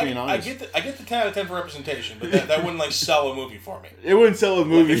just being honest, I get the 10 out of 10 for representation, but that wouldn't like sell a movie for me. It wouldn't sell a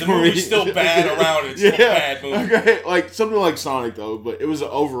movie for me. The movie's still bad around it. It's still a bad movie. Okay, like something like Sonic though, but it was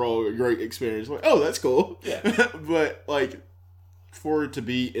overall a great experience. Like, oh, that's cool. Yeah. But like for it to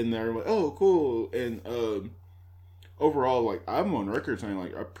be in there, like, oh, cool, and overall, like I'm on record saying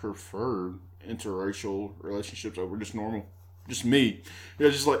like I prefer interracial relationships over just normal. Just me, I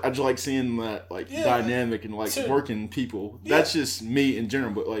just like seeing that like dynamic and like working people. Yeah. That's just me in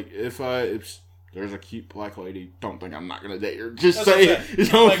general. But like if there's a cute black lady, don't think I'm not gonna date her. Just say it.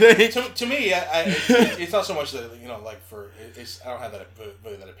 You know what I'm saying? To me, it's not so much that like I don't have that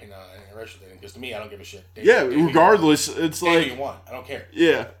opinion on interracial dating, because to me, I don't give a shit. Regardless, it's like you want. I don't care.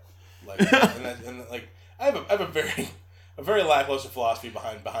 Yeah. Like and like I have a very lackluster philosophy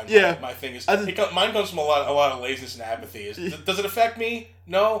behind my thing is mine comes from a lot of laziness and apathy. Does it affect me?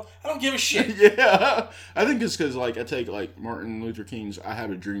 No, I don't give a shit. Yeah, I think it's because like I take like Martin Luther King's "I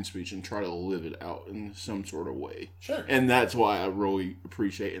Have a Dream" speech and try to live it out in some sort of way. Sure, and that's why I really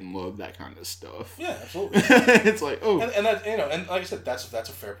appreciate and love that kind of stuff. Yeah, absolutely. It's like and that and like I said, that's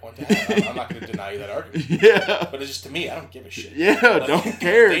a fair point to have. I'm not going to deny you that argument. Yeah, but it's just to me, I don't give a shit. Yeah, like, don't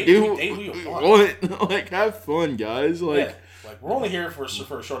care, dude. Date who you want. Like have fun, guys. Like. Yeah. Like we're only here for a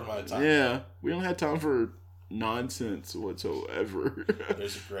short amount of time. Yeah, we don't have time for nonsense whatsoever.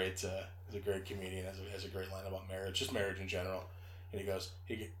 There's a great comedian has a great line about marriage, just marriage in general, and he goes,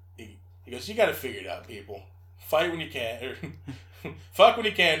 you got to figure it out, people. Fight when you can, fuck when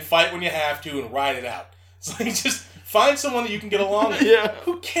you can, fight when you have to, and ride it out. It's like just find someone that you can get along with. Yeah,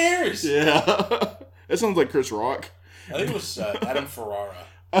 who cares? Yeah, that sounds like Chris Rock. I think it was Adam Ferrara.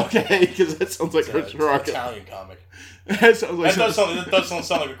 Okay, because that sounds like Chris Rock. Italian comic. That sounds like that does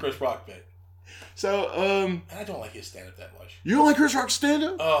sound like a Chris Rock bit. So, and I don't like his stand-up that much. You don't like Chris Rock's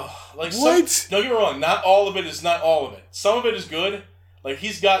stand-up? Like what? Don't get me wrong. Not all of it is not all of it. Some of it is good. Like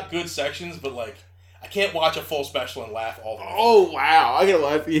he's got good sections, but like I can't watch a full special and laugh all the way. Oh wow! I gotta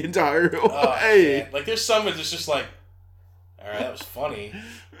laugh the entire way. Man. Like there's some of it's just like, all right, that was funny.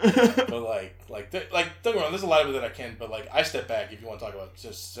 But don't get me wrong, there's a lot of it that I can, but like I step back if you want to talk about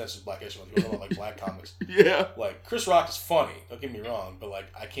just sensitive black issues, you want to talk about like black comics. Yeah. Like Chris Rock is funny, don't get me wrong, but like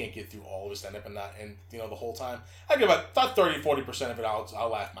I can't get through all of his stand up and the whole time. I get about 30-40% of it I'll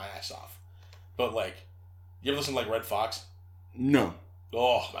laugh my ass off. But like you ever listen to like Red Fox? No.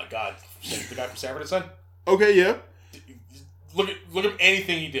 Oh my god. The guy from Sanford and Son? Okay, yeah. Look at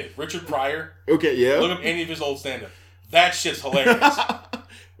anything he did. Richard Pryor. Okay, yeah. Look up any of his old stand up. That shit's hilarious.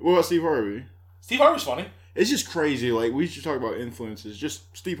 What about Steve Harvey? Steve Harvey's funny. It's just crazy. Like, we should talk about influences.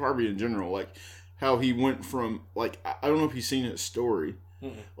 Just Steve Harvey in general. Like, how he went from, like, I don't know if you've seen his story.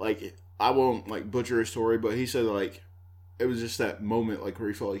 Mm-hmm. Like, I won't, like, butcher his story, but he said, like, it was just that moment, like, where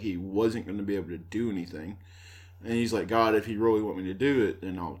he felt like he wasn't going to be able to do anything. And he's like, God, if you really want me to do it,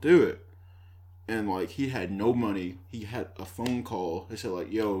 then I'll do it. And, like, he had no money. He had a phone call. They said,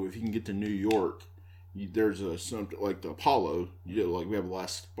 like, yo, if you can get to New York, there's something like the Apollo, like we have a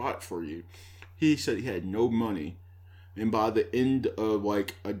last spot for you. He said he had no money, and by the end of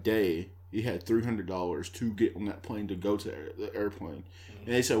like a day, he had $300 to get on that plane to go to the airplane. Mm-hmm.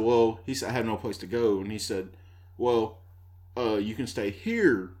 And they said, well, he said I have no place to go, and he said, well, you can stay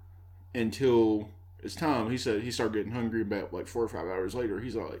here until it's time. He said he started getting hungry about like 4 or 5 hours later.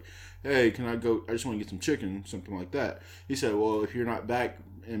 He's like, hey, can I go? I just want to get some chicken, something like that. He said, well, if you're not back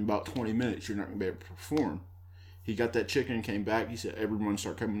in about 20 minutes, you're not going to be able to perform. He got that chicken and came back. He said everyone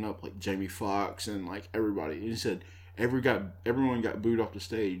started coming up, like Jamie Foxx and like everybody. And he said everyone got booed off the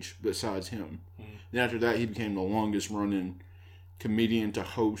stage besides him. Mm-hmm. Then after that, he became the longest running comedian to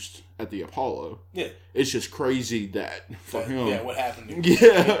host at the Apollo. Yeah. It's just crazy that for him. Yeah, what happened to him.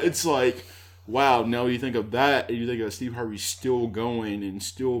 Yeah, it's like, wow, now you think of that and you think of Steve Harvey still going and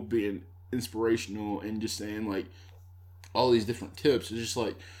still being inspirational and just saying like all these different tips. It's just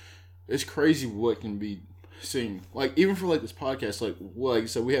like, it's crazy what can be seen. Like, even for like this podcast, like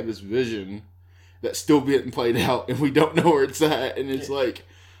so we have this vision that's still being played out and we don't know where it's at. And it's like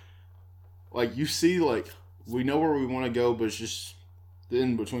you see, like, we know where we want to go, but it's just the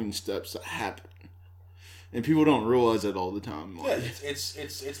in-between steps that happen. And people don't realize it all the time. Like, yeah, it's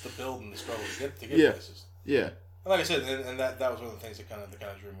the build and the struggle to get places. Yeah. And like I said, and that was one of the things that kind of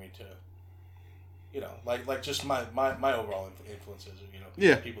drew me to, you know, like just my overall influences, you know,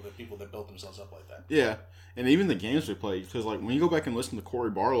 yeah, people that build themselves up like that. Yeah, and even the games we played, because like when you go back and listen to Corey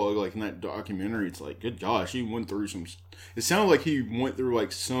Barlow, like in that documentary, it's like, good gosh, he went through some. It sounded like he went through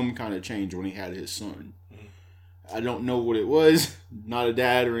like some kind of change when he had his son. Mm-hmm. I don't know what it was, not a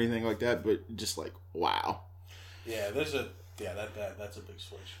dad or anything like that, but just like, wow. Yeah, that's a big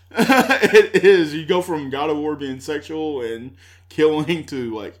switch. It is. You go from God of War being sexual and killing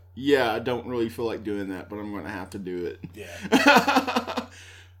to like, yeah, I don't really feel like doing that, but I'm going to have to do it. Yeah.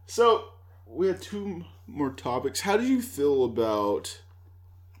 So, we have two more topics. How do you feel about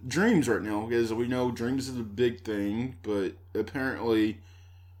Dreams right now? Because we know Dreams is a big thing, but apparently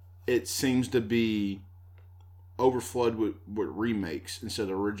it seems to be overflowed with remakes instead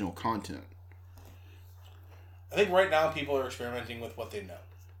of original content. I think right now people are experimenting with what they know.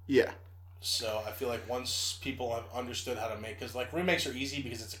 Yeah. So I feel like once people have understood how to make, because like remakes are easy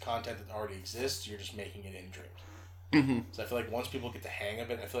because it's a content that already exists. You're just making it in Dreams. Mm-hmm. So I feel like once people get the hang of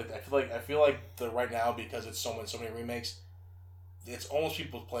it, I feel like the right now, because it's so many remakes, it's almost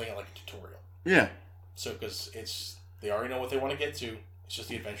people playing it like a tutorial. Yeah. So because they already know what they want to get to. It's just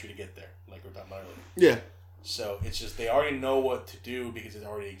the adventure to get there, like we were talking about earlier. Yeah. So it's just they already know what to do because it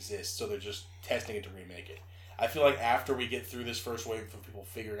already exists. So they're just testing it to remake it. I feel like after we get through this first wave of people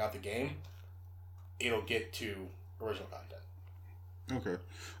figuring out the game, it'll get to original content. Okay.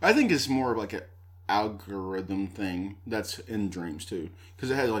 I think it's more of like an algorithm thing that's in Dreams too,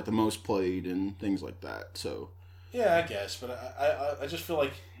 because it has like the most played and things like that. So yeah, I guess, but I just feel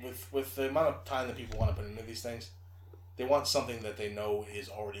like with the amount of time that people want to put into these things, they want something that they know is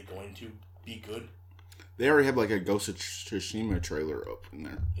already going to be good. They already have like a Ghost of Tsushima trailer up in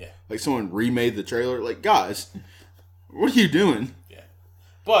there. Yeah. Like someone remade the trailer. Like, guys, what are you doing? Yeah.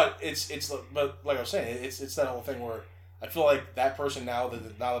 But but like I was saying, it's that whole thing where I feel like that person now that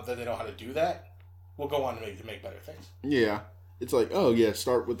they know how to do that, will go on to make better things. Yeah. It's like, oh yeah,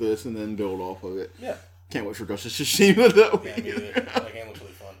 start with this and then build off of it. Yeah. Can't wait for Ghost of Tsushima though. Yeah, me either. That game looks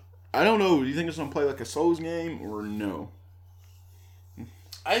really fun. I don't know. Do you think it's gonna play like a Souls game or no?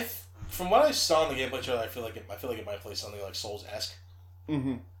 From what I saw in the gameplay trailer, I feel like it might play something like Souls-esque.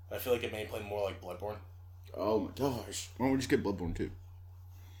 Mm-hmm. I feel like it may play more like Bloodborne. Oh my gosh! Why don't we just get Bloodborne 2?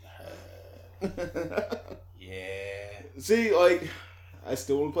 Yeah. See, like, I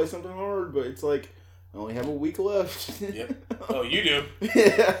still want to play something hard, but it's like I only have a week left. Yep. Oh, you do.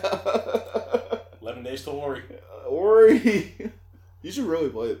 Yeah. 11 days till Ori. Ori. You should really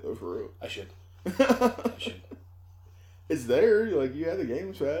play it though, for real. I should. I should. It's there, like you have the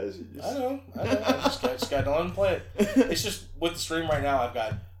Game Pass. I know. I just got to let them play it. It's just with the stream right now.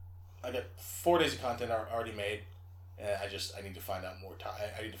 I got 4 days of content already made, and I need to find out more time.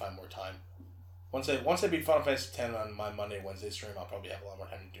 I need to find more time. Once I beat Final Fantasy X on my Monday, Wednesday stream, I'll probably have a lot more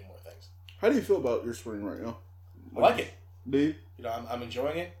time to do more things. How do you feel about your stream right now? I like it. Do you? You know, I'm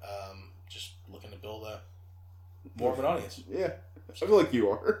enjoying it. Just looking to build more of an audience. Yeah, I feel like you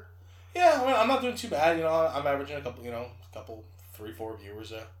are. Yeah, I mean, I'm not doing too bad. You know, I'm averaging a couple 3-4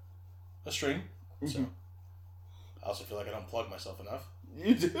 viewers a stream. Mm-hmm. So I also feel like I don't plug myself enough.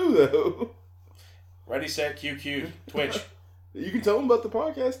 You do though. Ready, set, QQ, Twitch. You can tell them about the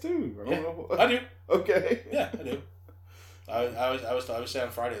podcast too. I do. Okay. Yeah, I do. I was saying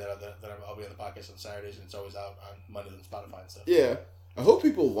on Friday that I'll be on the podcast on Saturdays, and it's always out on Mondays on Spotify and stuff. Yeah, I hope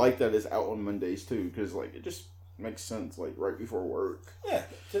people like that it's out on Mondays too, because like it just makes sense, like right before work. Yeah,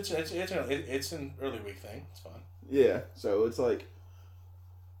 it's an early week thing. It's fun. Yeah, so it's like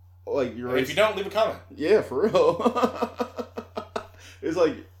you're. And if you don't, leave a comment. Yeah, for real. It's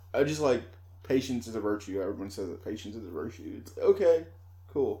like I just like patience is a virtue. Everyone says that patience is a virtue. It's okay,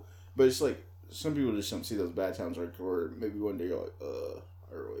 cool, but it's like some people just don't see those bad times, like where maybe one day you're like,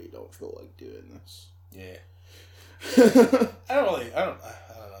 I really don't feel like doing this. Yeah. I don't know.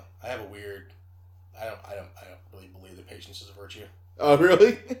 I have a weird. I don't really believe that patience is a virtue. Oh,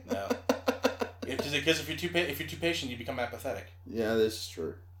 really? No. Because because if you're too patient, you become apathetic. Yeah, this is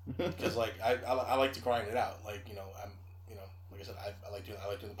true. Because like I like to grind it out. Like like I said, I like doing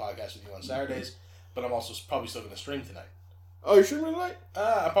the podcast with you on Saturdays, but I'm also probably still going to stream tonight. Oh, you're streaming tonight?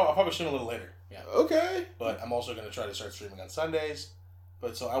 I'll probably stream a little later. Yeah. Okay. But I'm also going to try to start streaming on Sundays.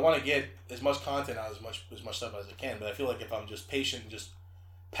 But so I want to get as much content out, as much stuff as I can. But I feel like if I'm just patient and just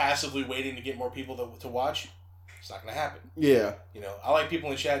passively waiting to get more people to watch, it's not going to happen. Yeah. I like people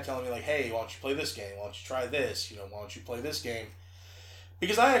in chat telling me like, hey, why don't you play this game? Why don't you try this? Why don't you play this game?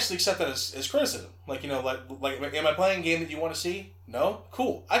 Because I actually accept that as criticism. Like, like, am I playing a game that you want to see? No?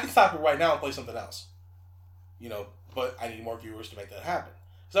 Cool. I can stop it right now and play something else. But I need more viewers to make that happen.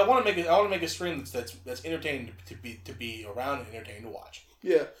 Because I want to make a stream that's entertaining to be around and entertaining to watch.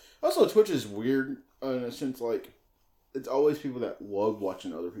 Yeah. Also, Twitch is weird in a sense, like, it's always people that love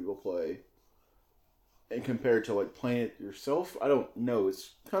watching other people play. And compared to, like, playing it yourself, I don't know. It's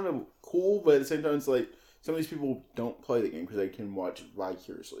kind of cool, but at the same time, it's like, some of these people don't play the game because they can watch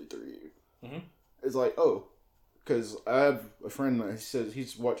vicariously through you. Mm-hmm. It's like, oh, because I have a friend that says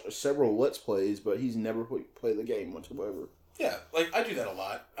he's watched several Let's Plays, but he's never played the game whatsoever. Yeah, like, I do that a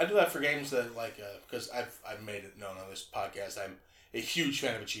lot. I do that for games that, like, because I've made it known on this podcast, I'm a huge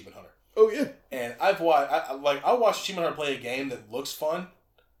fan of Achievement Hunter. Oh, yeah. And I'll watch Achievement Hunter play a game that looks fun,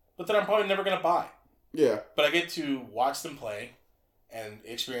 but that I'm probably never going to buy. Yeah. But I get to watch them play and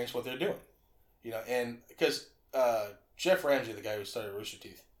experience what they're doing. And because Jeff Ramsey, the guy who started Rooster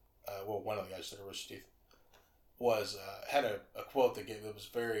Teeth, one of the guys who started Rooster Teeth, had a quote that was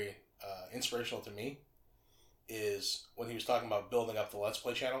very inspirational to me. Is when he was talking about building up the Let's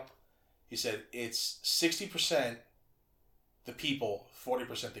Play channel, he said it's 60% the people,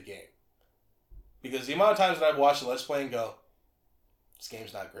 40% the game. Because the amount of times that I've watched a Let's Play and go, this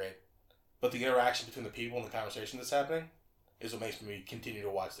game's not great, but the interaction between the people and the conversation that's happening is what makes me continue to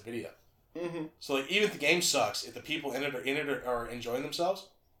watch the video. Mm-hmm. So, like, even if the game sucks, if the people in it are enjoying themselves,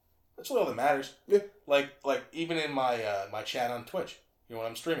 that's really all that matters. Yeah. Like even in my my chat on Twitch, when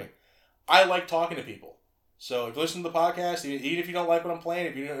I'm streaming, I like talking to people. So if you listen to the podcast, even if you don't like what I'm playing,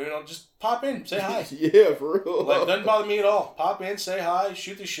 if you don't, just pop in, say hi. Yeah, for real. Like, it doesn't bother me at all. Pop in, say hi,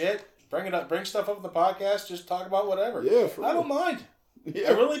 shoot the shit, bring it up, bring stuff up in the podcast, just talk about whatever. Yeah, for real. I don't mind. Yeah.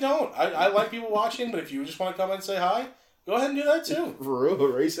 I really don't. I like people watching, but if you just want to come in and say hi, go ahead and do that too. For real,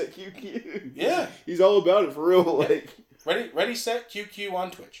 Race at QQ. Yeah. He's all about it, for real. Yeah. Like, Ready, set, QQ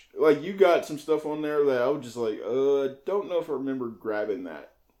on Twitch. Like, you got some stuff on there that I was just like, don't know if I remember grabbing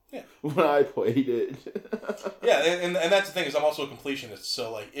that. Yeah. When I played it. Yeah, and that's the thing, is I'm also a completionist.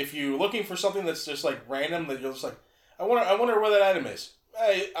 So, like, if you're looking for something that's just, like, random, that you're just like, I wonder where that item is.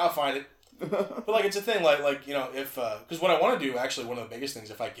 Hey, I'll find it. But, like, it's a thing, like if, because what I want to do, actually, one of the biggest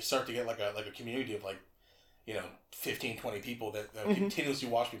things, if I start to get, like a community of, like, 15, 20 people that continuously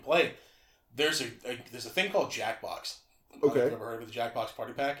watch me play, there's a thing called Jackbox. Okay. Have you ever heard of the Jackbox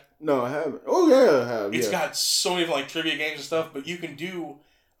Party Pack? No, I haven't. Oh, yeah, I have. It's got so many, like, trivia games and stuff, but you can do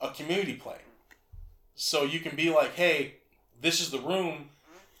a community play. So you can be like, hey, this is the room.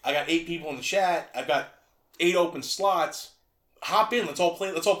 I got 8 people in the chat. I've got 8 open slots. Hop in. Let's all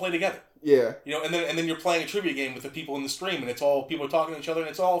play together. Yeah. And then you're playing a trivia game with the people in the stream, and it's all people are talking to each other, and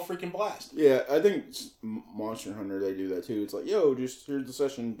it's all a freaking blast. Yeah, I think Monster Hunter, they do that too. It's like, yo, just here's the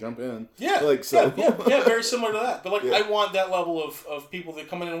session, jump in. Yeah. Like, so. Yeah, very similar to that. But, like, yeah. I want that level of people that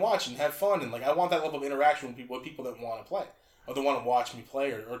come in and watch and have fun, and, like, I want that level of interaction with people that want to play, or that want to watch me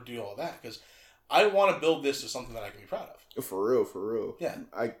play, or do all that, because I want to build this to something that I can be proud of. For real. Yeah.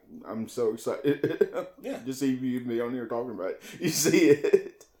 I'm so excited. Yeah. Just see you be on here talking about it. You see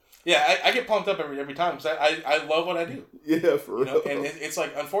it. Yeah, I get pumped up every time, because I love what I do. Yeah, for real. And it's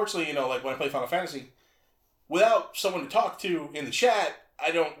like, unfortunately, like, when I play Final Fantasy, without someone to talk to in the chat,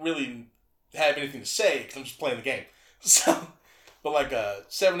 I don't really have anything to say, because I'm just playing the game. So, but, like,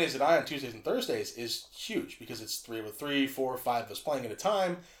 7 Days at I on Tuesdays and Thursdays is huge, because it's 3 of 4 or 5 of us playing at a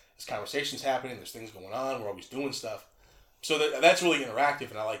time. There's conversations happening, there's things going on, we're always doing stuff. So that's really interactive,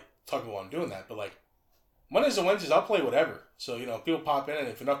 and I like talking while I'm doing that. But, like, Mondays and Wednesdays, I'll play whatever. So, people pop in, and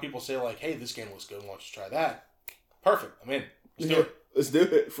if enough people say, like, hey, this game looks good, why don't you try that? Perfect. I'm in. Let's do it. Let's do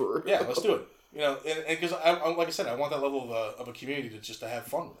it. For real. Yeah, let's do it. And because, I like I said, I want that level of a community to have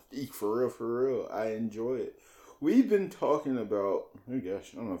fun with. For real. I enjoy it. We've been talking about, oh gosh,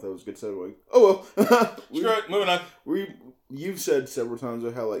 I don't know if that was a good segue. Oh well. Screw it, moving on. You've said several times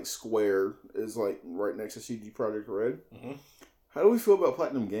of how, like, Square is, like, right next to CD Projekt Red. Mm-hmm. How do we feel about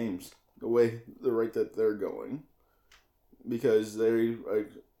Platinum Games? The rate that they're going? Because they,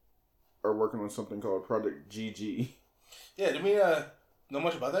 like, are working on something called Project GG. Yeah, did we know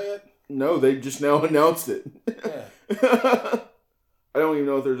much about that yet? No, they just now announced it. Yeah. I don't even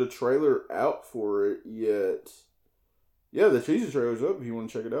know if there's a trailer out for it yet. Yeah, the teaser trailer's up if you want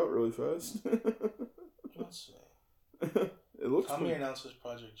to check it out really fast. Let's see. It looks Tommy fun. announces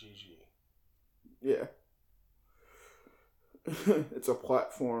Project GG. Yeah. It's a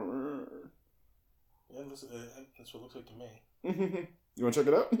platformer. Yeah, that's what it looks like to me. You want to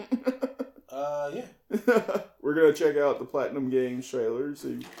check it out? Yeah. We're going to check out the Platinum Games trailer.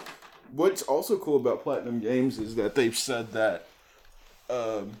 See, what's also cool about Platinum Games is that they've said that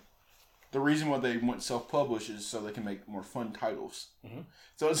the reason why they went self-publish is so they can make more fun titles. Mm-hmm.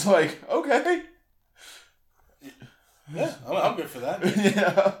 So it's like, okay. Yeah, I'm good for that.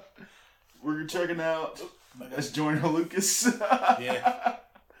 Yeah. We're checking out as Joyner Lucas. Yeah.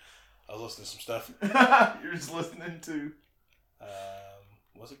 I was listening to some stuff. You're just listening to...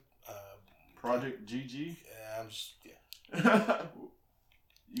 Was it... Project GG? Yeah, I'm just... Yeah.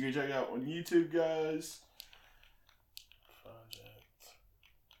 You can check it out on YouTube, guys.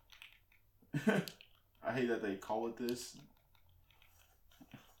 Project... I hate that they call it this.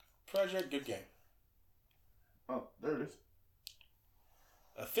 Project Good Game. Oh, there it is.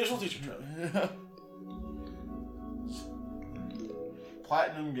 Official teaser trailer.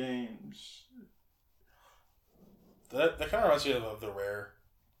 Platinum Games. That kind of reminds me of the Rare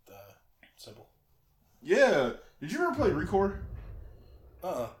symbol. Yeah. Did you ever play Record?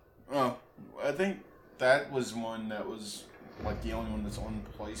 Uh-uh. Oh, I think that was one that was like the only one that's on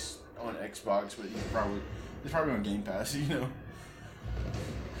Xbox, but it's probably on Game Pass, you know.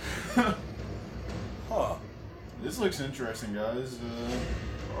 Huh. This looks interesting, guys.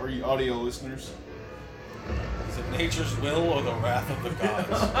 Are you audio listeners? Is it nature's will or the wrath of the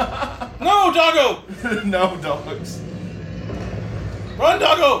gods? No, doggo! No, dogs. Run,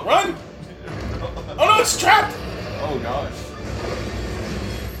 doggo! Run! Oh no, it's trapped! Oh gosh.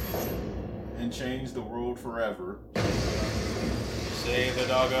 And change the world forever. Save the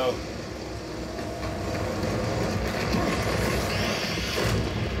doggo.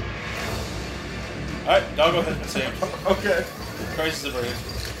 Alright, doggo has been saved. Okay. Crisis averted.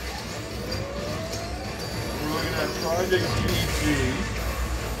 We're looking at Project GG.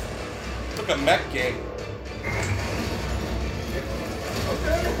 Look, a mech game.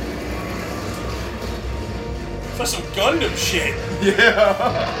 Okay. That's some Gundam shit.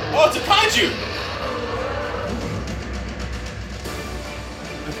 Yeah. Oh, it's a kaiju.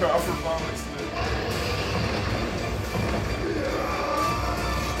 The proper comics.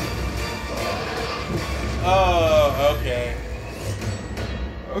 Oh, okay.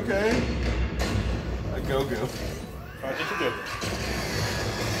 Okay. A go-go. Project Go-Go.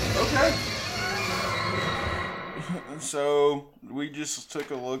 Okay. So, we just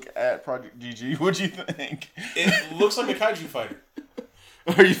took a look at Project GG. What'd you think? It looks like a kaiju fighter.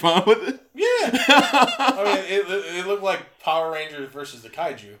 Are you fine with it? Yeah. I mean, it looked like Power Rangers versus the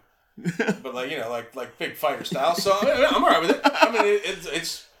kaiju, but like big fighter style. So I'm alright with it. I mean,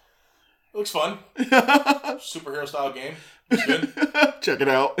 it looks fun. Superhero style game. It's good. Check it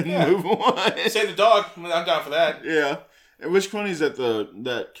out and move on. Save the dog. I mean, I'm down for that. Yeah. And what's funny is that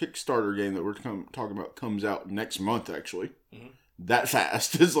that Kickstarter game that we're talking about comes out next month, actually. Mm-hmm. That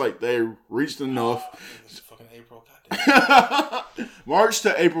fast. It's like they reached enough. It's fucking April. Goddamn. March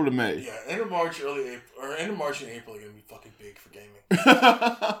to April to May. Yeah, end of March, early April, or end of March and April are gonna be fucking big for gaming.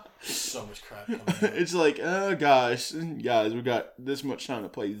 There's so much crap coming out. It's like, oh gosh, guys, we got this much time to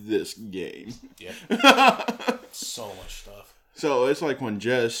play this game. Yeah. So much stuff. So it's like when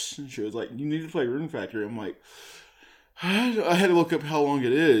Jess, she was like, you need to play Rune Factory. I'm like, I had to look up how long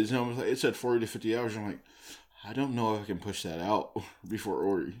it is. And I was like, it said 40 to 50 hours. I'm like, I don't know if I can push that out before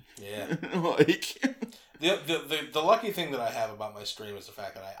Ori. Yeah. Like... The lucky thing that I have about my stream is the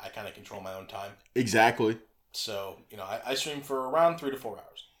fact that I kind of control my own time. Exactly. So, I stream for around 3 to 4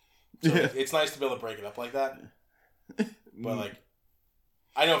 hours. So it's nice to be able to break it up like that. But, like,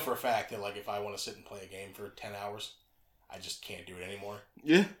 I know for a fact that, like, if I want to sit and play a game for 10 hours, I just can't do it anymore.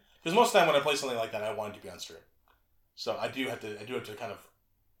 Yeah. Because most of the time when I play something like that, I want it to be on stream. So I do have to kind of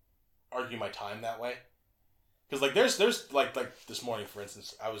argue my time that way. Because like there's like this morning, for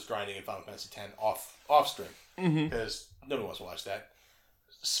instance, I was grinding in Final Fantasy X off stream because nobody wants to watch that.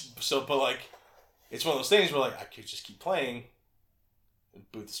 So, but like, it's one of those things where like I could just keep playing and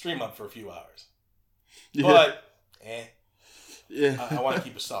boot the stream up for a few hours. Yeah. But yeah, I want to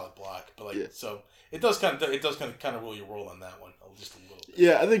keep a solid block. But like, so it does kind of rule your world on that one just a little bit.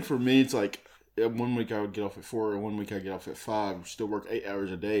 Yeah, I think for me it's like 1 week I would get off at 4, and 1 week I get off at 5. Still work 8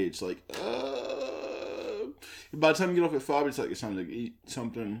 hours a day. It's like, by the time you get off at 5, it's like it's time to eat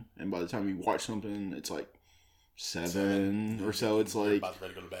something, and by the time you watch something, it's like 7 or so. It's You're like about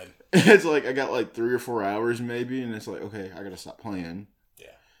ready to go to bed. it's like I got like 3 or 4 hours maybe, and it's like okay, I gotta stop playing. Yeah.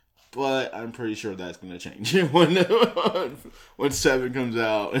 But I'm pretty sure that's gonna change when 7 comes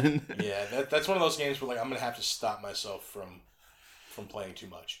out. And Yeah, that's one of those games where like I'm gonna have to stop myself from playing too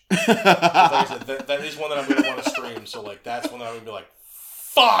much. Like I said, that is one that I'm gonna want to stream. So like that's one that I'm gonna be like,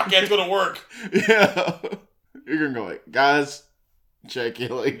 fuck, I have to go to work. Yeah, you're gonna go like, guys, check it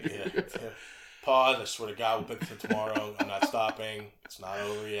later. Yeah. Pause. I swear to God, we'll pick it tomorrow. I'm not stopping. It's not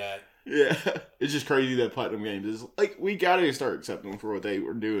over yet. Yeah, it's just crazy that Platinum Games is like we gotta start accepting them for what they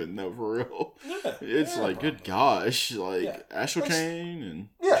were doing though, for real. Yeah, It's like good gosh, like Astral Like, Chain and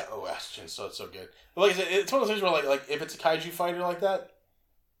yeah. Oh, Astral Chain's so good. But like I said, it's one of those things where like if it's a kaiju fighter like that,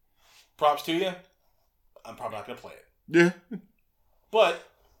 props to you. I'm probably not gonna play it. yeah, But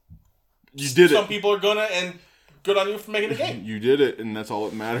you did some it. people are gonna, and good on you for making the game. You did it, and that's all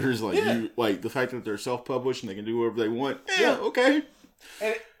that matters. Like Yeah. you, like the fact that they're self-published and they can do whatever they want. Yeah. Okay.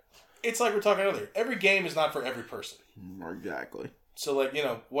 And it's like we were talking earlier. Every game is not for every person. Exactly. So like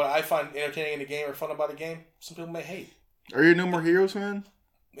what I find entertaining in a game or fun about a game, some people may hate. Are you a No More Heroes fan?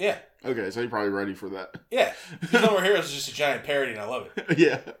 Yeah. Okay, so you're probably ready for that. Yeah. Because No More Heroes is just a giant parody, and I love it.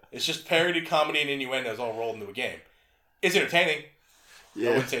 Yeah. It's just parody, comedy, and innuendos all rolled into a game. It's entertaining. I Yeah.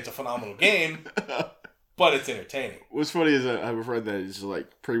 wouldn't say it's a phenomenal game, but it's entertaining. What's funny is I have a friend that is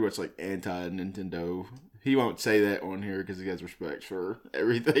like pretty much like anti-Nintendo. He won't say that on here because he has respect for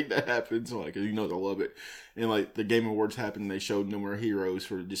everything that happens. Like, cause he knows I love it. And like the Game Awards happened, they showed No More Heroes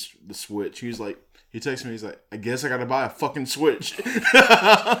for just the Switch. He was like, he texted me, he's like, I guess I gotta buy a fucking Switch.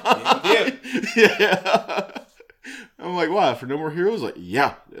 Yeah. Yeah. I'm like, why? For No More Heroes? Like,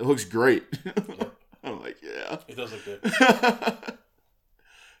 yeah, it looks great. I'm like, yeah. It does look good.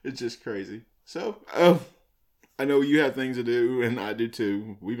 It's just crazy. So, I know you have things to do, and I do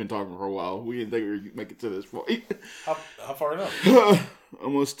too. We've been talking for a while. We didn't think we would make it to this point. How far enough?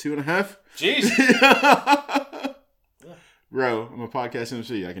 Almost 2.5. Jeez. Bro, I'm a podcast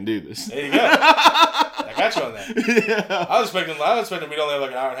MC. I can do this. There you go. I got you on that. Yeah. I was expecting we'd only have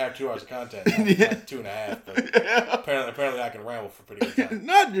like an hour and a half, 2 hours of content. Not 2.5. But apparently I can ramble for pretty good time.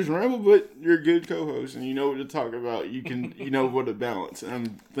 Not just ramble, but you're a good co-host, and you know what to talk about. You know what to balance.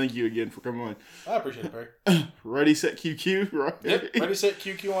 Thank you again for coming on. I appreciate it, Perry. Ready, set, QQ, right? Yep. Ready, set,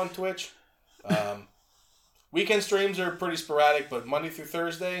 QQ on Twitch. Weekend streams are pretty sporadic, but Monday through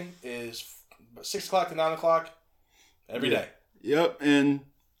Thursday is 6 o'clock to 9 o'clock every day. Yep, and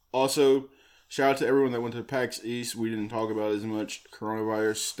also shout out to everyone that went to PAX East. We didn't talk about it as much.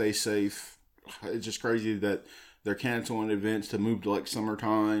 Coronavirus, stay safe. It's just crazy that they're canceling events to move to like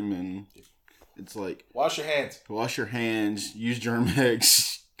summertime, and it's like Wash your hands. wash your hands, use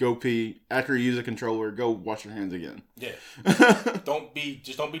Germ-X, go pee. After you use a controller, go wash your hands again. Yeah. Don't be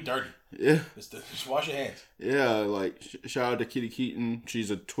dirty. Yeah. Just wash your hands. Yeah, like shout out to Kitty Keaton. She's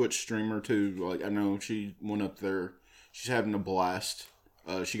a Twitch streamer too. Like I know she went up there. She's having a blast.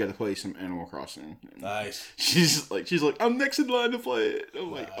 She got to play some Animal Crossing. Nice. She's like, I'm next in line to play it. I'm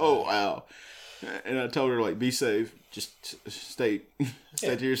like, oh wow. And I told her like, be safe. Just stay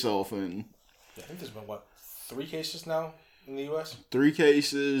to yourself. And I think there's been 3 cases now in the U.S. 3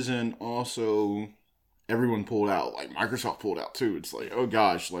 cases, and also everyone pulled out. Like Microsoft pulled out too. It's like, oh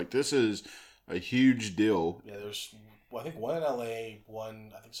gosh, like this is a huge deal. Yeah, there's I think 1 in L.A.,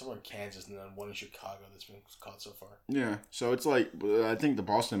 1 I think somewhere in Kansas, and then 1 in Chicago that's been caught so far. Yeah, so it's like I think the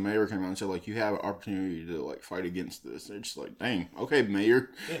Boston mayor came out and said like you have an opportunity to like fight against this. They're just like, dang, okay, mayor,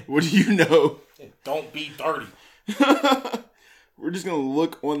 what do you know? Yeah, don't be dirty. We're just gonna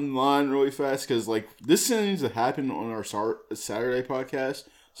look online really fast because like this seems to happen on our Saturday podcast.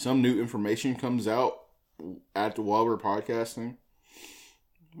 Some new information comes out while we're podcasting.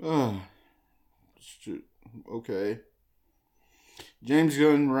 Okay. James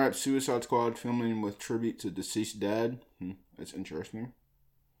Gunn wrapped Suicide Squad filming with tribute to deceased dad. That's interesting.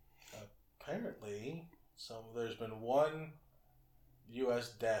 Apparently, there's been 1 U.S.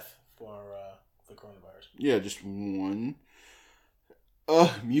 death for the coronavirus. Yeah, just 1.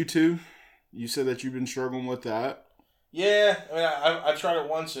 Mewtwo. You said that you've been struggling with that. Yeah, I mean, I tried it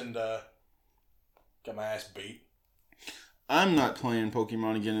once and got my ass beat. I'm not playing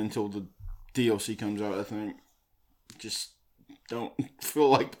Pokemon again until the DLC comes out, I think. Just don't feel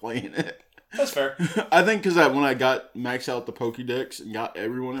like playing it. That's fair. I think because when I got maxed out the Pokédex and got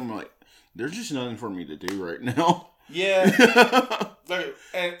everyone, I'm like, there's just nothing for me to do right now. Yeah.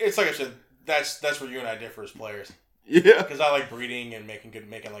 And it's like I said, that's where you and I differ as players. Yeah. Because I like breeding and making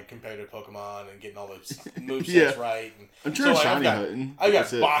like competitive Pokemon and getting all those movesets right. And I'm trying shiny I've hunting.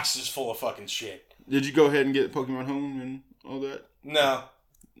 got boxes full of fucking shit. Did you go ahead and get Pokemon Home and all that? No.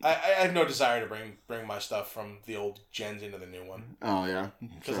 I have no desire to bring my stuff from the old gens into the new one. Oh, yeah.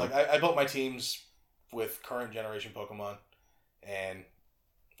 Because, like, I built my teams with current generation Pokemon, and,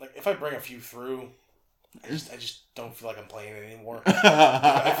 like, if I bring a few through, I just don't feel like I'm playing it anymore.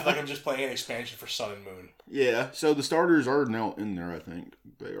 I feel like I'm just playing an expansion for Sun and Moon. Yeah, so the starters are now in there, I think.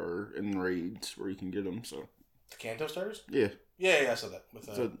 They are in raids where you can get them, so. The Kanto starters? Yeah. Yeah, I saw that. With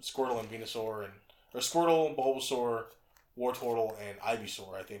Squirtle and Venusaur, or Squirtle, Bulbasaur, Wartortle, and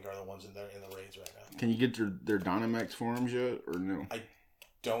Ivysaur, I think, are the ones in the raids right now. Can you get their Dynamax forms yet, or no? I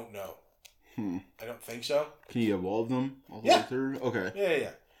don't know. I don't think so. Can you evolve them all the way through? Okay.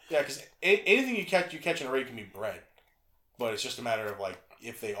 Yeah. Yeah, because anything you catch in a raid can be bred. But it's just a matter of, like,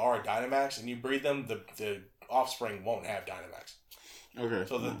 if they are a Dynamax and you breed them, the offspring won't have Dynamax. Okay.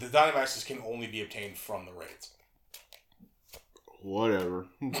 So the Dynamaxes can only be obtained from the raids. Whatever.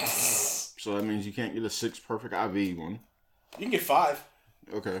 So that means you can't get a 6 perfect IV one. You can get 5.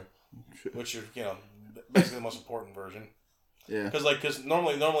 Okay. Which are, basically the most important version. Yeah. Because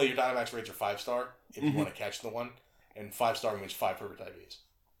normally your Dynamax raids are 5-star if you want to catch the one. And 5-star means 5 perfect IVs.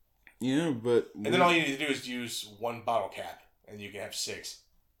 Yeah, but... And then all you need to do is use 1 bottle cap, and you can have 6.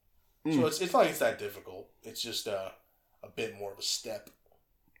 So it's not like it's that difficult. It's just a bit more of a step.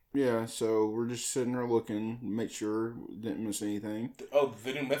 Yeah, so we're just sitting there looking, make sure we didn't miss anything. Oh,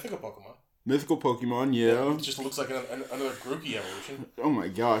 the new mythical Pokemon. Mythical Pokemon, yeah. It just looks like another Grookey evolution. Oh my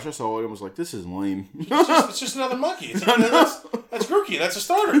gosh, I saw it and was like, this is lame. It's just another monkey. It's like, that's Grookey. That's a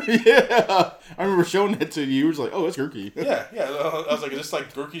starter. Yeah. I remember showing that to you. You were like, oh, that's Grookey. Yeah. I was like, is this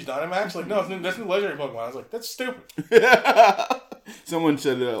like Grookey's Dynamax? Like, no, that's new legendary Pokemon. I was like, that's stupid. Someone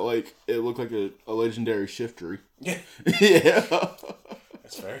said like it looked like a legendary Shiftry. Yeah. Yeah.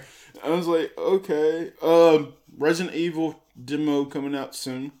 That's fair. I was like, okay. Resident Evil demo coming out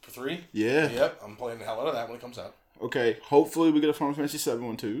soon. For 3? Yeah. Yep, I'm playing the hell out of that when it comes out. Okay, hopefully we get a Final Fantasy 7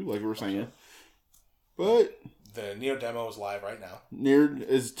 one too, like we were saying. But the Neo demo is live right now.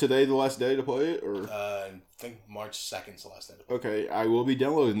 Is today the last day to play it, or? I think March 2nd is the last day to play it. Okay, I will be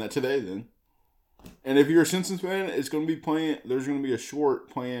downloading that today then. And if you're a Simpsons fan, it's going to be playing. There's going to be a short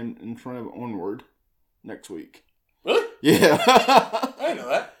playing in front of Onward next week. Really? Yeah. I didn't know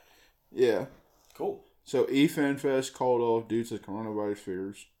that. Yeah. Cool. So eFanFest called off due to coronavirus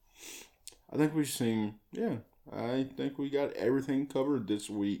fears. I think we've seen. Yeah. I think we got everything covered this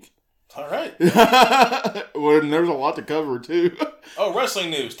week. All right. Well, there's a lot to cover, too. Oh, wrestling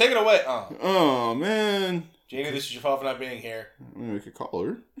news. Take it away. Oh, man. Janie, this is your fault for not being here. I'm going to make a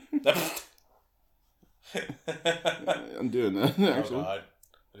caller. I'm doing that, actually. Oh, God.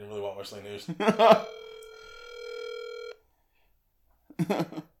 I didn't really want wrestling news.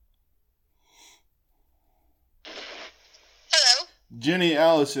 Hello. Jenny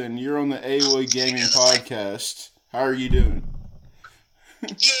Allison, you're on the AOA Gaming Podcast. How are you doing?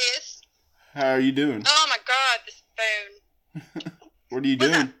 Yes. How are you doing? Oh my God, this phone. What are you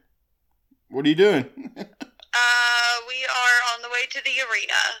doing? What are you doing? We are on the way to the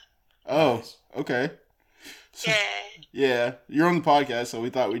arena. Oh, okay. Yeah. Yeah, you're on the podcast, so we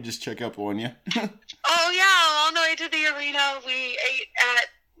thought we'd just check up on you. Oh yeah, on the way to the arena, we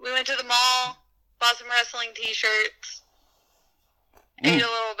went to the mall, bought some wrestling t-shirts, ate a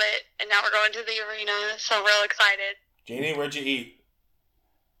little bit, and now we're going to the arena, so I'm real excited. Janie, where'd you eat?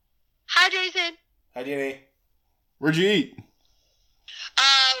 Hi, Jason. Hi, Janie. Where'd you eat?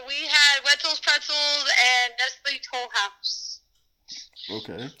 We had Wetzel's Pretzels and Nestle Toll House.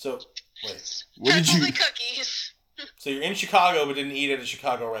 Okay. So, wait. What did Pretzels you... and cookies. So you're in Chicago but didn't eat at a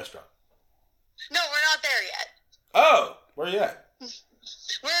Chicago restaurant? No, we're not there yet. Oh, where are you at? We're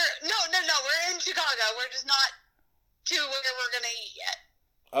in Chicago. We're just not to where we're gonna eat yet.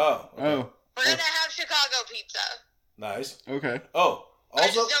 Oh. Okay. Oh. We're gonna have Chicago pizza. Nice. Okay. Oh, I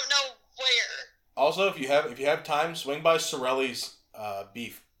also, just don't know where. Also, if you have time, swing by Sorelli's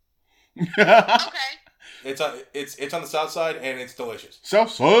beef. Okay. It's on the south side and it's delicious.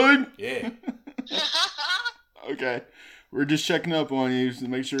 Southside? Yeah. Okay. We're just checking up on you to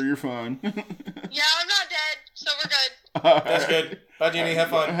make sure you're fine. Yeah, I'm not dead, so we're good. All That's right. good. Bye, Jeannie. Have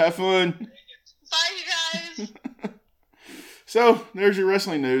fun. Have fun. Bye, you guys. So, there's your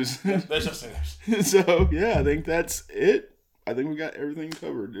wrestling news. There's just news. So, yeah, I think that's it. I think we got everything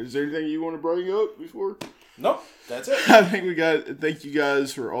covered. Is there anything you want to bring up before? Nope. That's it. I think thank you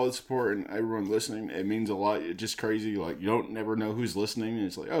guys for all the support and everyone listening. It means a lot. It's just crazy. Like, you don't never know who's listening. And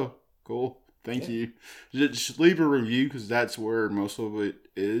it's like, oh, cool. Thank you. Just leave a review because that's where most of it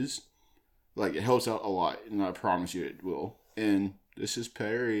is. Like, it helps out a lot. And I promise you it will. And this is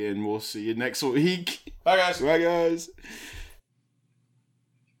Perry, and we'll see you next week. Bye, guys. Bye, guys.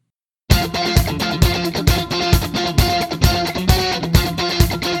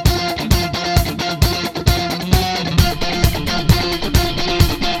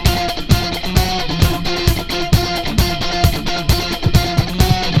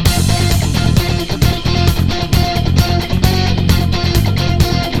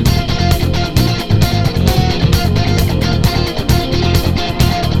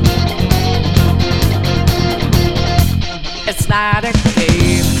 inside a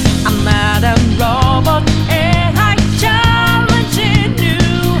cave. I'm not a robot